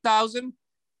consume 8,000.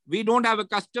 We don't have a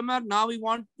customer. Now we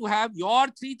want to have your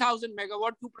 3,000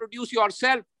 megawatt to produce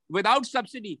yourself without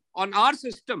subsidy on our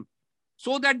system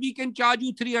so that we can charge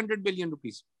you 300 billion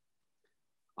rupees.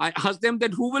 I asked them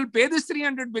that who will pay this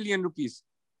 300 billion rupees?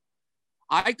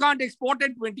 I can't export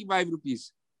at 25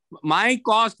 rupees. My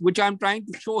cost, which I'm trying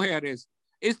to show here is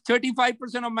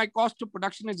 35% of my cost of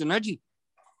production is energy,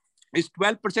 is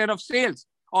 12% of sales,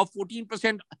 or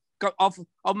 14%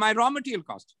 of my raw material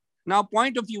cost. Now,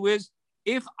 point of view is,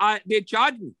 if they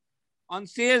charge me on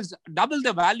sales double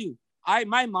the value,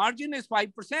 my margin is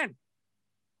 5%.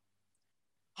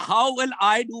 How will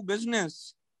I do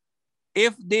business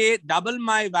if they double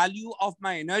my value of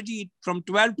my energy from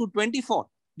 12 to 24?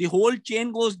 The whole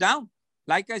chain goes down.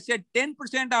 Like I said,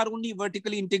 10% are only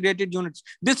vertically integrated units.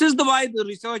 This is why the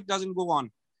research doesn't go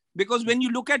on. Because when you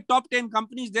look at top 10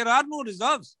 companies, there are no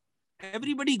reserves.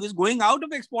 Everybody is going out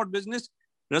of export business.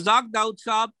 Razak Daud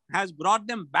Saab has brought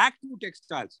them back to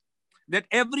textiles. That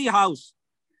every house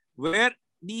where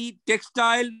the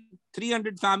textile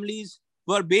 300 families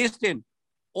were based in,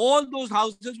 all those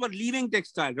houses were leaving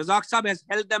textile. Razak Saab has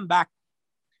held them back.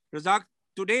 Razak,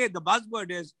 today the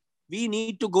buzzword is, we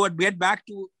need to go and get back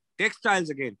to textiles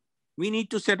again. We need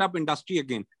to set up industry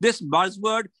again. This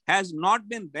buzzword has not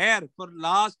been there for the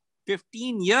last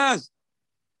 15 years.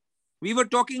 We were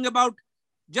talking about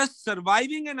just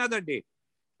surviving another day.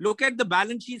 Look at the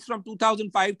balance sheets from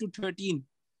 2005 to 13.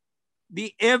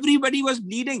 Everybody was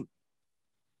bleeding.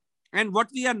 And what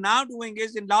we are now doing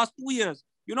is, in last 2 years,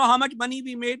 you know how much money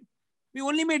we made? We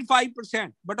only made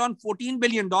 5%, but on $14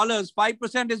 billion,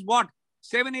 5% is what?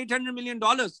 $700-800 million.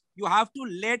 You have to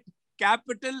let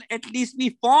capital at least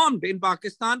be formed in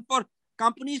Pakistan for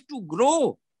companies to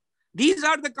grow. These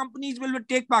are the companies will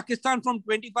take Pakistan from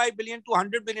 $25 billion to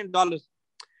 $100 billion.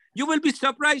 You will be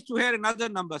surprised to hear another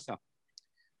number, sir.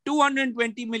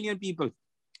 220 million people.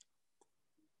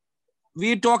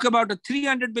 We talk about a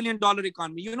 $300 billion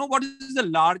economy. You know what is the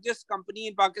largest company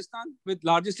in Pakistan with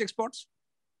largest exports?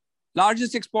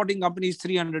 Largest exporting company is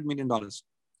 $300 million.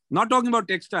 Not talking about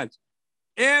textiles.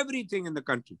 Everything in the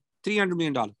country, $300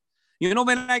 million. You know,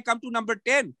 when I come to number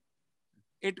 10,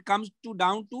 it comes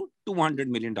down to $200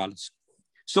 million.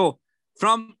 So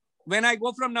when I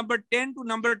go from number 10 to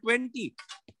number 20,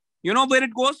 you know where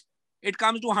it goes? It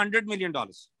comes to $100 million.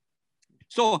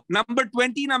 So number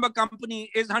 20 number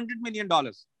company is $100 million.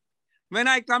 When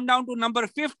I come down to number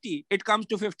 50, it comes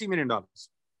to $50 million.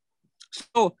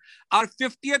 So our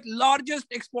 50th largest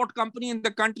export company in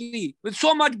the country with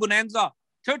so much bonanza,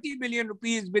 30 billion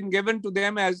rupees been given to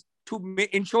them as to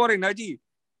ensure energy.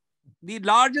 The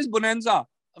largest bonanza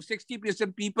of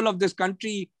 60% people of this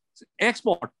country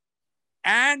export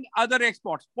and other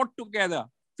exports put together.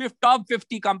 Top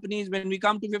 50 companies, when we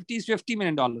come to 50 is $50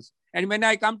 million. And when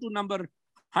I come to number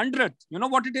 100, you know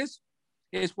what it is?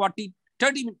 It's $25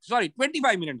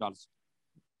 million.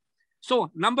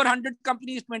 So number 100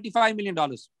 company is $25 million.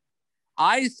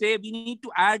 I say we need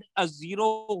to add a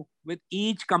zero with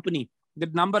each company. The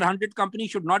number 100 company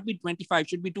should not be 25,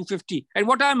 should be 250. And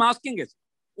what I'm asking is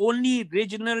only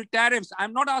regional tariffs.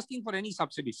 I'm not asking for any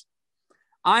subsidies.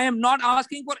 I am not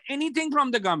asking for anything from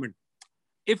the government.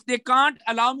 If they can't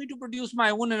allow me to produce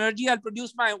my own energy, I'll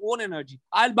produce my own energy.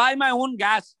 I'll buy my own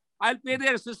gas. I'll pay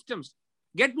their systems.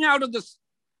 Get me out of this.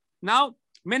 Now,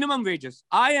 minimum wages.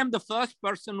 I am the first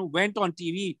person who went on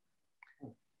TV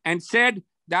and said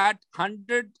that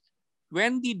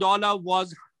when the dollar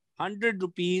was 100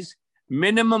 rupees,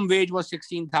 minimum wage was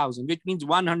 16,000, which means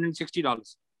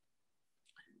 $160,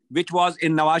 which was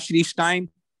in Nawaz Sharif's time,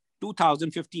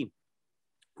 2015.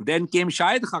 Then came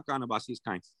Shahid Khaqan Abbasi's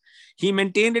time. He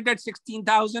maintained it at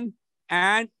 16,000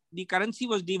 and the currency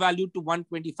was devalued to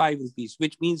 125 rupees,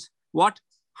 which means what?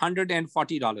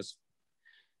 $140.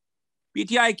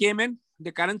 PTI came in,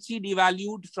 the currency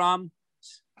devalued from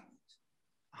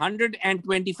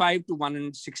 125 to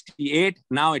 168.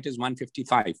 Now it is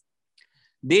 155.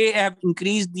 They have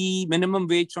increased the minimum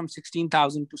wage from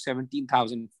 16,000 to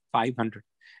 17,500.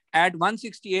 At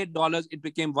 $168, it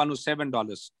became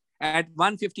 $107. At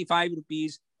 155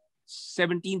 rupees,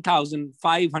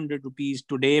 17,500 rupees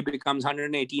today becomes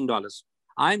 $118.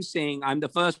 I'm saying I'm the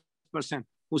first person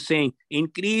who's saying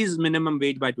increase minimum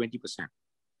wage by 20%.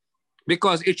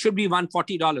 Because it should be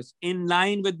 $140 in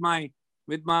line with my,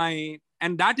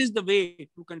 and that is the way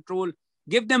to control,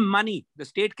 give them money. The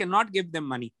state cannot give them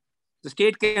money. The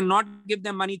state cannot give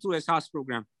them money through SRS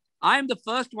program. I am the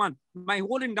first one. My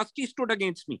whole industry stood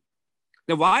against me.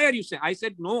 Then why are you saying? I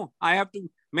said, no, I have to.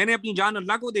 मैंने अपनी जान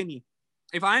अल्लाह को देनी है.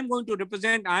 If I'm going to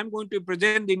represent, I'm going to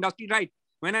present the industry right.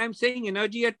 When I'm saying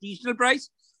energy at regional price,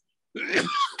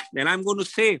 then I'm going to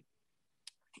say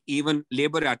even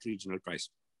labor at regional price.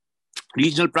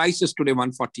 Regional price is today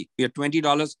 140. We are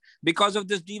 $20. Because of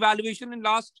this devaluation in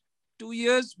last 2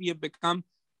 years,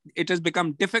 it has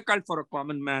become difficult for a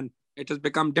common man. It has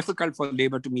become difficult for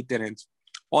labor to meet their ends.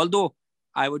 Although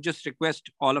I would just request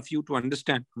all of you to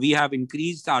understand, we have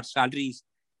increased our salaries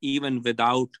even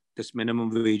without this minimum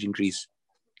wage increase.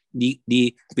 There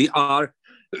are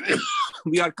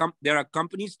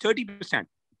companies 30%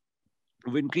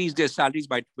 who increased their salaries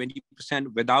by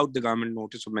 20% without the government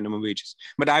notice of minimum wages.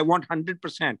 But I want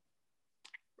 100%.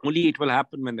 Only it will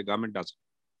happen when the government does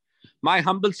it. My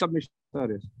humble submission,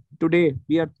 sir, is today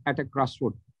we are at a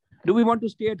crossroad. Do we want to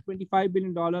stay at $25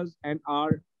 billion and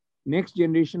our next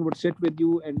generation would sit with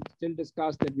you and still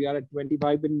discuss that we are at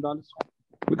 $25 billion?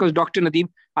 Because Dr. Nadeem,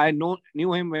 I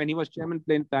knew him when he was chairman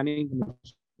planning.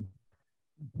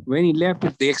 When he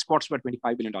left, the exports were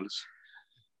 $25 billion.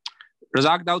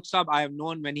 Razak Daud Saab, I have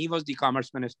known when he was the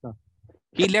commerce minister.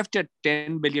 He left at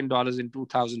 $10 billion in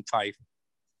 2005.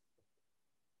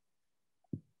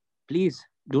 Please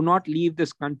do not leave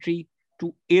this country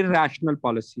to irrational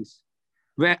policies.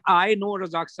 Where I know,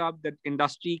 Razak Saab, that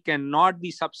industry cannot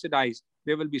be subsidized.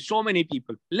 There will be so many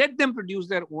people. Let them produce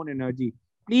their own energy.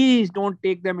 Please don't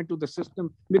take them into the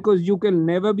system because you can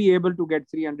never be able to get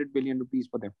 300 billion rupees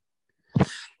for them.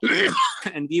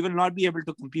 And we will not be able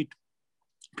to compete.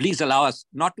 Please allow us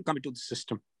not to come into the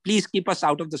system. Please keep us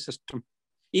out of the system.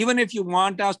 Even if you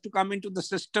want us to come into the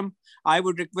system, I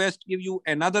would request give you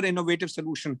another innovative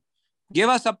solution. Give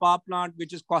us a power plant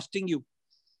which is costing you,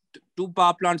 2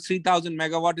 power plants, 3,000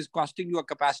 megawatt is costing you a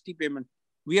capacity payment.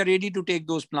 We are ready to take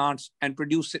those plants and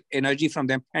produce energy from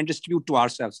them and distribute to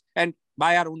ourselves and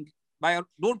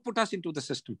don't put us into the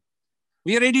system.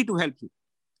 We are ready to help you.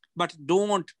 But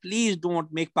please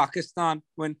don't make Pakistan,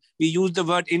 when we use the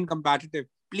word incompetitive,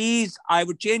 please, I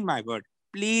would change my word.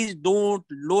 Please don't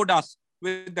load us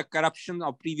with the corruption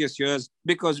of previous years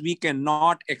because we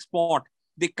cannot export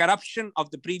the corruption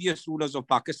of the previous rulers of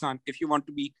Pakistan. If you want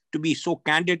to be so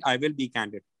candid, I will be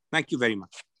candid. Thank you very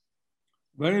much.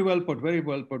 Very well put,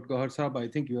 Gohar Saab. I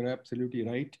think you're absolutely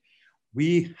right.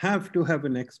 We have to have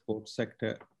an export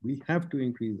sector. We have to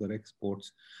increase our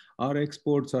exports. Our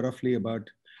exports are roughly about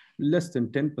less than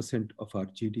 10% of our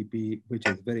GDP, which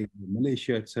is very,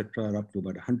 Malaysia, etc., up to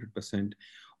about 100%.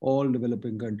 All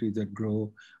developing countries that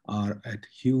grow are at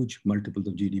huge multiples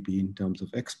of GDP in terms of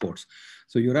exports.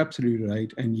 So you're absolutely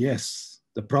right. And yes,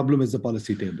 the problem is the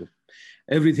policy table.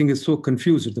 Everything is so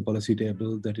confused at the policy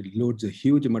table that it loads a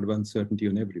huge amount of uncertainty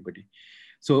on everybody.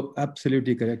 So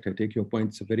absolutely correct. I take your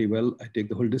points very well. I take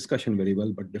the whole discussion very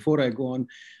well. But before I go on,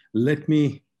 let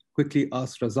me quickly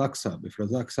ask Razak Saab, if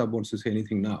Razak Saab wants to say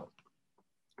anything now,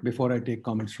 before I take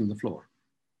comments from the floor.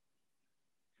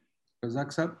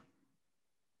 Razak Saab?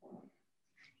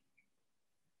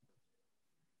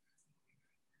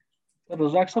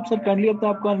 Razak Saab, sir, kindly अपने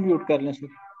आप को unmute कर लें, sir.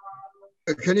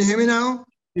 Can you hear me now?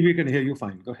 We can hear you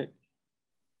fine. Go ahead.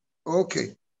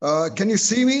 Okay. Can you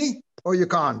see me or you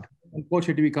can't?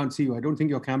 Unfortunately, we can't see you. I don't think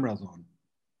your camera's on.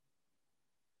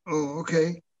 Oh,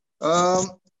 okay.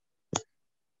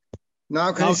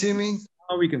 Now can you see me?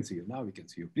 Now we can see you. Now we can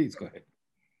see you. Please go ahead.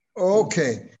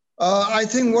 Okay. I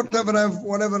think whatever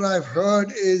I've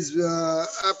heard is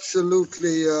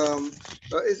absolutely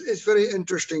it's very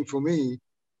interesting for me.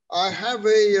 I have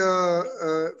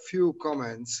a few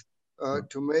comments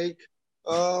to make,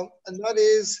 and that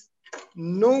is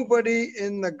nobody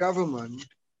in the government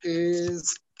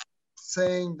is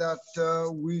saying that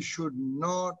we should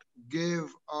not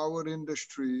give our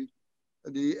industry,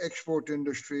 the export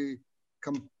industry,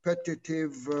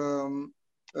 competitive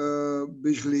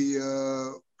bijli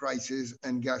prices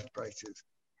and gas prices.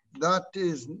 That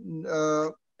is,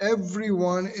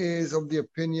 everyone is of the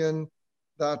opinion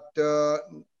that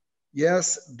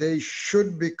yes, they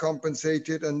should be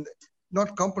compensated, and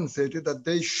not compensated, that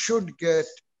they should get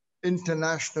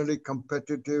internationally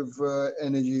competitive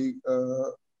energy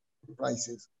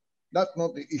prices. That's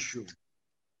not the issue.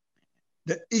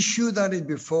 The issue that is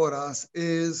before us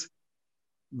is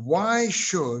why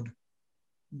should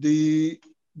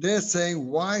they're saying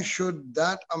why should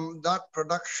that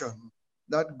production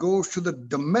that goes to the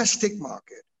domestic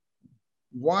market,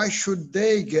 why should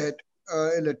they get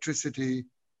electricity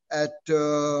at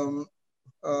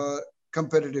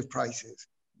competitive prices?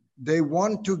 They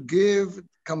want to give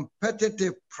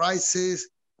competitive prices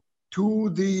to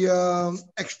the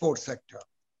export sector.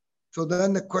 So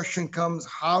then the question comes,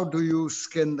 how do you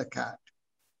skin the cat?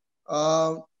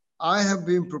 I have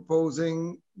been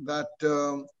proposing that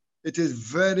it is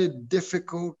very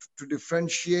difficult to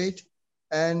differentiate,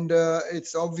 and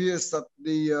it's obvious that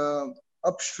the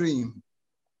upstream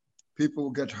people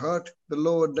get hurt. The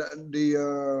lower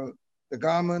the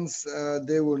garments,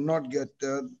 they will not get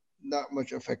that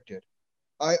much affected.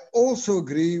 I also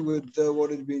agree with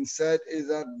what has been said, is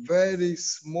that very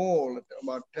small,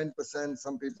 about 10%,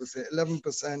 some people say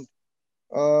 11%,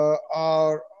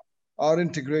 are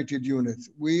integrated units.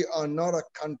 We are not a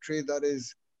country that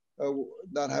is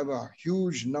that have a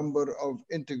huge number of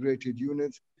integrated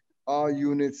units. Our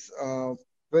units,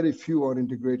 very few are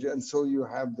integrated, and so you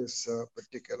have this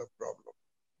particular problem.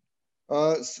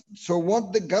 So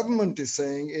what the government is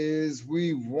saying is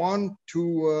we want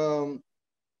to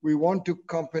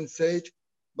compensate,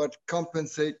 but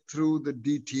compensate through the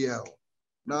DTL.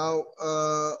 Now,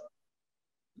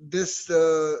 this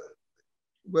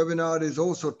webinar is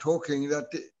also talking that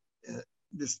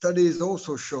the study is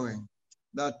also showing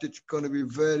that it's going to be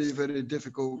very, very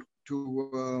difficult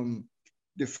to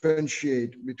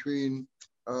differentiate between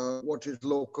what is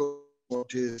local,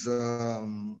 what is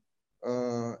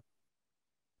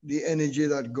the energy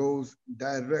that goes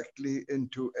directly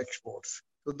into exports.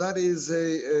 So that is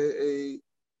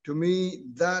to me,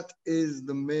 that is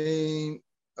the main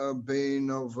bane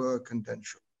of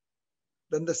contention.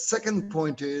 Then the second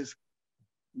point is,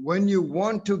 when you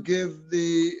want to give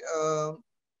the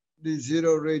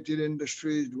zero-rated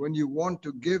industries, when you want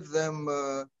to give them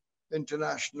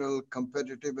international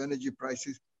competitive energy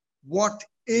prices, what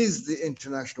is the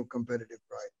international competitive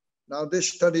price? Now,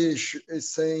 this study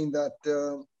is saying that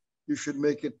you should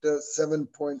make it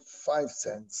 7.5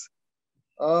 cents.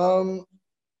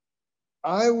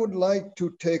 I would like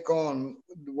to take on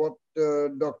what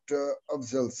Dr.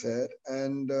 Afzal said,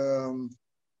 and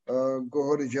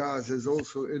Gohar Ijaz has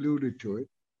also alluded to it,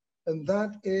 and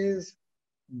that is,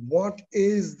 what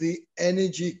is the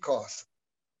energy cost?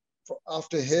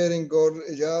 After hearing Gohar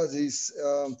Ijaz,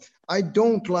 I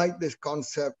don't like this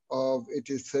concept of it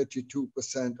is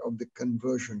 32% of the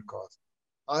conversion cost.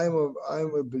 I'm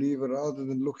a believer, rather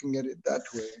than looking at it that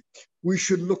way, we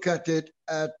should look at it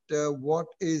at what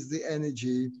is the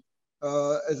energy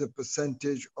as a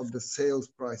percentage of the sales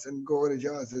price. And Gohar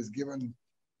Ijaz has given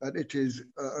that it is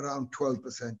around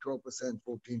 12%,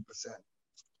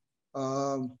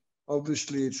 14%.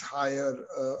 Obviously, it's higher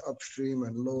upstream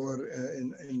and lower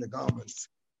in the garments.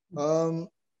 Now,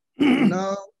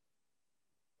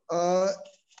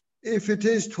 if it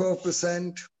is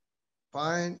 12%,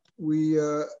 fine.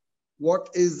 What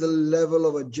is the level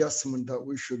of adjustment that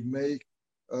we should make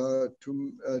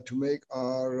to make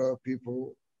our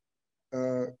people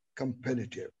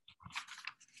competitive?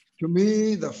 To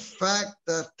me, the fact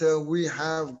that we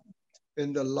have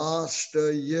in the last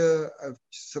year have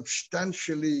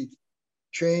substantially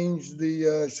changed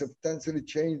the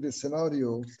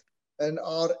scenario, and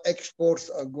our exports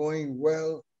are going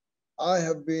well. I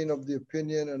have been of the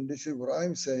opinion, and this is what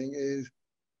I'm saying, is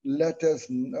let us,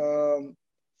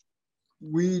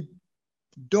 we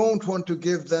don't want to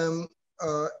give them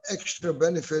extra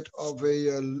benefit of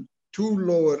a too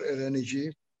lower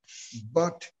energy,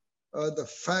 but the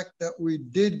fact that we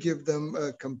did give them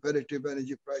competitive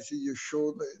energy prices, you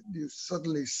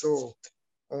suddenly saw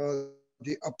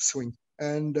the upswing.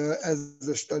 And as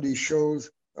the study shows,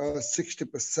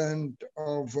 60%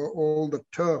 of all the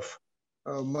turf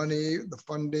money, the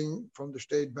funding from the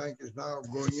State Bank is now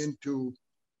going into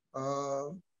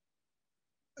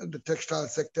the textile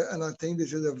sector. And I think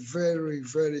this is a very,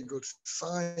 very good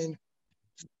sign.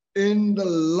 In the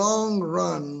long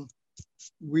run,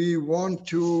 we want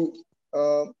to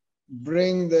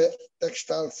bring the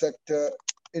textile sector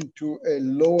into a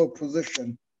lower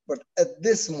position. But at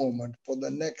this moment, for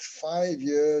the next 5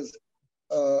 years,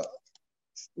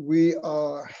 we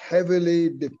are heavily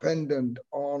dependent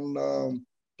on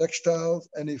textiles.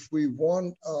 And if we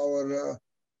want our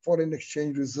foreign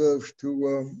exchange reserves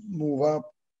to move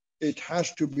up, it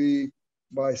has to be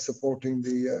by supporting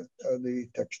the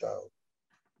textile.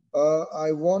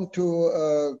 I want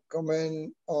to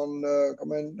comment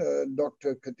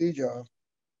Dr. Khatija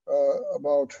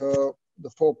about the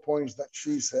 4 points that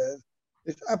she says.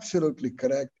 It's absolutely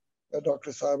correct, Dr.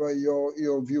 Saiba.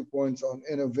 Your viewpoints on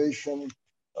innovation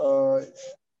are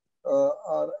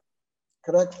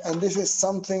correct, and this is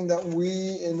something that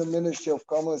we in the Ministry of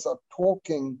Commerce are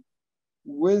talking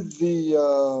with the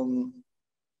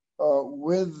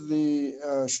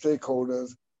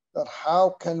stakeholders, that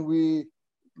how can we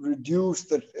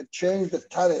change the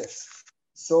tariffs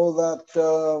so that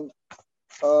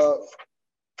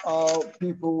our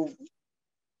people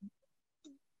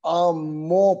are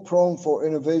more prone for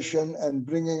innovation and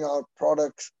bringing out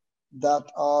products that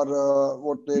are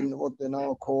what they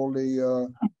now call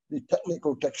the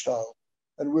technical textile.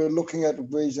 And we're looking at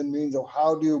ways and means of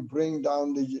how do you bring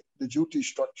down the duty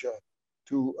structure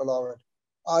to allow it.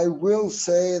 I will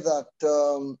say that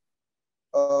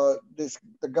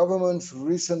the government's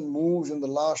recent moves in the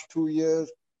last 2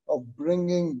 years of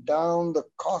bringing down the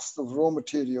cost of raw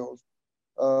materials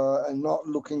and not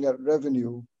looking at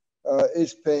revenue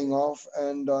is paying off.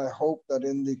 And I hope that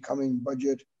in the coming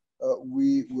budget,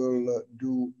 we will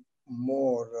do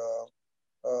more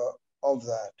of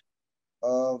that.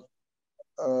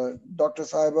 Dr.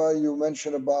 Saiba, you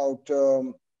mentioned about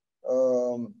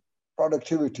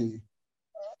productivity.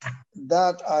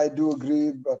 That I do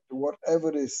agree, but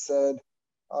whatever is said,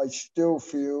 I still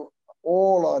feel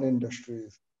all our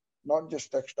industries, not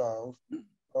just textiles,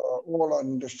 all our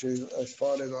industries, as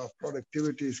far as our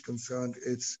productivity is concerned,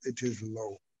 it is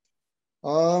low.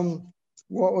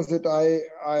 What was it?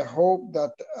 I hope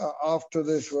that after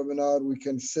this webinar, we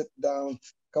can sit down,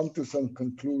 come to some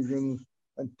conclusions,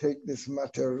 and take this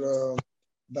matter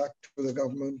back to the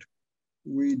government.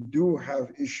 We do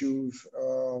have issues.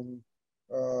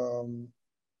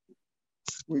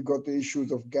 We've got the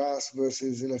issues of gas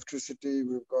versus electricity.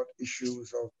 We've got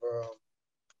issues of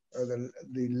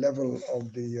the level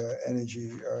of the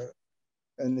energy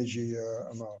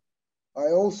amount.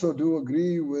 I also do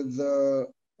agree with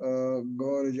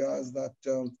Gawhar Ijaz that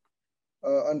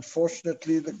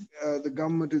unfortunately the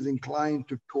government is inclined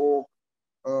to talk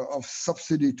of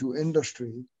subsidy to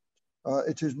industry.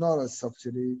 It is not a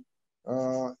subsidy.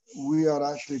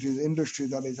 It is industry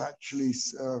that is actually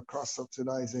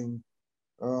cross-subsidizing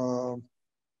the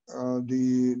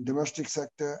domestic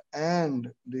sector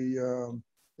and the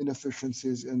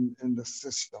inefficiencies in the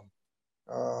system.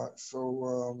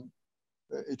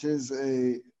 It is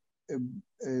a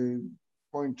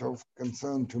point of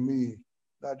concern to me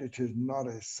that it is not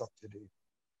a subsidy.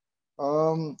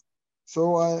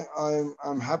 So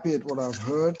I'm happy at what I've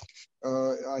heard.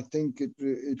 I think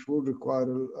it will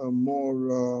require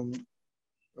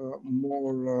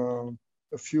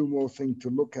a few more things to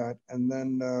look at, and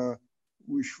then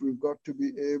we've got to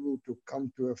be able to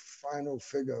come to a final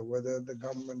figure whether the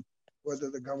government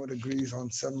agrees on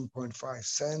 7.5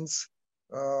 cents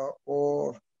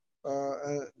or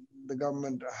the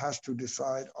government has to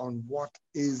decide on what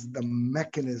is the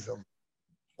mechanism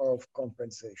of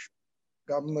compensation.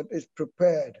 Government is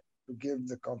prepared to give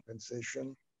the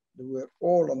compensation. We're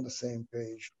all on the same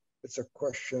page. It's a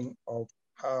question of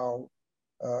how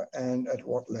and at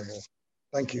what level.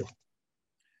 Thank you.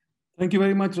 Thank you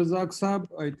very much, Razak Saab.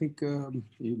 I think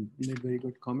you made very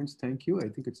good comments. Thank you. I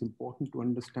think it's important to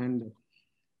understand that.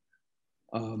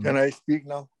 Can I speak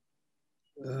now?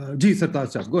 Ji, Sartaj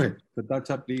Saab, go ahead. Sartaj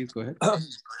Saab, please go ahead.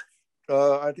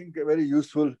 I think a very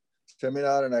useful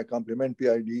seminar, and I compliment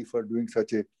PID for doing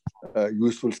such a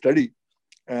useful study.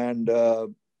 And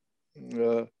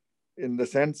in the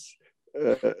sense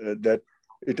that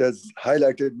it has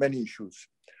highlighted many issues.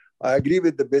 I agree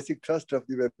with the basic thrust of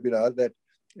the webinar that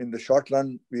in the short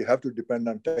run, we have to depend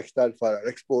on textile for our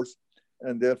exports.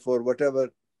 And therefore, whatever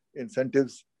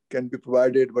incentives can be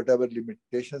provided, whatever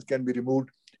limitations can be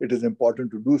removed, it is important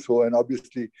to do so. And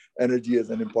obviously, energy is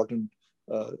an important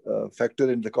factor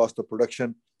in the cost of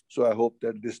production. So I hope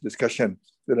that this discussion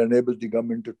will enable the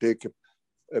government to take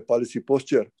a policy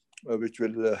posture which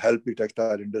will help the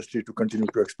textile industry to continue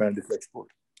to expand its export.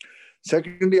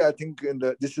 Secondly, I think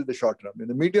this is the short run. In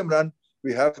the medium run,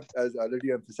 we have, as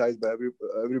already emphasized by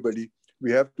everybody,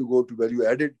 we have to go to value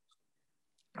added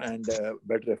and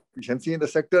better efficiency in the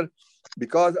sector,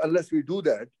 because unless we do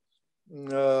that,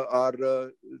 our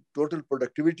total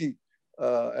productivity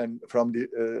and from the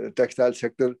textile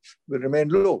sector will remain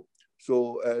low.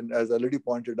 So, and as already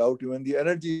pointed out, even the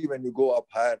energy, when you go up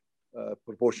higher,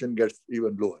 proportion gets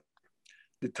even lower.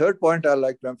 The third point I'd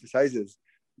like to emphasize is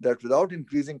that without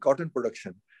increasing cotton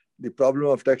production, the problem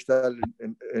of textile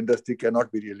industry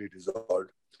cannot be really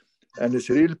resolved. And it's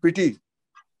a real pity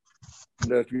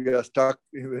that we are stuck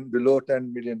even below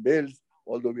 10 million bales,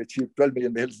 although we achieved 12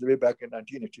 million bales way back in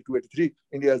 1982-83.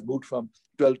 India has moved from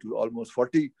 12 to almost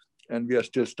 40, and we are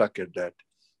still stuck at that.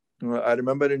 I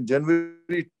remember in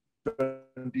January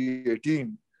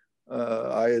 2018,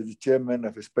 I, as the chairman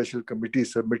of a special committee,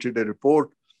 submitted a report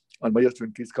on measures to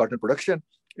increase cotton production,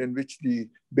 in which the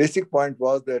basic point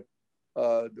was that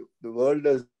the world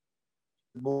has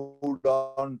moved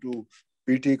on to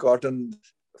PT cotton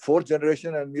fourth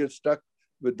generation, and we are stuck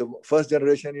with the first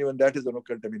generation, even that is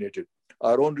contaminated.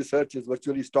 Our own research is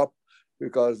virtually stopped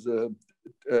because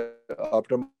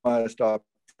Optima stopped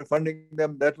funding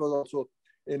them. That was also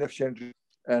inefficient.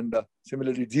 And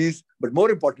similarly, these, but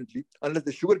more importantly, unless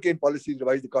the sugarcane policies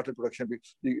revise the cotton production,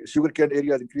 the sugarcane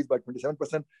area has increased by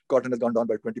 27%, cotton has gone down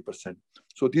by 20%.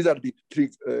 So these are the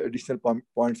three additional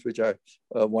points which I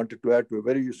wanted to add to a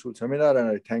very useful seminar, and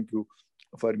I thank you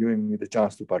for giving me the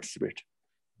chance to participate.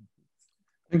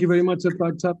 Thank you very much,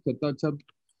 Sattaj Sahab. Sattaj Sahab,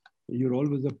 you're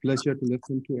always a pleasure to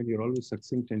listen to, and you're always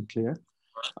succinct and clear.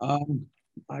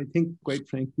 I think, quite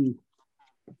frankly,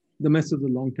 the mess is a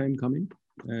long time coming.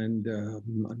 And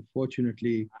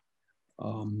unfortunately,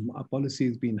 our policy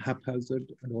has been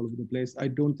haphazard and all over the place. I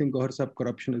don't think Gohar Sahab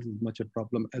corruption is as much a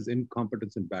problem as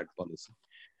incompetence and bad policy.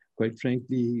 Quite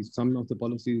frankly, some of the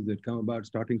policies that come about,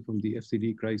 starting from the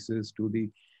FCD crisis to the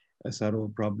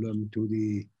SRO problem to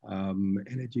the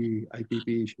energy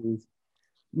IPP issues,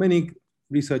 many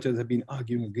researchers have been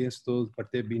arguing against those, but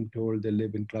they've been told they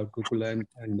live in cloud cuckoo land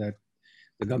and that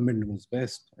the government knows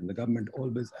best, and the government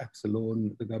always acts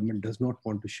alone. The government does not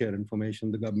want to share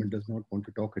information. The government does not want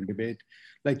to talk and debate.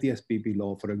 Like the SPP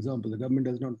law, for example, the government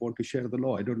does not want to share the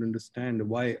law. I don't understand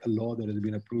why a law that has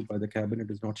been approved by the cabinet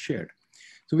is not shared.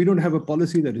 So we don't have a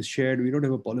policy that is shared. We don't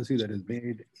have a policy that is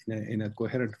made in a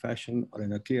coherent fashion or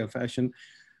in a clear fashion.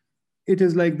 It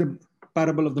is like the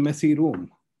parable of the messy room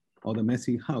or the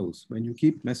messy house. When you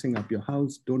keep messing up your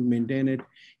house, don't maintain it,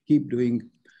 keep doing,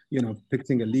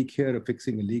 fixing a leak here or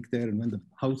fixing a leak there. And when the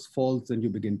house falls, then you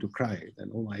begin to cry. Then,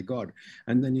 oh my God.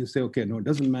 And then you say, okay, no, it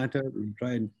doesn't matter. We'll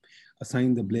try and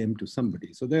assign the blame to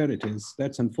somebody. So there it is.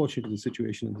 That's unfortunately the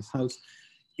situation in this house.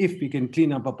 If we can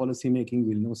clean up our policy making,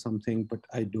 we'll know something, but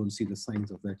I don't see the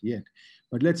signs of that yet.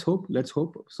 But let's hope, let's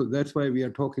hope. So that's why we are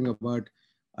talking about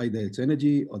either it's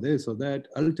energy or this or that.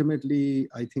 Ultimately,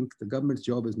 I think the government's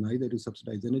job is neither to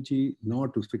subsidize energy nor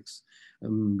to fix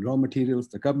raw materials.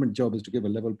 The government job is to give a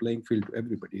level playing field to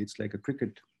everybody. It's like a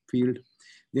cricket field.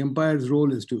 The umpire's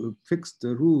role is to fix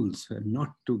the rules and not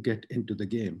to get into the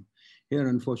game. Here,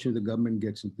 unfortunately, the government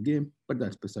gets into the game, but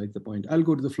that's besides the point. I'll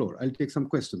go to the floor. I'll take some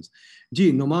questions.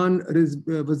 Ji, Noman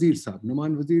Wazir Sahab.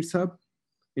 Noman Wazir Sahab,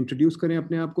 introduce kare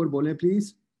apne aap ko aur bole,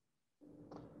 please.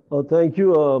 Thank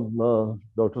you,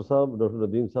 Dr. Saab, Dr.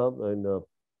 Nadeem Saab, and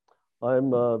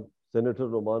I'm Senator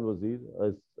Noman Wazir.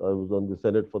 I was on the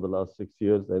Senate for the last 6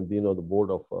 years and been on the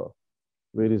board of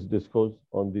various discos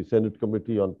on the Senate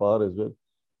Committee on Power as well.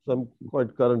 So I'm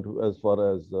quite current as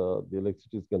far as the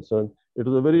electricity is concerned. It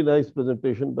was a very nice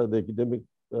presentation by the academic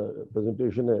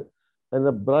presentation and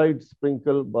a bright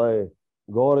sprinkle by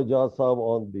Gohar Ejaz Saab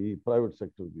on the private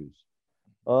sector views.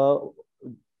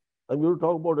 I'm going to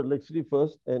talk about electricity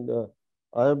first, and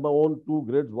I have my own 2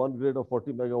 grids, one grid of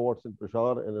 40 megawatts in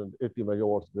Peshawar and an 80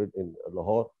 megawatts grid in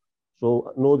Lahore. So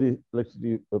I know the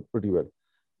electricity pretty well.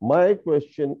 My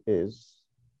question is,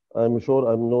 I'm sure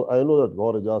I know that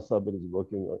Gohar Ejaz Saab is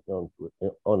working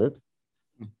on it.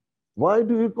 Why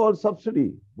do you call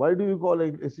subsidy? Why do you call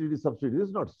electricity subsidy? This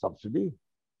is not subsidy.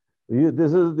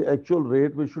 This is the actual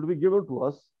rate which should be given to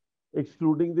us,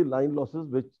 excluding the line losses,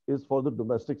 which is for the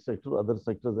domestic sector, other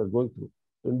sectors are going through.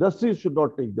 Industries should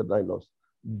not take the line loss.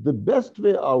 The best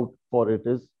way out for it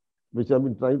is, which I've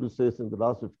been trying to say since the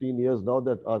last 15 years, now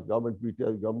that our government,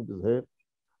 BTI government is here,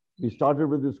 we started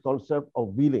with this concept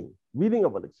of wheeling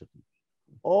of electricity.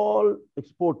 All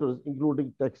exporters,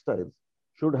 including textiles,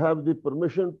 should have the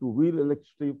permission to wheel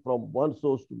electricity from one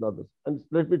source to another. And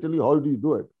let me tell you, how do you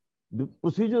do it? The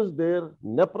procedure is there,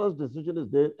 NEPRA's decision is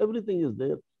there, everything is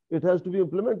there. It has to be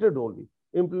implemented only.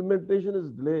 Implementation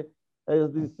is delayed.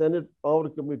 As the Senate Power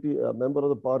Committee, a member of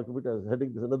the Power Committee, is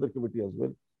heading this another committee as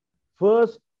well.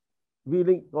 First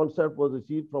wheeling concept was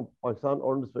achieved from Pakistan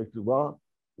Ordnance Factory Wah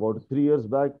about 3 years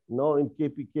back. Now in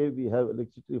KPK, we have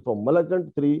electricity from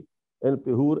Malakand 3 and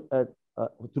Pehur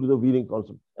through the wheeling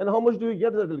concept. And how much do we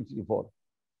get that electricity for?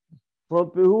 From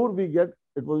Pehur,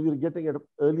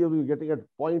 earlier we were getting at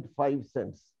 0.5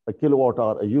 cents a kilowatt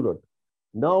hour, a unit.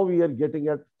 Now we are getting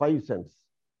at 5 cents.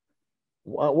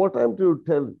 What I'm to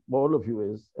tell all of you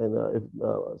is, and if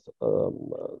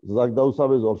Zagdaw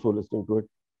Saab is also listening to it,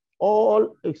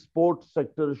 all export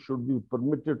sectors should be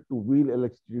permitted to wheel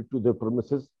electricity to their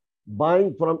premises,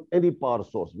 buying from any power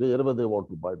source, wherever they want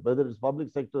to buy it, whether it's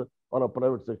public sector or a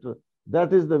private sector.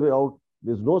 That is the way out.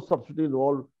 There's no subsidy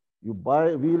involved. You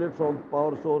wheel it from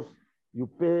power source, you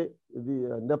pay,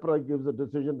 the NEPRA gives a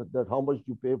decision that how much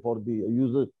you pay for the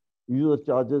user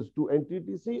charges to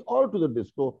NTTC or to the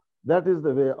DISCO. That is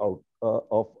the way out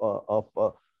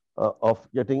of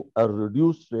getting a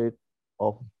reduced rate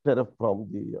of tariff from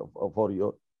the for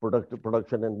your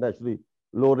production, and naturally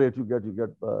low rate you get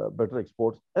better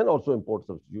exports and also import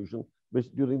substitution,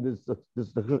 which during this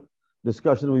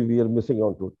discussion we are missing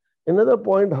on to. Another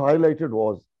point highlighted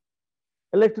was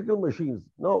electrical machines.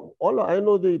 Now, I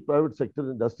know the private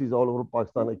sector industries all over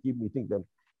Pakistan, I keep meeting them.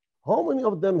 How many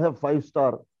of them have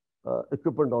 5-star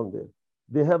equipment on there?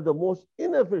 They have the most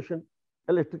inefficient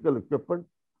electrical equipment.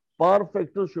 Power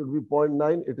factor should be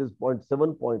 0.9, it is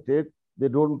 0.7, 0.8. They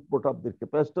don't put up the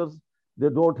capacitors. They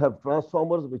don't have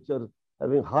transformers, which are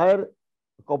having higher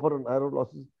copper and iron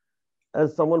losses.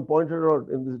 As someone pointed out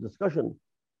in this discussion,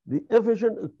 the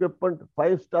efficient equipment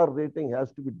 5-star rating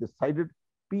has to be decided.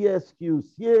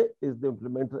 PSQCA is the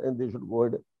implementer, and they should go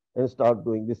ahead and start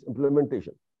doing this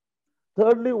implementation.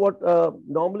 Thirdly, what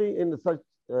normally in such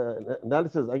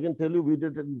analysis, I can tell you we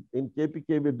did it in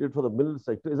KPK, we did for the mineral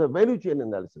sector, is a value chain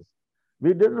analysis.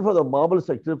 We did it for the marble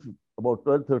sector about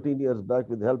 12, 13 years back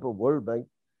with the help of World Bank.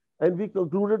 And we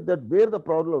concluded that where the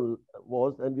problem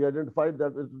was, and we identified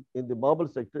that in the marble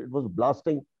sector, it was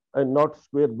blasting and not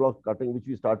square block cutting, which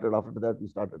we started after that, we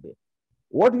started there.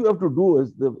 What you have to do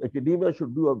is the academia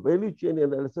should do a value chain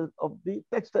analysis of the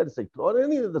textile sector or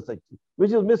any other sector,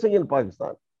 which is missing in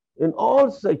Pakistan. In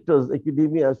all sectors,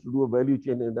 academia has to do a value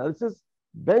chain analysis,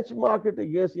 benchmark it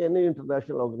against any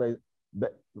international organization,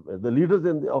 the leaders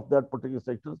of that particular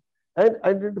sector, and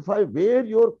identify where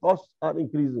your costs are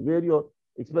increasing, where your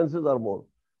expenses are more.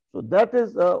 So that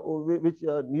is which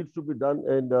needs to be done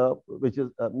and which is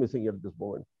missing at this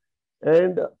moment.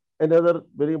 And another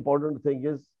very important thing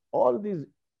is all these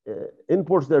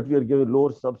inputs that we are giving,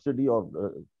 lower subsidy or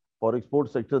for export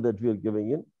sector that we are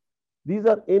giving in, these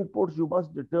are inputs. You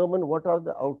must determine what are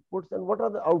the outputs and what are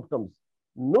the outcomes.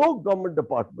 No government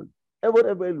department ever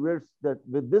evaluates that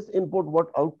with this input,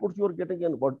 what outputs you are getting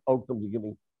and what outcomes you're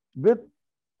giving. With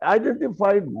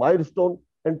identified milestone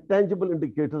and tangible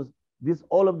indicators,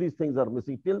 all of these things are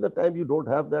missing. Till the time you don't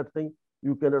have that thing,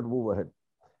 you cannot move ahead.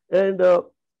 And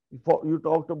you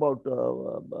talked about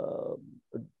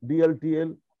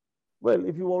DLTL. Well,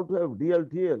 if you want to have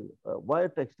DLTL, why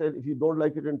textile? If you don't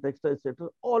like it in textile sector,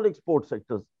 all export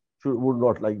sectors would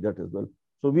not like that as well.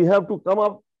 So we have to come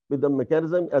up with the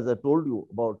mechanism, as I told you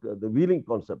about the wheeling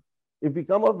concept. If we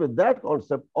come up with that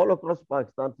concept all across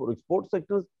Pakistan for export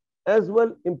sectors, as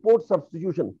well import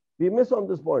substitution. We miss on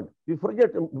this point. We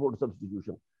forget import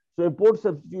substitution. So import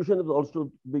substitution is also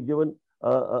to be given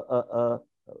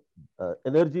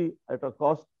energy at a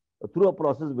cost through a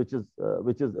process which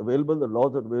is available, the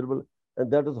laws are available,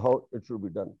 and that is how it should be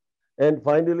done. And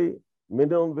finally,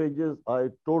 minimum wages. I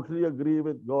totally agree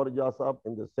with Gaur Jasab.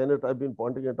 In the Senate, I've been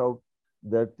pointing it out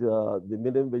that the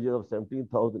minimum wages of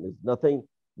 17,000 is nothing.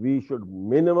 We should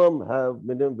minimum have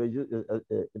minimum wages.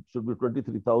 It should be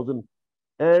 23,000,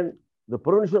 and the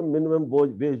provincial minimum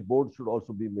wage board should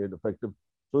also be made effective.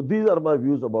 So these are my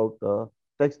views about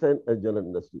textile and general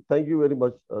industry. Thank you very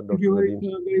much, Dr. Thank you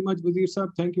very much, Wazir Sahab.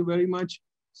 Thank you very much.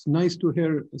 It's nice to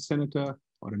hear a senator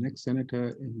or an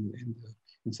ex-senator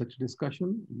in such a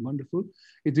discussion. Wonderful.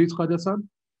 Idris Khaja Sahab.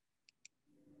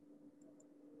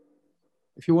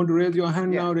 If you want to raise your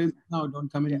hand now, raise it now.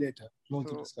 Don't come in later.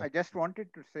 So I just wanted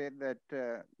to say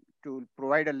that to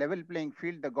provide a level playing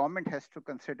field, the government has to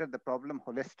consider the problem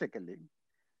holistically.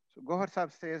 So Gohar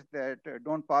Sahab says that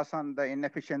don't pass on the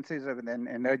inefficiencies of the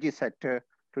energy sector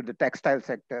to the textile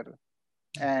sector,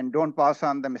 and don't pass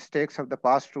on the mistakes of the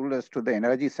past rulers to the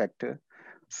energy sector.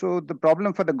 So the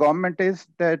problem for the government is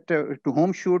that to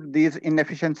whom should these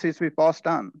inefficiencies be passed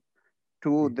on?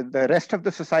 To the rest of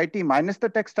the society minus the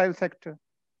textile sector?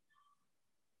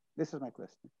 This is my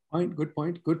question. Good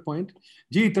point, good point.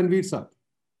 Ji, Tanveer Sahab,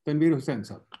 Tanveer Hussain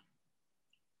Sahab.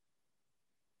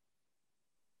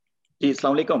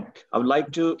 Assalamu alaikum. I would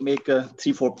like to make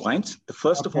 3-4 points. The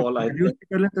first of all, Tanveer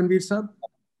Sahab.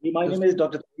 My name is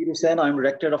Dr. Tanveer Hussain. I'm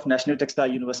rector of National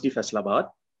Textile University, Faisalabad.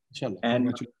 And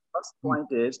the first point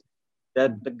is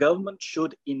that the government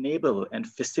should enable and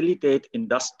facilitate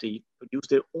industry to produce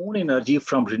their own energy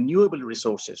from renewable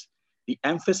resources. The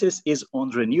emphasis is on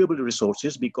renewable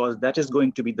resources because that is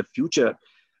going to be the future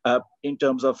in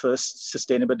terms of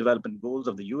sustainable development goals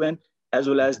of the UN, as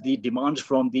well as the demands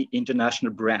from the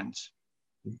international brands.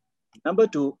 Number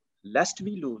two, lest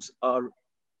we lose our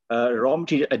raw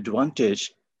material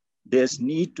advantage, there's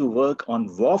need to work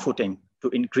on war footing to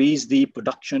increase the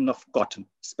production of cotton,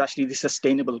 especially the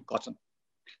sustainable cotton.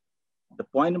 The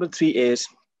point number 3 is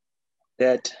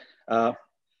that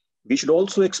we should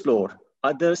also explore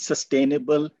other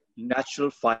sustainable natural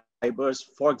fibers,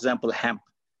 for example, hemp.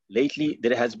 Lately,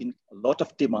 there has been a lot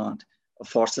of demand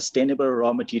for sustainable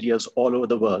raw materials all over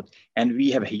the world. And we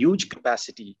have a huge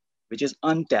capacity, which is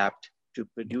untapped to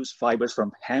produce fibers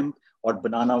from hemp or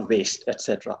banana waste,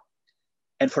 etc.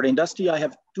 And for industry, I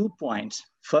have 2 points.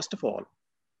 First of all,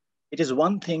 it is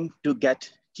one thing to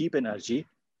get cheap energy,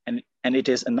 and it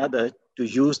is another to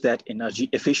use that energy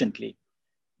efficiently.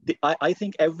 I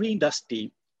think every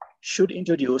industry should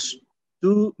introduce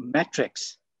 2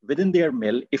 metrics within their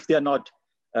mill if they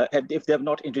have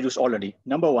not introduced already.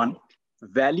 Number 1,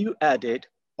 value added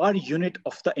per unit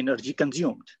of the energy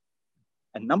consumed.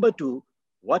 And number 2,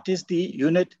 what is the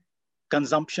unit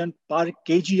consumption per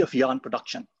kg of yarn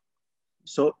production?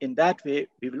 So in that way,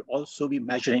 we will also be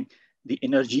measuring the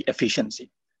energy efficiency.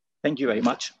 Thank you very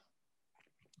much.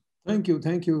 Thank you,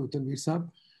 Tanveer Saab.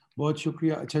 Bahut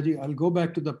shukriya. Acha ji, I'll go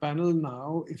back to the panel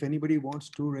now. If anybody wants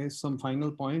to raise some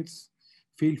final points,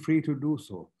 feel free to do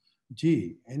so.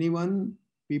 Ji, anyone?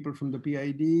 People from the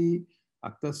PID,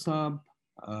 Akhtar Saab,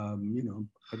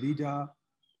 Khadija,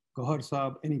 Gohar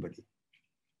Saab, anybody?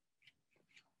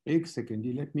 Ek second,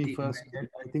 ji, let me first get,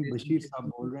 I think Bashir Saab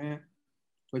bol rahe hain.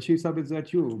 Bashir Saab, is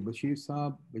that you? Bashir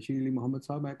Saab, Bashir Ali Mohammed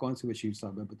Saab, hai? Kaun se Bashir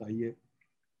Saab hai? Bataiye.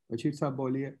 Bashir Saab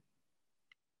boliye.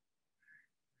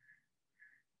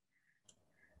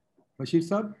 Bashir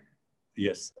Saab?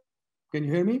 Yes. Can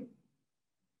you hear me?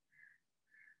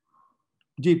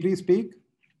 Ji, please speak.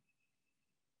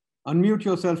 Unmute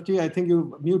yourself, Ji. I think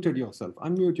you muted yourself.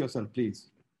 Unmute yourself, please.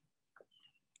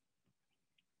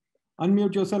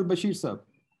 Unmute yourself, Bashir Saab.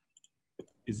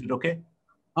 Is it okay?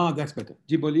 Ah, that's better.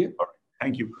 Ji, boliye. All right.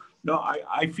 Thank you. No,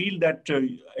 I feel that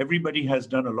everybody has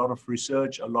done a lot of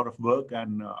research, a lot of work,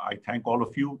 and I thank all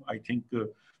of you. I think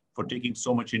for taking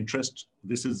so much interest.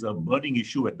 This is a burning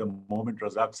issue at the moment.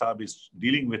 Razak Saab is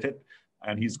dealing with it,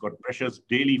 and he's got pressures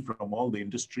daily from all the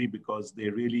industry because they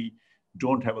really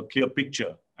don't have a clear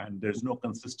picture, and there's no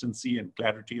consistency and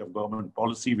clarity of government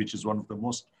policy, which is one of the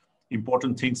most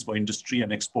important things for industry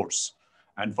and exports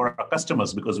and for our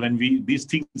customers, because when these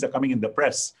things are coming in the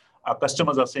press, our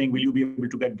customers are saying, will you be able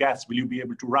to get gas? Will you be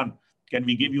able to run? Can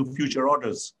we give you future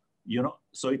orders?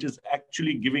 So it is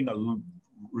actually giving a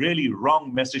really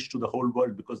wrong message to the whole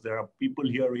world, because there are people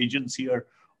here, agents here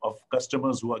of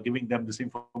customers who are giving them this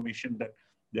information that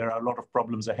there are a lot of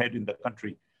problems ahead in the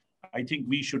country. I think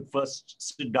we should first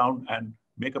sit down and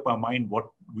make up our mind what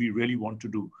we really want to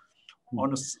do.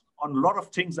 On a lot of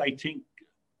things, I think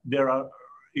there are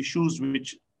issues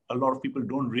which a lot of people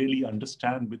don't really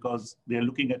understand because they're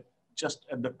looking at just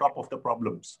at the top of the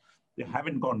problems. They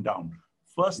haven't gone down.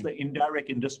 First, the indirect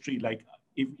industry, like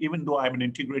even though I'm an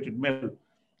integrated mill,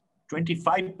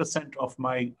 25% of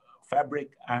my fabric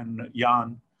and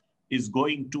yarn is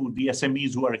going to the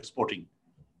SMEs who are exporting.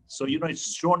 So,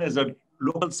 it's shown as a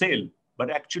local sale, but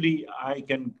actually I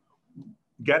can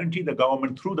guarantee the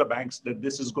government through the banks that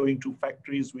this is going to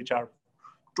factories which are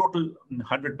total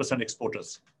 100%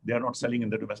 exporters. They are not selling in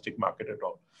the domestic market at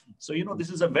all. So, this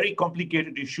is a very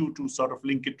complicated issue to sort of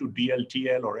link it to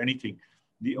DLTL or anything.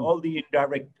 All the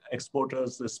indirect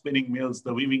exporters, the spinning mills,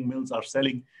 the weaving mills are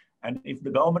selling. And if the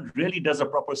government really does a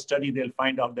proper study, they'll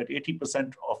find out that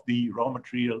 80% of the raw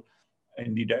material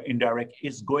in the indirect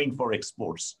is going for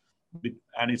exports,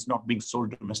 and it's not being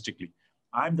sold domestically.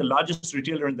 I'm the largest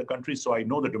retailer in the country, so I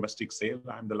know the domestic sale.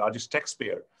 I'm the largest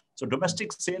taxpayer. So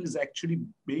domestic sale is actually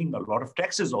paying a lot of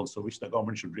taxes also, which the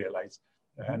government should realize.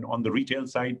 And on the retail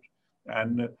side,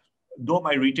 and though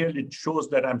my retail, it shows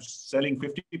that I'm selling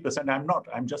 50%, I'm not.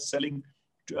 I'm just selling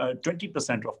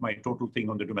 20% of my total thing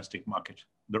on the domestic market.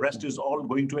 The rest is all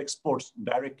going to exports,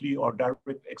 directly or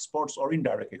direct exports or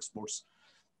indirect exports.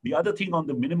 The other thing on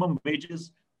the minimum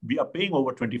wages, we are paying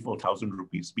over 24,000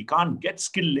 rupees. We can't get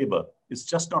skilled labor. It's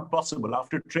just not possible.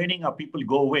 After training, our people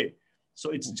go away.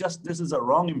 So it's just, this is a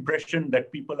wrong impression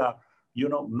that people are,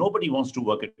 nobody wants to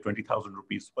work at 20,000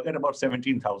 rupees. Forget about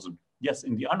 17,000. Yes,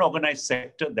 in the unorganized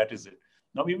sector, that is it.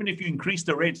 Now, even if you increase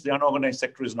the rates, the unorganized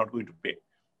sector is not going to pay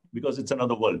because it's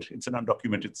another world. It's an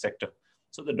undocumented sector.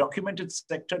 So the documented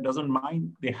sector doesn't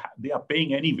mind. They are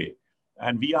paying anyway,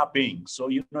 and we are paying. So,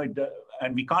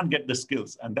 and we can't get the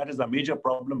skills. And that is a major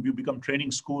problem. We become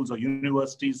training schools or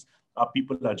universities. Our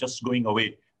people are just going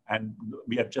away. And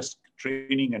we are just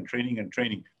training and training and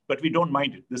training. But we don't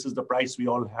mind it. This is the price we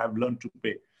all have learned to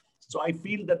pay. So I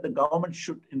feel that the government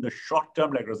should, in the short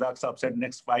term, like Razak Saab said,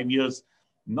 next 5 years,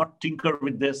 not tinker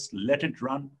with this, let it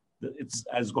run. It's,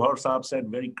 as Gohar Saab said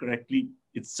very correctly,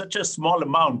 it's such a small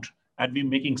amount and we're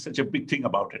making such a big thing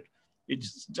about it.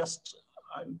 It's just,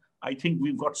 I think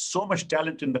we've got so much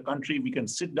talent in the country. We can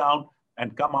sit down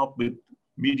and come up with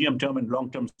medium-term and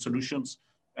long-term solutions.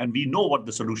 And we know what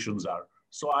the solutions are.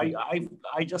 So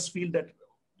I just feel that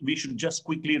we should just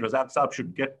quickly, Razak Saab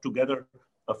should get together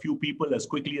a few people as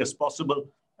quickly as possible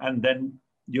and then,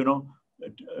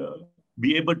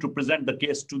 be able to present the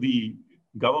case to the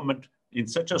government in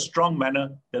such a strong manner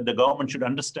that the government should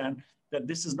understand that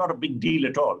this is not a big deal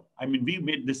at all. I mean, we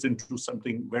made this into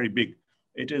something very big.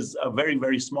 It is a very,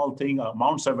 very small thing. Our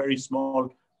amounts are very small,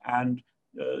 and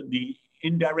the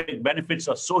indirect benefits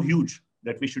are so huge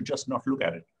that we should just not look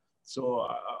at it. So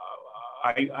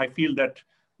I feel that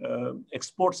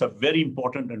exports are very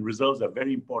important and reserves are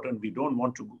very important. We don't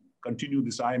want to continue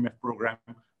this IMF program.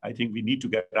 I think we need to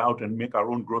get out and make our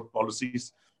own growth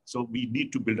policies. So we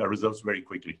need to build our reserves very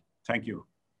quickly. Thank you.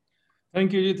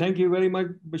 Thank you. Thank you very much,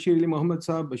 Bashir Ali Mohammed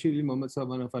Saab. Bashir Ali Mohammed Saab,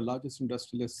 one of our largest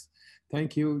industrialists.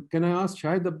 Thank you. Can I ask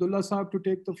Shahid Abdullah Saab to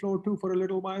take the floor too for a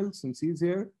little while since he's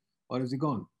here, or is he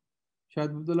gone? Shahid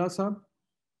Abdullah Saab?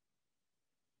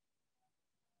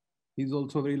 He's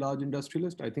also a very large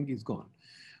industrialist. I think he's gone.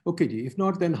 Okay, ji. If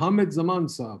not, then Hamid Zaman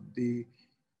Saab, the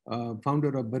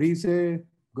founder of Barize,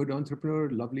 good entrepreneur,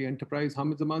 lovely enterprise.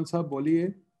 Hamid Zaman Saab,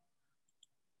 boliye.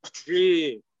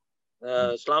 Ji,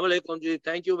 Assalamu alaikum ji.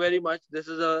 Thank you very much. This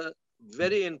is a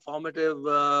very informative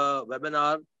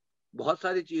webinar. बहुत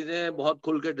सारी चीजें बहुत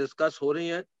खुल के discuss हो रही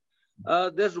हैं.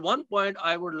 There's one point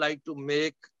I would like to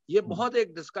make. ये बहुत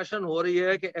एक डिस्कशन हो रही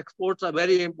है कि exports are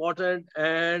very important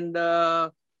and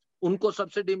उनको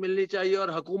सब्सिडी मिलनी चाहिए,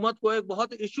 और हुकूमत को एक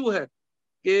बहुत इशू है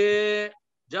कि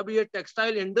जब ये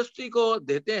टेक्सटाइल इंडस्ट्री को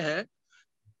देते हैं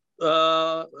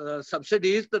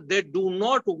सब्सिडीज, तो they do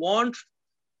not want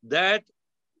that.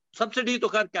 Subsidy तो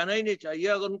खैर कहना ही नहीं चाहिए.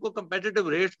 अगर उनको कंपेटिटिव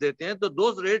रेट्स देते हैं तो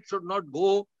those rates should not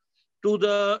go to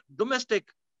the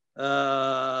domestic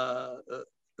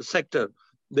sector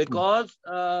because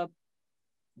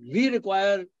we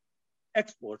require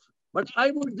exports. But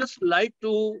I would just like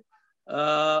to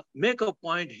make a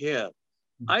point here.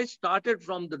 I started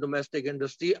from the domestic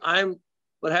industry. I'm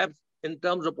perhaps in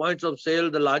terms of points of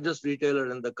sale, the largest retailer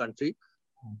in the country.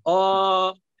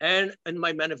 And in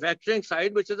my manufacturing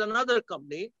side, which is another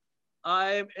company,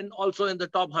 I'm also in the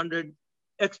top 100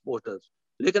 exporters.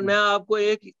 लेकिन मैं आपको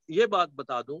एक ये बात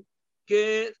बता दूं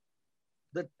कि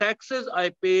the taxes I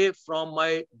pay from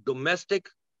my domestic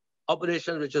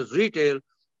operation, which is retail,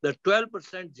 the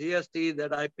 12% GST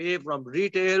that I pay from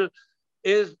retail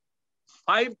is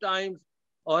 5 times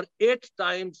or 8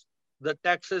 times the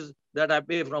taxes that I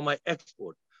pay from my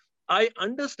export. I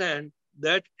understand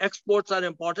that exports are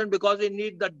important because we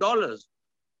need the dollars,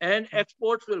 and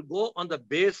exports will go on the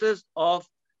basis of,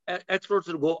 exports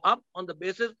will go up on the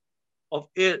basis of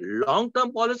a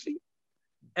long-term policy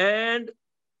and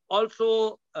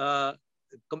also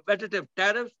competitive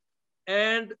tariffs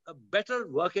and better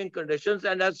working conditions,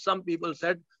 and as some people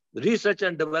said, research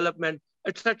and development,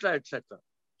 etc., etc.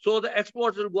 So the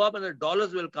exports will go up and the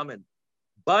dollars will come in.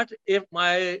 But if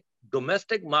my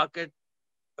domestic market,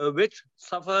 which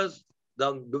suffers,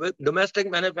 the domestic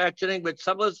manufacturing, which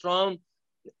suffers from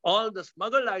all the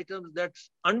smuggled items that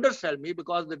undersell me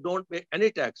because they don't pay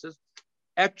any taxes,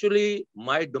 actually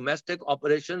my domestic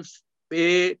operations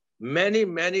pay many,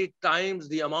 many times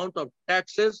the amount of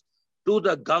taxes to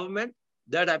the government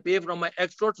that I pay from my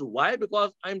exports. Why?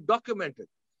 Because I'm documented.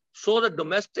 So the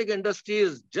domestic industry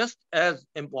is just as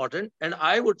important. And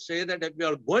I would say that if we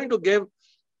are going to give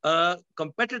a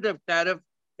competitive tariff,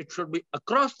 it should be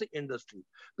across the industry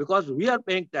because we are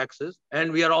paying taxes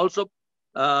and we are also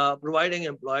providing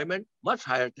employment, much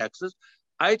higher taxes.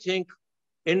 I think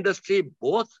industry,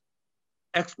 both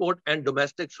export and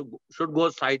domestic, should go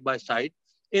side by side.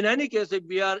 In any case, if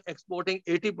we are exporting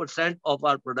 80% of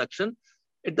our production,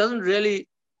 it doesn't really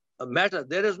matter.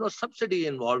 There is no subsidy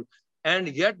involved, and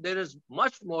yet there is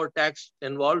much more tax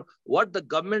involved. What the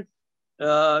government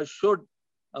should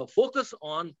focus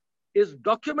on is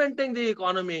documenting the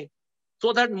economy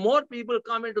so that more people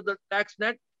come into the tax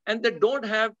net and they don't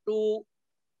have to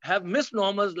have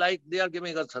misnomers like they are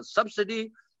giving us a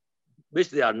subsidy, which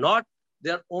they are not.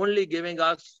 They are only giving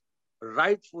us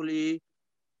rightfully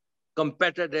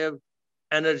competitive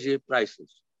energy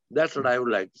prices. That's what I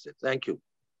would like to say. Thank you.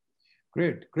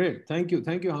 Great, great. Thank you.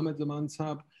 Thank you, Hamid Zaman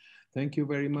Saab. Thank you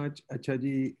very much. Acha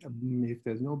ji, if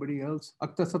there's nobody else,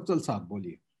 Akhtar Sabzal Saab,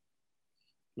 boliye.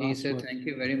 Yes, sir. Thank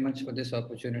you very much for this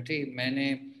opportunity. मैंने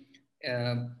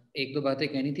एक दो बातें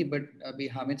कहनी थी, but अभी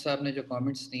हामिद साहब ने जो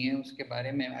comments दिए हैं उसके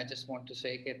बारे में I just want to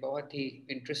say कि बहुत ही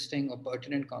interesting or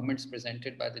pertinent comments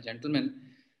presented by the gentleman.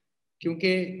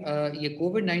 क्योंकि ये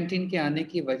COVID-19 के आने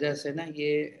की वजह से ना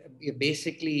ये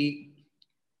basically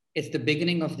it's the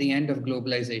beginning of the end of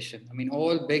globalization. I mean,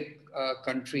 all big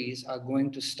countries are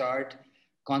going to start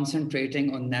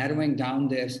concentrating on narrowing down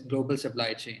their global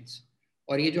supply chains.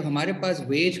 और ये जो हमारे पास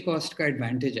wage cost का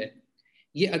advantage है,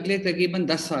 ये अगले तकरीबन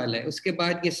 10 साल है. उसके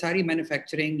बाद ये सारी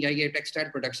manufacturing या ये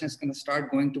textile production is going to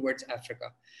start going towards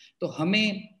Africa. तो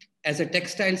हमें as a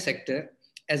textile sector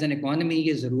as an economy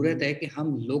ये ज़रूरत है कि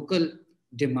हम लोकल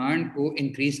डिमांड को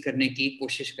इंक्रीज करने की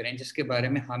कोशिश करें, जिसके बारे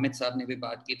में हामिद साहब ने भी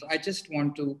बात की. तो I just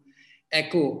want to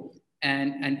echo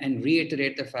and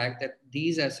reiterate the fact that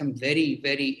these are some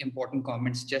very important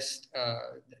comments just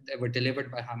that were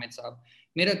delivered by Hamid Saab.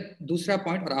 मेरा दूसरा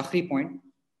point और आखिरी point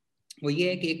वो ये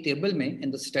है कि एक टेबल में in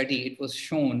the study it was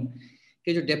shown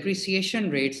कि जो depreciation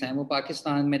rates हैं वो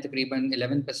पाकिस्तान में तकरीबन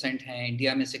 11% हैं,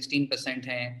 इंडिया में 16%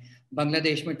 हैं,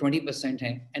 बांग्लादेश में 20%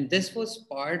 हैं, and this was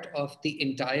part of the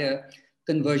entire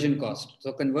conversion cost.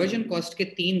 So conversion cost के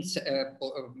 3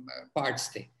 parts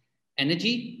थे,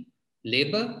 energy,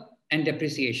 labor and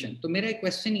depreciation. तो मेरा एक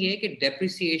क्वेश्चन ये है कि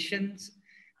depreciation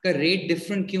का रेट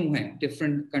डिफरेंट क्यों है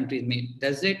डिफरेंट कंट्रीज में?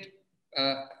 Does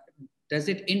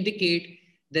it indicate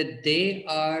that they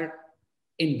are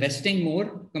investing more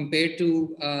compared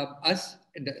to us?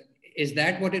 Is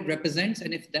that what it represents?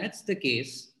 And if that's the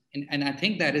case, and I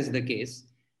think that is the case,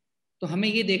 तो हमें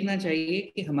ये देखना चाहिए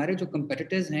कि हमारे जो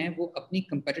competitors हैं वो अपनी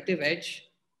competitive edge,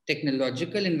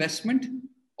 technological investment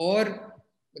और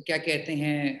क्या कहते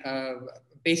हैं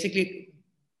basically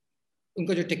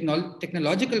उनका जो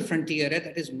technological frontier है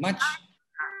that is much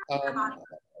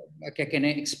क्या कहते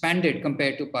हैं expanded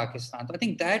compared to Pakistan. So I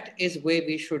think that is where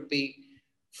we should be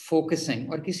focusing.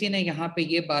 और किसी ने यहाँ पे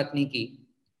ये बात नहीं की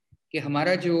कि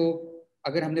हमारा जो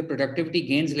अगर हमने productivity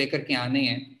gains लेकर के आने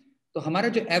हैं तो हमारा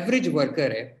जो average worker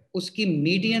है उसकी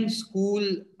median school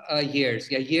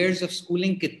years या years of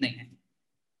schooling कितने हैं?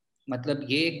 मतलब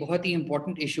ये एक बहुत ही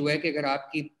इम्पोर्टेंट इशू है कि अगर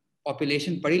आपकी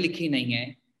पॉपुलेशन पढ़ी लिखी नहीं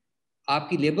है,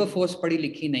 आपकी लेबर फोर्स पढ़ी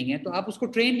लिखी नहीं है, तो आप उसको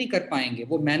ट्रेन नहीं कर पाएंगे,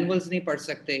 वो मैनुअल्स नहीं पढ़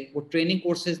सकते, वो ट्रेनिंग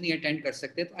कोर्सेज नहीं अटेंड कर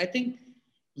सकते. तो आई थिंक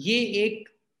ये एक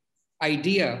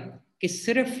आइडिया कि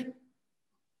सिर्फ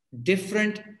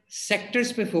डिफरेंट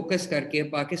सेक्टर्स पे फोकस करके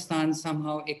पाकिस्तान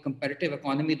समहाउ एक कंपैरेटिव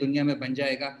इकोनॉमी दुनिया में बन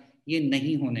जाएगा, ये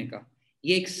नहीं होने का.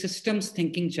 ये एक सिस्टम्स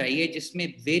थिंकिंग चाहिए जिसमें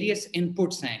वेरियस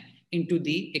इनपुट्स हैं into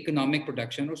the economic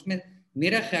production. उसमें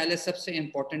मेरा ख्याल है सबसे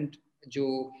important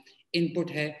जो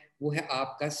input है वो है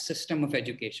आपका system of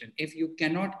education. If you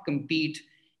cannot compete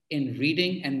in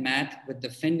reading and math with the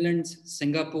Finlands,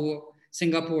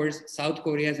 Singapores, South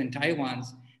Koreas and Taiwans,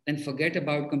 then forget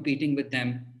about competing with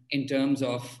them in terms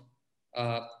of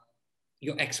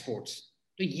your exports.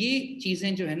 तो ये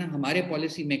चीज़ें जो है ना हमारे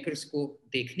policy makers को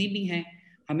देखनी भी हैं,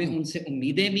 हमें उनसे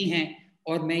उम्मीदें भी हैं,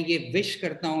 और मैं ये विश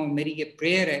करता हूँ, मेरी ये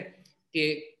प्रेयर है कि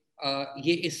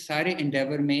ये इस सारे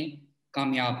एंडेवर में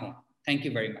कामयाब हों. Thank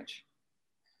you very much.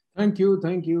 Thank you,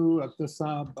 Akhtar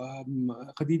Saab.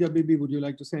 Khadija Bibi, would you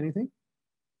like to say anything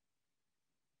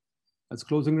as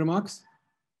closing remarks?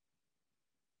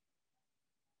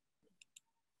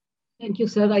 Thank you,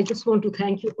 sir. I just want to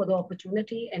thank you for the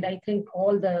opportunity, and I think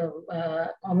all the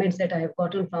comments that I have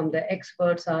gotten from the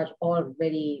experts are all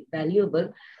very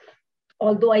valuable.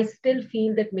 Although I still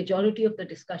feel that majority of the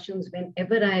discussions,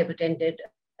 whenever I have attended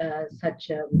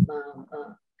such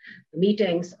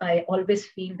meetings, I always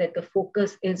feel that the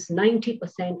focus is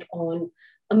 90% on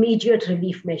immediate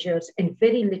relief measures and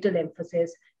very little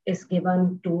emphasis is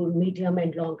given to medium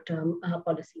and long-term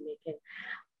policy making.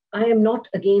 I am not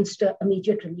against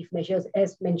immediate relief measures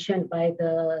as mentioned by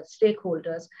the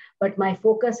stakeholders, but my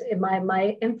focus,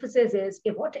 my emphasis is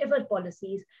if whatever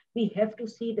policies, we have to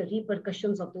see the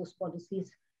repercussions of those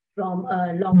policies from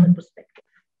a longer perspective.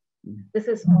 This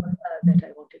is all that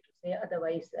I wanted to say.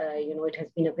 Otherwise, it has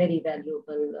been a very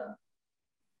valuable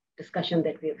discussion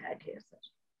that we've had here, sir.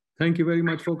 Thank you very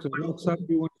much, folks. Sir, do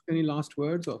you want any last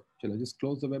words, or shall I just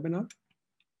close the webinar?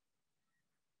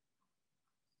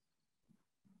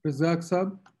 Razak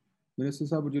Saab, Minister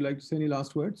Saab, would you like to say any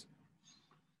last words?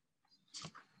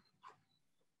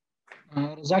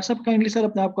 Razak Saab, kindly sir,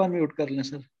 apne aap ko unmute kar lein,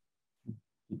 sir.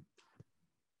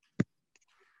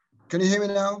 Can you hear me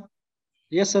now?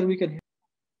 Yes, sir, we can hear.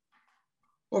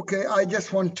 Okay, I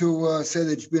just want to say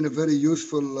that it's been a very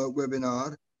useful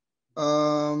webinar.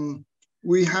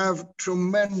 We have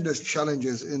tremendous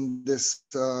challenges in this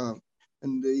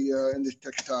in this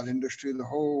textile industry. The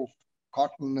whole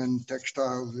cotton and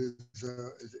textiles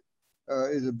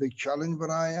is a big challenge, but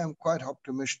I am quite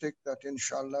optimistic that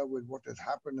inshallah with what has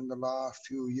happened in the last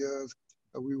few years,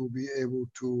 we will be able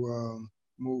to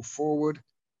move forward.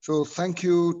 So thanks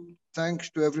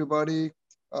to everybody.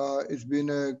 It's been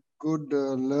a good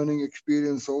learning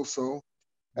experience also.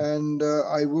 And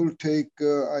I will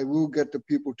get the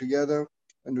people together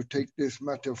and to take this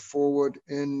matter forward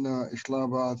in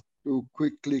Islamabad to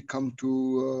quickly come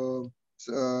to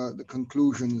the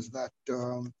conclusions that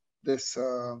this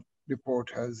report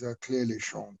has clearly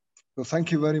shown. So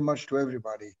thank you very much to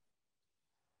everybody.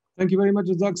 Thank you very much,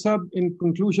 Razak Saab. In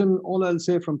conclusion, all I'll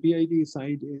say from PID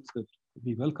side is that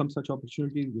We welcome such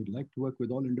opportunities. We'd like to work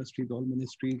with all industries, all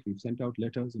ministries. We've sent out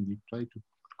letters and we've tried to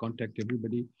contact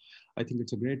everybody. I think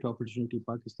it's a great opportunity.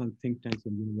 Pakistan think tanks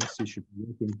and universities should be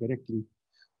working directly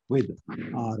with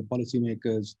our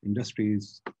policymakers,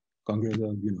 industries, Congress,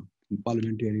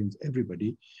 parliamentarians,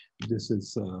 everybody. This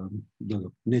is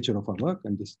the nature of our work,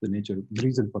 and this is the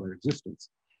reason for our existence.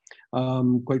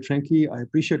 Quite frankly, I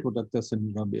appreciate what Dr.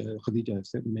 and Khadija have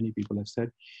said, many people have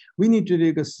said. We need to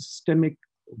take a systemic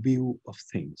view of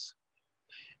things.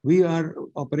 We are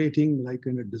operating like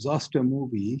in a disaster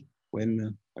movie.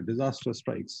 When a disaster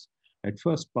strikes, at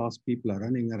first pass, people are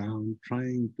running around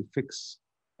trying to fix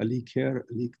a leak here,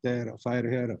 a leak there, a fire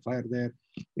here, a fire there.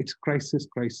 It's crisis,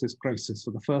 crisis, crisis.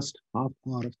 So the first half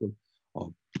hour of the,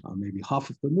 or maybe half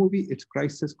of the movie, it's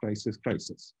crisis, crisis,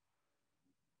 crisis.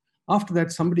 After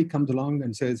that, somebody comes along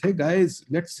and says, hey guys,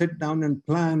 let's sit down and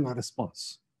plan a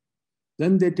response.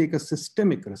 Then they take a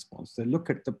systemic response. They look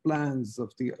at the plans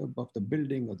of the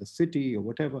building or the city or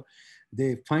whatever.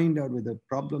 They find out where the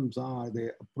problems are. They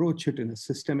approach it in a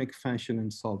systemic fashion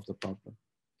and solve the problem.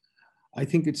 I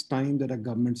think it's time that a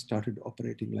government started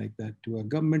operating like that too. A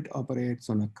government operates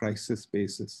on a crisis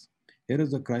basis. Here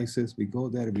is a crisis, we go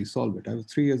there, we solve it. I was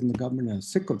 3 years in the government, I was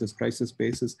sick of this crisis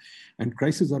basis, and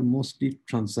crises are mostly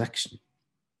transactional.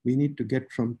 We need to get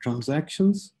from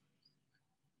transactions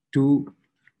to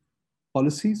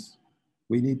policies.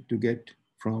 We need to get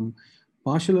from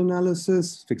partial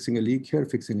analysis, fixing a leak here,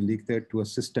 fixing a leak there, to a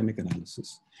systemic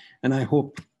analysis. And I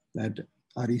hope that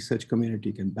our research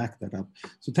community can back that up.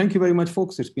 So thank you very much,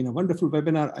 folks. It's been a wonderful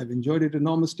webinar. I've enjoyed it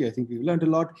enormously. I think we've learned a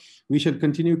lot. We shall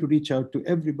continue to reach out to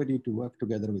everybody, to work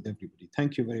together with everybody.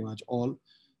 Thank you very much, all.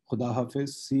 Khuda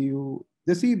Hafiz. See you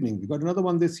this evening. We got another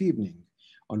one this evening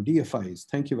on DFIs.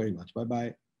 Thank you very much.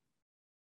 Bye-bye.